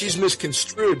 She's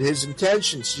misconstrued his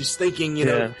intentions. She's thinking, you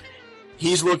know,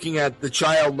 he's looking at the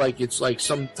child like it's like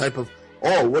some type of,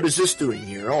 "Oh, what is this doing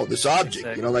here? Oh, this object,"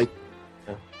 Exactly. you know, like,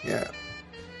 yeah.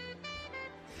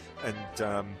 And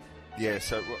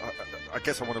so I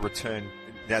guess I want to return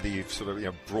now that you've sort of, you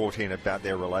know, brought in about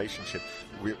their relationship.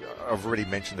 I've already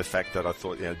mentioned the fact that I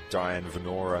thought, you know, Diane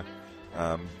Venora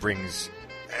brings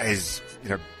as, you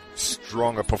know,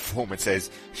 strong a performance as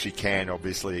she can,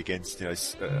 obviously, against, you know,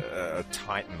 a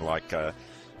titan like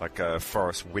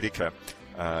Forrest Whitaker.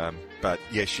 But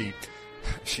yeah, she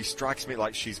strikes me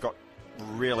like she's got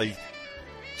really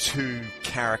two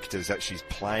characters that she's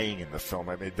playing in the film.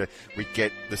 I mean, we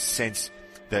get the sense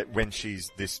that when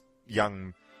she's this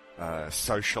young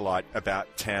socialite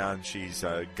about town, she's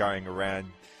going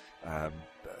around,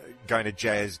 going to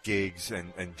jazz gigs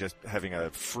and just having a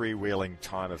freewheeling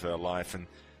time of her life. And,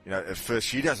 you know, at first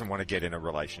she doesn't want to get in a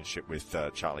relationship with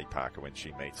Charlie Parker when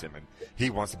she meets him, and he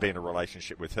wants to be in a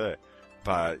relationship with her.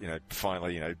 But, you know,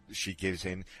 finally, you know, she gives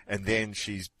in, and then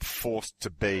she's forced to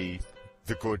be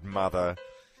the good mother,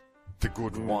 the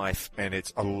good wife, and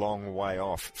it's a long way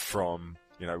off from,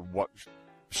 you know, what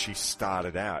she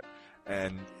started out.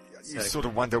 And you sort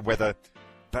of wonder whether,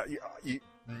 but you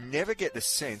never get the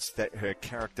sense that her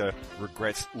character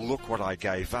regrets, "Look what I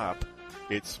gave up."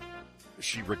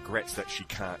 She regrets that she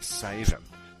can't save him.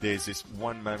 There's this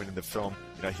one moment in the film,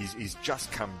 you know, he's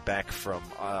just come back from,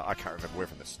 I can't remember where,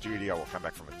 from the studio or come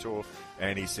back from a tour,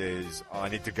 and he says, "I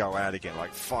need to go out again,"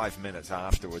 like 5 minutes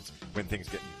afterwards when things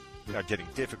getting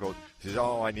difficult. He says,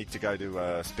 "Oh, I need to go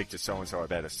to speak to so-and-so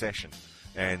about a session."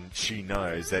 And she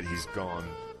knows that he's gone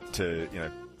to, you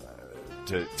know,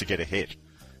 to get a hit.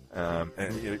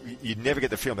 And you know, you never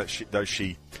get the feeling that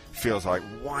she feels like,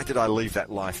 "Why did I leave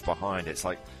that life behind?" It's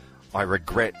like, I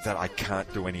regret that I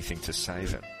can't do anything to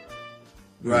save him.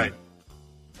 Right.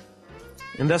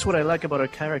 And that's what I like about her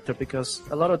character, because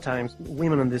a lot of times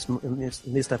women in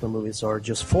this type of movies are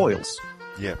just foils.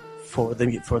 Yeah. For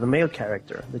the male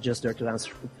character, they're just there to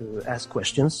ask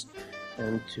questions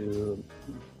and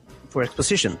for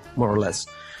exposition, more or less.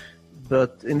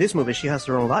 But in this movie, she has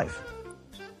her own life,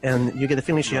 and you get the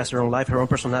feeling she has her own life, her own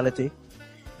personality,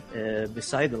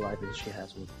 beside the life that she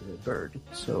has with Bird.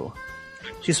 So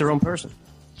she's her own person.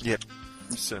 Yep,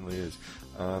 certainly is.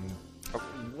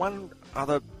 One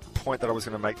other point that I was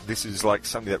going to make, this is like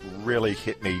something that really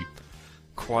hit me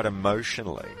quite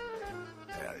emotionally.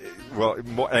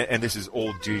 And this is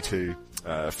all due to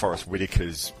Forrest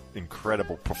Whitaker's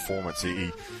incredible performance.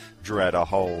 He drew out a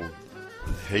whole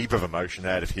heap of emotion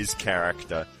out of his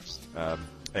character,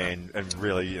 and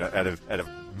really, you know, out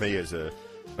of me as a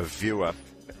viewer.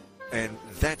 And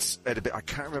that's at a bit, I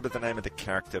can't remember the name of the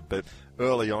character, but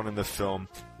early on in the film,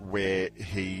 where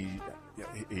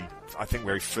I think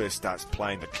where he first starts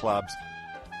playing the clubs,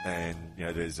 and, you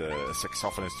know, there's a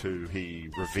saxophonist who he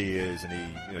reveres, and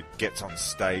he, you know, gets on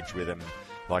stage with him,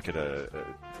 like at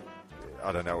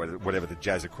I don't know, whatever the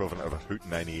jazz equivalent of a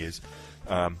hootenanny is.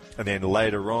 And then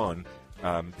later on,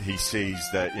 he sees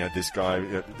that, this guy,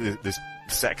 this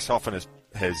saxophonist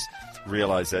has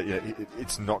realised that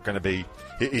it's not going to be,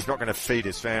 he's not going to feed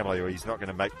his family, or he's not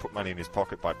going to put money in his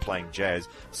pocket by playing jazz.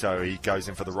 So he goes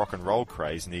in for the rock and roll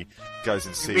craze, and he goes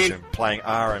and sees him playing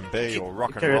R&B or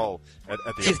rock and roll at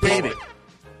the Keith Apollo. David.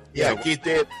 Yeah, Keith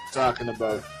David talking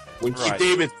about when Keith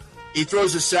David, he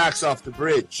throws his sax off the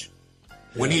bridge.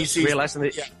 When he sees... Realizing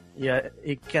that,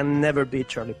 it can never be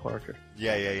Charlie Parker.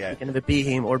 Yeah. It can never be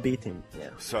him or beat him. Yeah.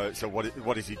 So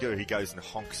what does he do? He goes and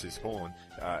honks his horn,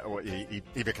 or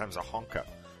he becomes a honker.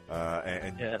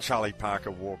 And Charlie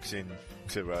Parker walks in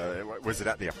to, was it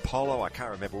at the Apollo? I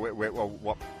can't remember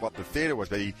what the theatre was,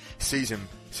 but he sees him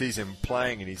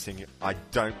playing, and he's thinking, I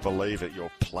don't believe it,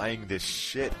 you're playing this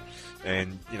shit.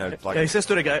 And, he says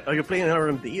to the guy, are you playing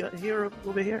R&B here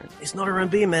over here? It's not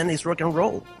R&B, man, it's rock and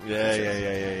roll.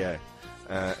 Yeah.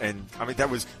 And I mean, that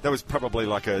was probably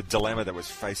like a dilemma that was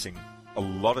facing a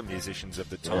lot of musicians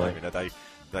of the time. Yeah.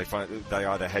 They find they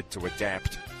either had to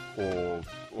adapt or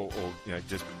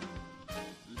just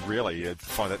really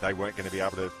find that they weren't going to be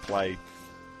able to play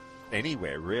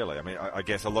anywhere, really. I mean, I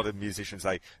guess a lot of musicians,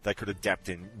 they could adapt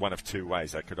in one of two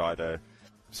ways. They could either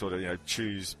sort of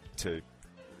choose to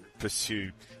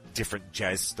pursue different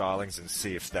jazz stylings and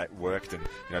see if that worked. And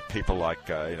people like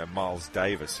Miles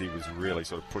Davis, he was really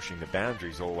sort of pushing the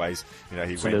boundaries always.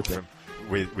 He went from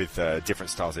with different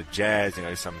styles of jazz.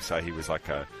 Some say he was like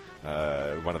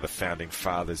one of the founding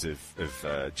fathers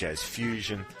of jazz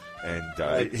fusion,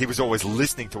 and he was always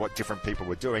listening to what different people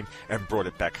were doing and brought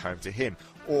it back home to him.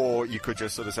 Or you could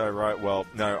just sort of say, right, well,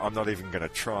 no, I'm not even going to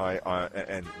try.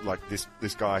 And like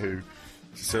this guy who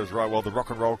says, right, well, the rock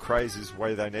and roll craze is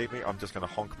where they need me. I'm just going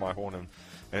to honk my horn.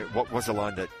 And what was the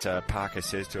line that Parker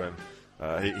says to him?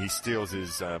 He steals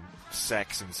his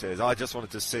sax and says, I just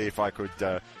wanted to see if I could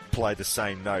play the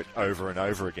same note over and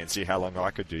over again, see how long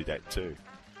I could do that too.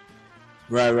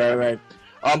 Right.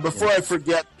 Before I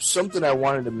forget, something I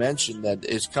wanted to mention that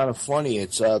is kind of funny.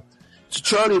 It's a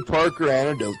Charlie Parker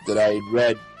anecdote that I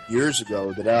read years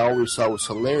ago that I always thought was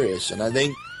hilarious. And I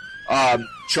think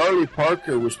Charlie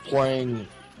Parker was playing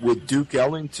with Duke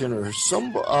Ellington or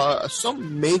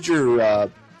some major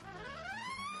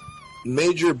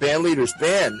band leader's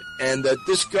band, and that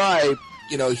this guy,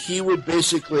 he would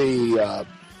basically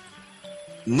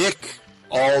nick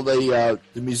all the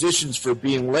musicians for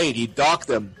being late. He'd dock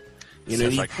them.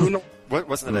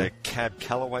 Wasn't it a Cab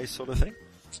Calloway sort of thing?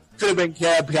 Could have been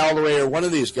Cab Calloway or one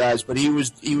of these guys, but he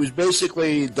was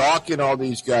basically docking all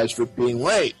these guys for being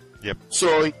late. Yep.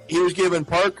 So he was giving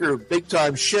Parker big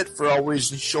time shit for always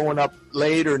showing up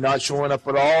late or not showing up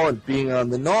at all and being on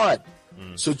the nod.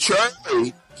 So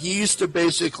Charlie, he used to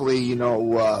basically,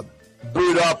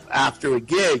 boot up after a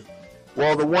gig.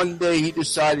 Well, the one day he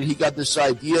decided he got this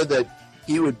idea that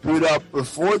he would boot up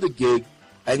before the gig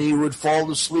and he would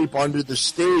fall asleep under the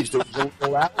stage. There was a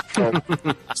little laptop.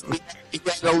 He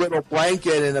got a little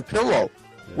blanket and a pillow.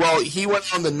 Well, he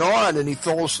went on the nod and he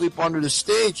fell asleep under the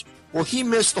stage. Well, he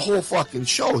missed the whole fucking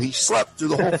show. He slept through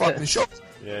the whole fucking show.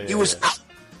 He was out.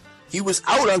 He was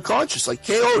out unconscious, like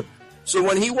KO'd. So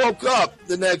when he woke up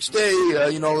the next day,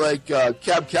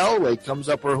 Cab Calloway comes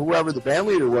up, or whoever the band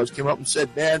leader was, came up and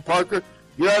said, "Man, Parker,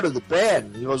 you're out of the band."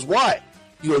 And he goes, "Why?"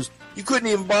 He goes, "You couldn't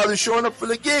even bother showing up for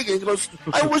the gig." And he goes,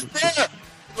 "I was there."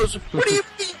 He goes, "What do you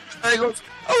mean?" And he goes,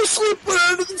 "I was sleeping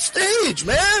under the stage,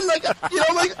 man. I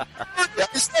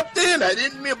stepped in. I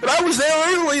didn't mean, but I was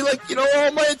there early.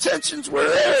 All my intentions were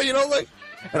there.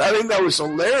 And I think that was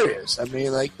hilarious. I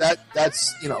mean,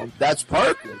 that's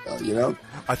Parker, though.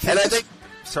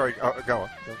 Sorry, go on.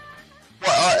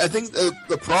 Well, I think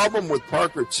the problem with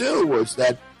Parker too was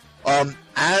that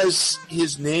as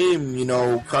his name,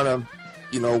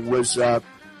 was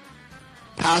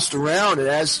passed around, and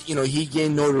as he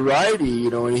gained notoriety,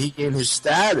 and he gained his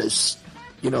status,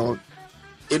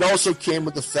 it also came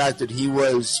with the fact that he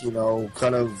was,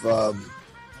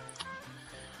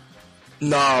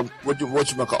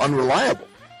 unreliable.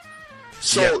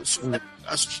 So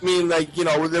I mean,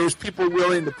 there was people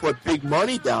willing to put big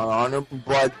money down on him,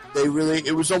 but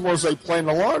it was almost like playing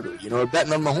the lottery,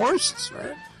 betting on the horses,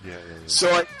 right? Yeah. So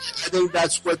I think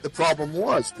that's what the problem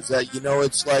was that,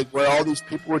 it's like where all these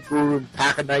people would go and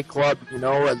pack a nightclub, at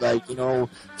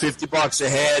 $50 a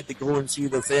head to go and see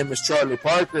the famous Charlie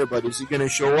Parker, but is he going to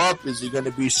show up? Is he going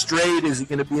to be straight? Is he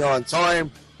going to be on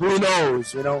time? Who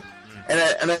knows, And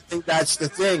I think that's the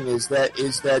thing is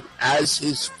that as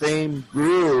his fame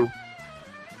grew,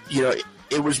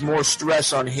 it was more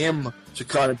stress on him to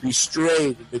kind of be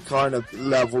straight and to kind of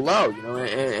level out, you know.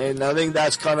 And I think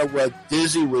that's kind of what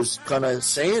Dizzy was kind of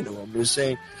saying to him. They're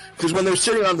saying, because when they're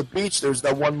sitting on the beach, there's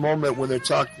that one moment when they're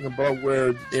talking about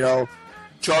where, you know,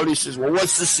 Charlie says, well,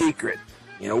 what's the secret?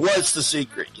 You know, what's the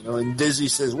secret? You know, and Dizzy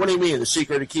says, what do you mean? The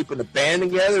secret of keeping the band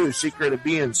together? The secret of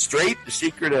being straight? The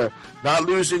secret of not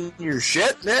losing your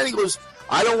shit? Man, he goes,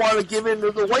 I don't want to give in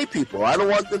to the white people. I don't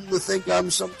want them to think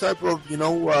I'm some type of, you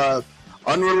know,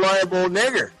 unreliable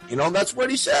nigger. You know, that's what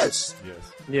he says.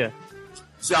 Yes. Yeah.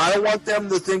 So I don't want them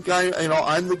to think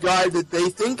I'm the guy that they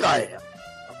think I am.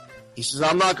 He says,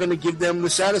 I'm not going to give them the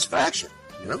satisfaction,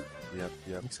 you know?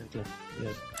 Yep. Exactly. Yeah.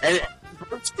 And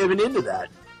Bert's giving into that,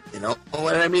 you know?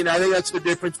 And I mean, I think that's the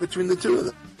difference between the two of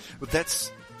them. Well,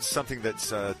 that's something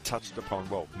that's touched upon,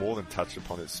 well, more than touched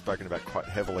upon, it's spoken about quite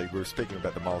heavily. We were speaking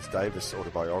about the Miles Davis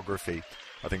autobiography,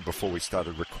 I think, before we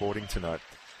started recording tonight.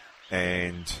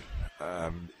 And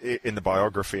in the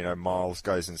biography, you know, Miles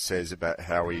goes and says about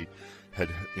how he had,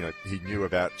 you know, he knew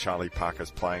about Charlie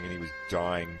Parker's playing and he was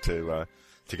dying to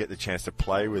get the chance to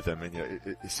play with him. And, you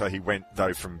know, so he went,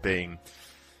 though, from being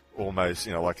almost,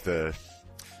 you know, like the,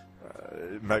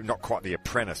 not quite the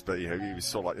apprentice, but, you know, he was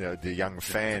sort of like, you know, the young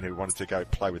fan who wanted to go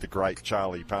play with the great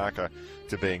Charlie Parker,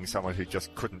 to being someone who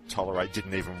just couldn't tolerate,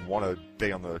 didn't even want to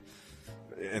be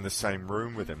in the same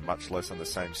room with him, much less on the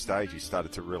same stage. He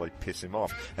started to really piss him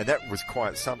off. And that was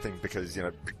quite something, because, you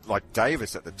know, like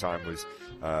Davis at the time was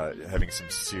having some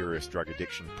serious drug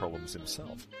addiction problems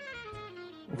himself.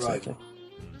 Exactly.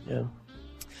 Yeah.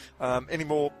 Any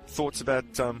more thoughts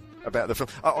about the film?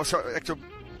 Oh, sorry, actually,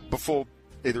 before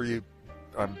either of you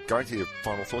going to your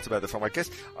final thoughts about the film, I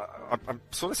guess I'm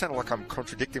sort of sounding like I'm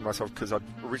contradicting myself, because I'd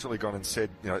originally gone and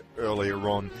said, you know, earlier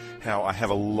on how I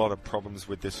have a lot of problems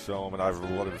with this film and I have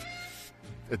a lot of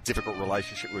a difficult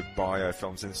relationship with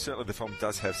biofilms, and certainly the film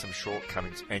does have some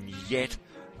shortcomings, and yet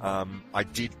I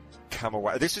did come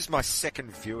away. This is my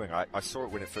second viewing. I saw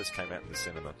it when it first came out in the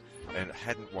cinema and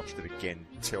hadn't watched it again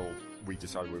till we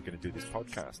decided we were going to do this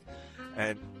podcast.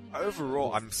 And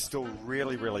overall, I'm still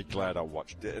really, really glad I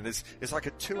watched it. And it's like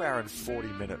a 2 hour and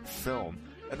 40-minute film.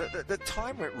 And the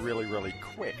time went really, really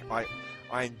quick.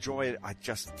 I enjoy it. I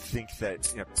just think that,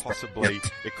 you know, possibly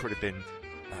it could have been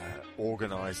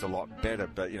organized a lot better.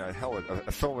 But, you know, hell,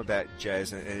 a film about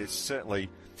jazz, and it's certainly,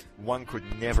 one could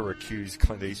never accuse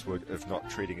Clint Eastwood of not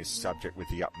treating his subject with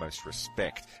the utmost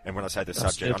respect. And when I say the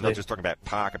subject, Absolutely. I'm not just talking about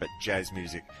Parker, but jazz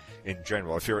music in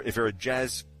general. If you're a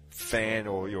jazz fan,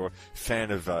 or you're a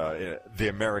fan of the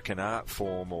American art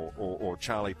form, or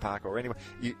Charlie Parker, or anyone,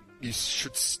 you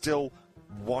should still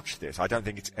watch this. I don't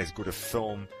think it's as good a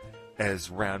film as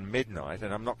Round Midnight,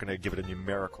 and I'm not going to give it a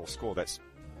numerical score. That's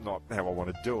not how I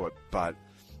want to do it, but,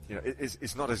 you know,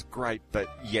 it's not as great, but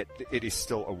yet it is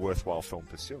still a worthwhile film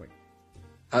pursuing.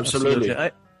 Absolutely.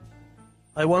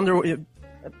 I wonder,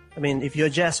 I mean, if you're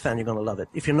a jazz fan, you're going to love it.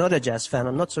 If you're not a jazz fan,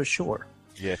 I'm not so sure.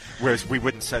 Yeah, whereas we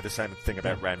wouldn't say the same thing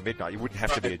about Round Midnight. You wouldn't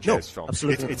have to be a jazz film.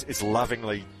 Absolutely. It's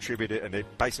lovingly tributed, and they're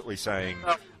basically saying,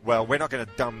 well, we're not going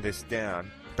to dumb this down,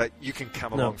 but you can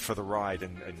come along for the ride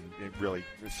and really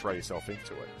throw yourself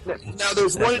into it. Now,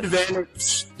 there's one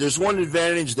advantage. There's one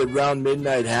advantage that Round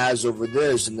Midnight has over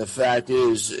this, and the fact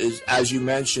is as you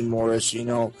mentioned, Morris, you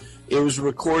know, it was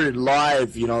recorded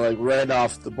live, you know, like right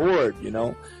off the board, you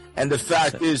know. And the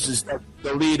fact is that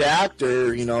the lead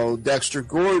actor, you know, Dexter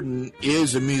Gordon,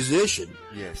 is a musician.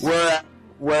 Yes.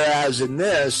 Whereas in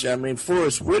this, I mean,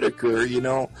 Forrest Whitaker, you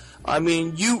know, I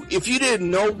mean, if you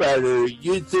didn't know better,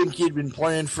 you'd think he'd been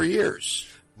playing for years.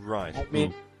 Right. I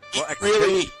mean, well,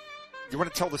 really. You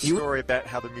want to tell the story about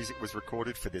how the music was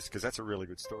recorded for this? Because that's a really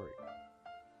good story.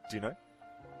 Do you know?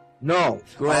 No.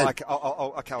 Go ahead. Okay,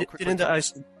 I'll quickly.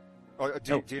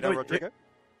 Do you know, Rodrigo?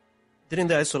 Didn't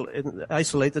they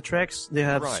isolate the tracks? They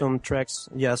have some tracks,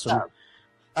 some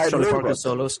I Charlie heard Parker about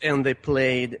solos, and they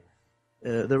played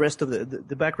the rest of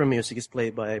the background music is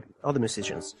played by other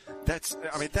musicians. That's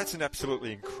an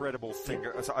absolutely incredible thing.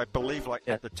 I believe,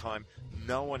 at the time,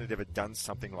 no one had ever done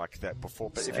something like that before.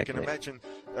 But if you can imagine,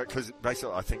 because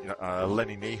basically, I think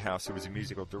Lenny Niehaus, who was a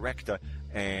musical director,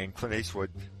 and Clint Eastwood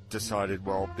decided,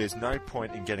 well, there's no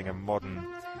point in getting a modern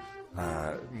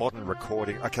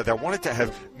recording. Okay, they wanted to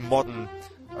have modern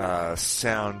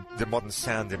sound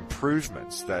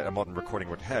improvements that a modern recording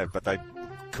would have, but they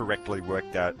correctly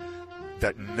worked out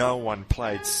that no one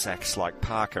played sax like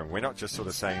Parker. And we're not just sort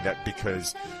of saying that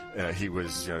because he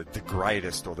was the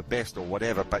greatest or the best or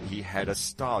whatever, but he had a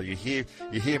style. You hear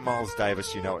Miles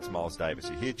Davis, you know it's Miles Davis.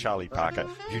 You hear Charlie Parker,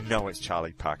 you know it's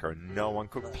Charlie Parker, and no one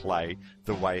could play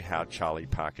the way how Charlie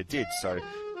Parker did. So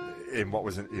in what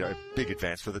was a big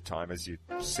advance for the time, as you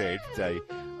said, they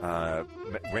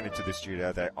went into the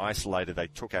studio, they isolated, they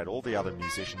took out all the other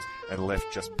musicians and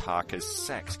left just Parker's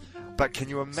sax. But can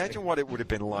you imagine what it would have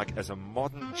been like as a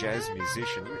modern jazz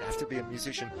musician? You would have to be a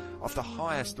musician of the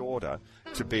highest order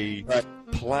to be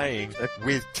playing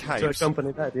with tapes to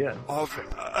accompany that, yeah. of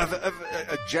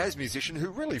a jazz musician who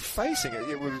really facing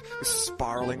it was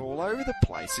spiraling all over the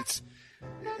place.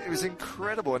 It was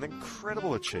incredible, an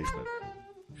incredible achievement.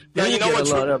 Yeah, you know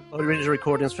what's a lot of original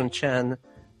recordings from Chan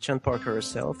Parker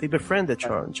herself. He befriended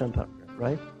Chan Parker,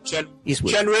 right? Chen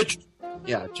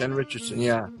Richardson,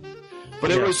 yeah. But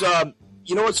it was,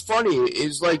 you know what's funny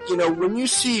is like, you know, when you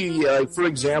see, for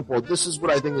example, this is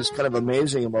what I think is kind of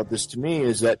amazing about this to me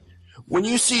is that when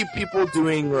you see people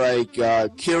doing like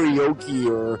karaoke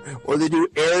or they do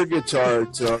air guitar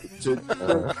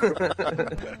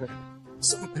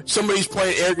somebody's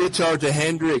playing air guitar to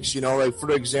Hendrix, you know, like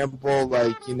for example,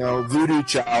 like, you know, Voodoo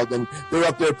Child, and they're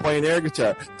up there playing air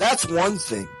guitar. That's one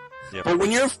thing. Yep. But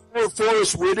when you're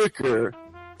Forrest Whitaker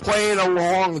playing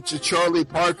along to Charlie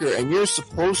Parker, and you're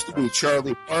supposed to be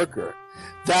Charlie Parker,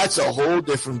 that's a whole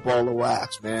different ball of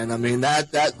wax, man. I mean,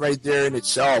 that right there in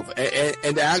itself,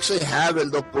 and to actually have it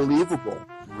look believable,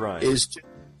 right, is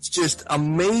just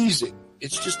amazing.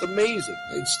 It's just amazing.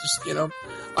 It's just, you know,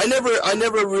 I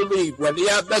never really went,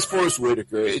 yeah, that's Forrest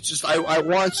Whitaker. It's just, I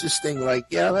watch this thing like,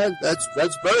 yeah, that's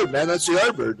Bird, man. That's the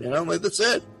Yardbird, you know, like, that's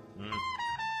it.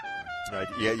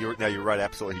 Yeah, you're right.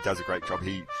 Absolutely, he does a great job.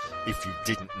 If you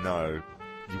didn't know,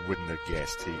 you wouldn't have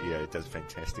guessed. He does a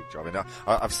fantastic job. And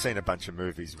I've seen a bunch of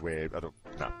movies where I thought,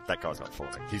 no, that guy's not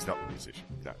falling. He's not a musician.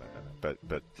 No.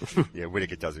 But yeah,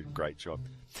 Whitaker does a great job.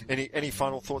 Any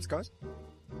final thoughts, guys?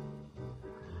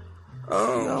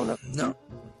 Oh no.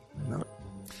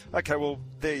 Okay, well,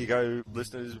 there you go,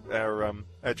 listeners. Our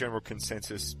general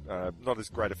consensus, not as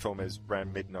great a film as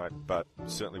Round Midnight, but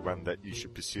certainly one that you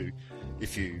should pursue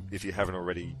if you haven't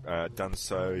already done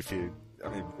so.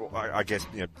 I guess,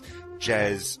 you know,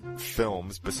 jazz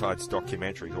films besides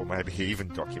documentaries, or maybe even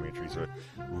documentaries, are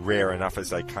rare enough as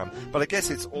they come. But I guess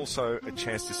it's also a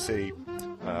chance to see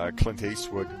Clint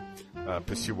Eastwood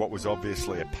pursue what was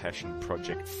obviously a passion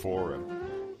project for him.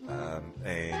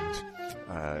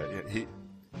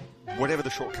 Whatever the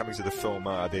shortcomings of the film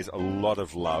are, there's a lot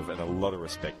of love and a lot of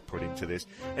respect put into this.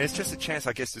 And it's just a chance,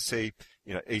 I guess, to see,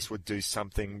 you know, Eastwood do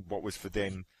something what was for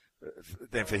him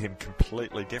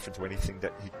completely different to anything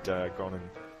that he'd gone and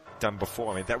done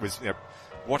before. I mean, that was, you know,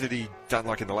 what had he done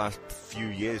like in the last few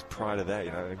years prior to that?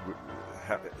 You know,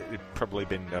 it'd probably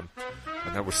been,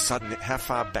 I know, how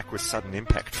far back was Sudden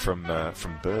Impact from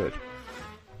Bird?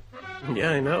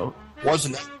 Yeah, I know.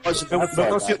 Wasn't that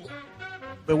far back.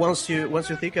 But once you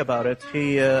think about it,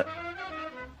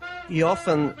 he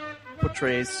often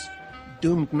portrays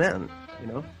doomed men, you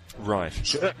know. Right.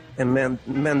 Sure. And men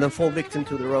then fall victim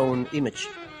to their own image,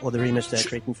 or their image they're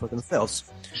creating for themselves.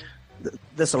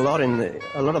 There's a lot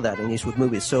of that in Eastwood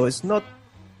movies, so it's not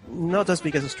as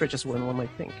big as a stretch as one might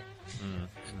think.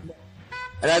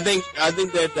 And I think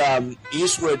that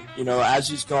Eastwood, you know, as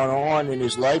he's gone on in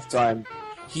his lifetime,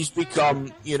 he's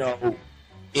become, you know,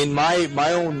 in my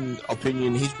own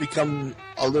opinion, he's become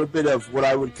a little bit of what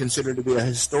I would consider to be a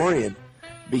historian,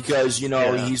 because, you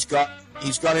know, he's got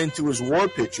into his war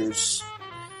pictures,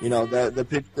 you know,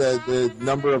 the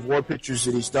number of war pictures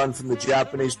that he's done from the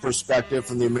Japanese perspective,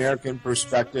 from the American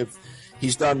perspective.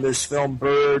 He's done this film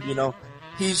Bird, you know.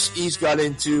 He's got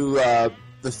into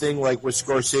the thing like with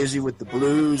Scorsese with the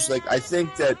blues. Like, I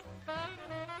think that,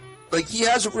 like, he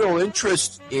has a real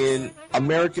interest in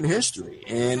American history,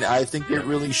 and I think it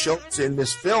really shows in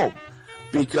this film,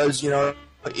 because, you know,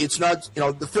 it's not, you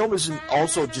know, the film isn't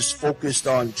also just focused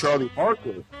on Charlie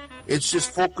Parker. It's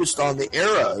just focused on the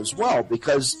era as well,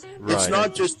 because it's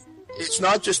not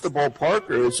just about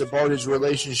Parker. It's about his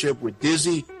relationship with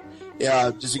Dizzy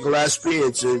Gillespie.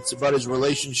 It's about his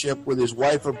relationship with his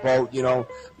wife, about, you know,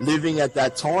 living at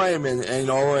that time, and you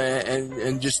know,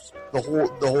 and just the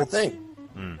whole thing.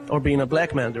 Or being a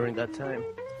black man during that time.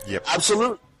 Yep.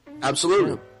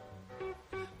 Absolutely.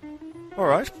 All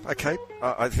right. Okay.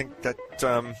 I think that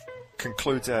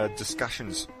concludes our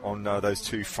discussions on those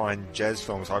two fine jazz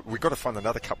films. We've got to find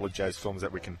another couple of jazz films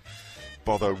that we can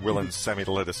bother Will and Sammy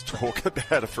to let us talk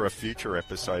about for a future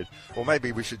episode. Or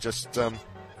maybe we should just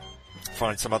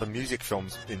find some other music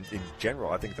films in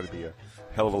general. I think that'd be a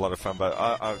hell of a lot of fun. But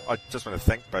I just want to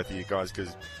thank both of you guys,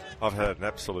 because I've had an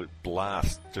absolute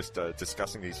blast just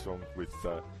discussing these films with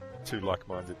two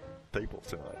like-minded people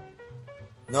tonight.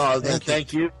 No,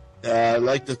 thank you. I'd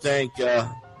like to thank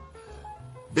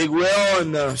Big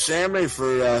Will and Sammy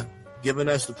for giving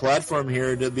us the platform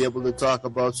here to be able to talk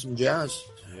about some jazz.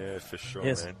 Yeah, for sure,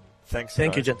 yes. man. Thanks.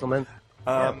 Thank you, gentlemen.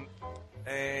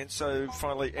 And so,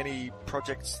 finally, any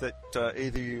projects that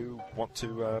either you want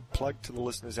to plug to the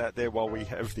listeners out there while we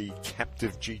have the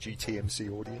captive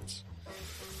GGTMC audience?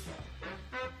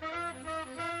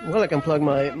 Well, I can plug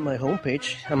my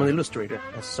homepage. I'm an illustrator,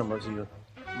 as some of you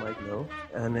might know.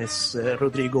 And it's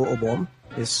Rodrigo Obon,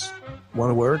 is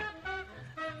one word,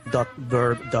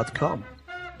 .verb.com.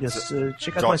 Just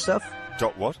check out my stuff.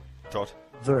 Dot what? Dot?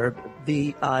 Verb,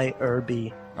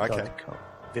 VIRB. Okay. .com.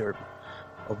 Verb.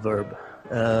 Or verb.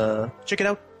 Check it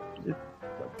out.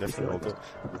 Definitely will do.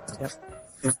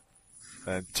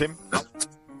 Yeah. Tim?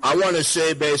 I want to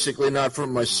say, basically, not for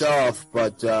myself,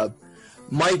 but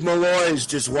Mike Malloy is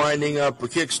just winding up a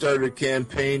Kickstarter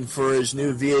campaign for his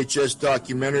new VHS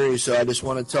documentary, so I just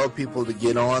want to tell people to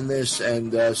get on this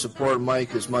and support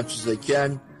Mike as much as they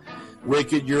can.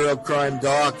 Wicked Eurocrime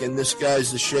doc, and this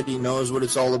guy's the shit. He knows what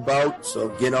it's all about, so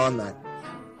get on that.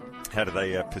 How do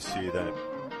they pursue that?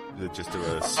 Just do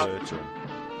a search?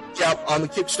 Yeah, on the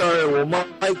Kickstarter. Well,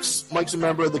 Mike's a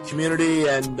member of the community,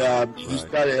 and he's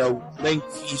got a link.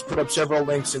 He's put up several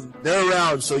links, and they're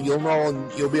around, so you'll know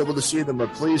and you'll be able to see them.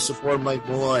 But please support Mike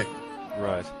Malloy.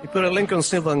 Right. You put a link on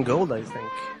Silver and Gold, I think.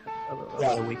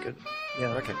 We could. Yeah.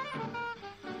 Okay.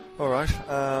 All right.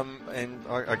 And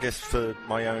I guess for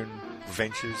my own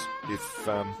ventures, if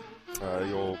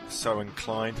you're so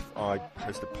inclined, I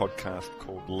host a podcast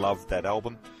called Love That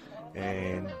Album,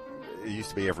 and it used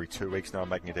to be every 2 weeks. Now I'm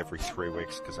making it every 3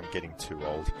 weeks because I'm getting too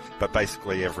old. But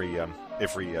basically, every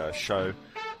show,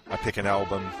 I pick an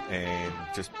album and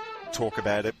just talk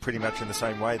about it pretty much in the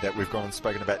same way that we've gone and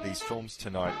spoken about these films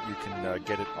tonight. You can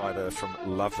get it either from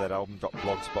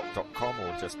lovethatalbum.blogspot.com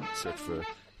or just search for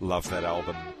Love That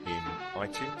Album in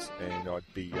iTunes, and I'd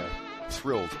be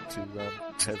thrilled to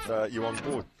have you on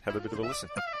board. Have a bit of a listen.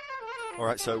 All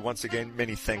right, so once again,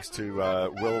 many thanks to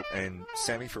Will and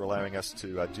Sammy for allowing us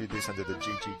to do this under the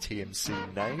GGTMC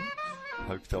name.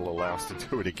 Hope they'll allow us to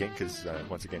do it again because,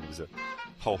 once again, it was a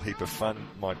whole heap of fun.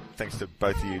 My thanks to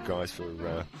both of you guys for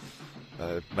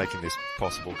making this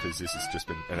possible, because this has just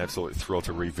been an absolute thrill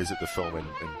to revisit the film and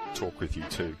talk with you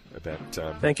too about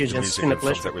Thank you, the Jens. music and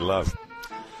films that we love.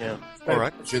 Yeah. All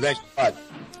right. So thanks. Bye.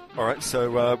 All right,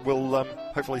 so we'll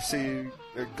hopefully see you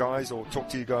guys or talk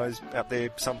to you guys out there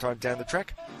sometime down the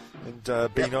track, and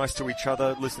be nice to each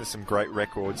other, listen to some great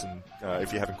records, and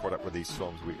if you haven't caught up with these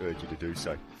films, we urge you to do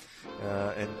so.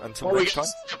 And until next time,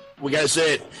 we gotta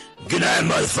say it. Good night,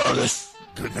 motherfuckers.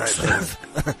 Good night,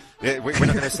 motherfucker. Yeah,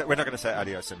 we're not gonna say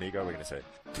adios, amigo. We're gonna say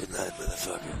good night,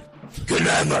 motherfucker. Good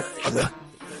night, motherfucker.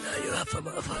 Good night, you alpha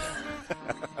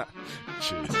motherfucker.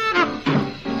 Cheers.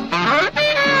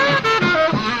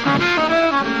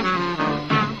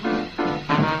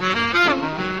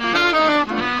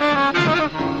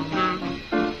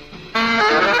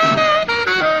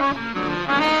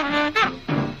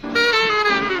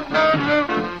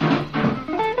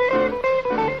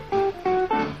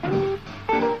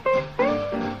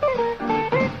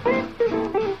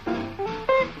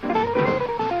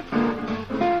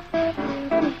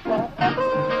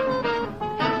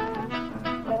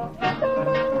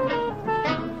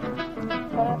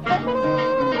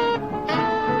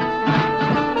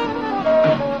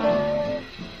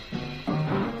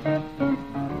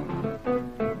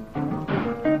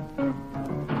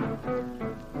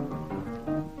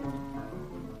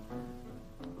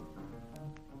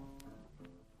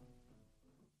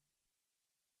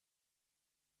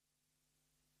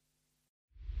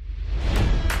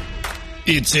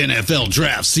 It's NFL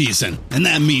draft season, and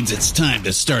that means it's time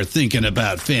to start thinking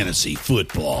about fantasy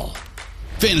football.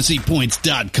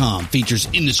 FantasyPoints.com features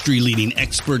industry-leading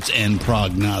experts and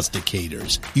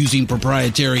prognosticators using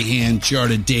proprietary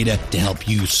hand-charted data to help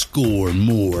you score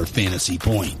more fantasy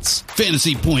points.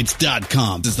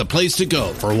 FantasyPoints.com is the place to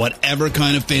go for whatever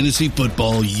kind of fantasy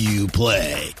football you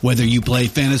play. Whether you play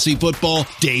fantasy football,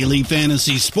 daily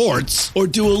fantasy sports, or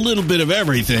do a little bit of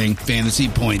everything, Fantasy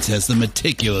Points has the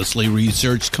meticulously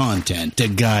researched content to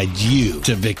guide you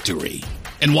to victory.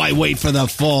 And why wait for the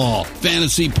fall?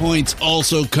 Fantasy Points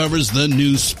also covers the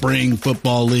new spring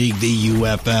football league, the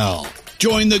UFL.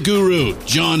 Join the guru,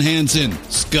 John Hansen,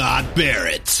 Scott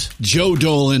Barrett, Joe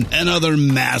Dolan, and other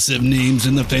massive names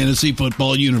in the fantasy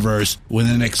football universe with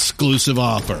an exclusive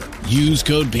offer. Use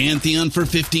code Pantheon for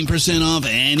 15% off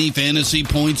any Fantasy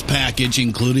Points package,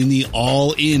 including the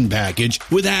all-in package,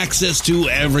 with access to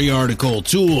every article,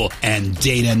 tool, and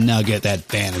data nugget that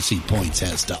Fantasy Points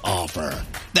has to offer.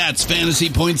 That's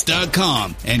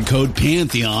FantasyPoints.com and code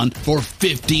Pantheon for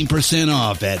 15%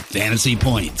 off at Fantasy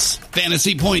Points.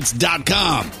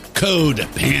 FantasyPoints.com, code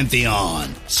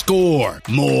Pantheon. Score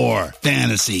more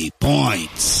fantasy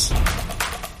points.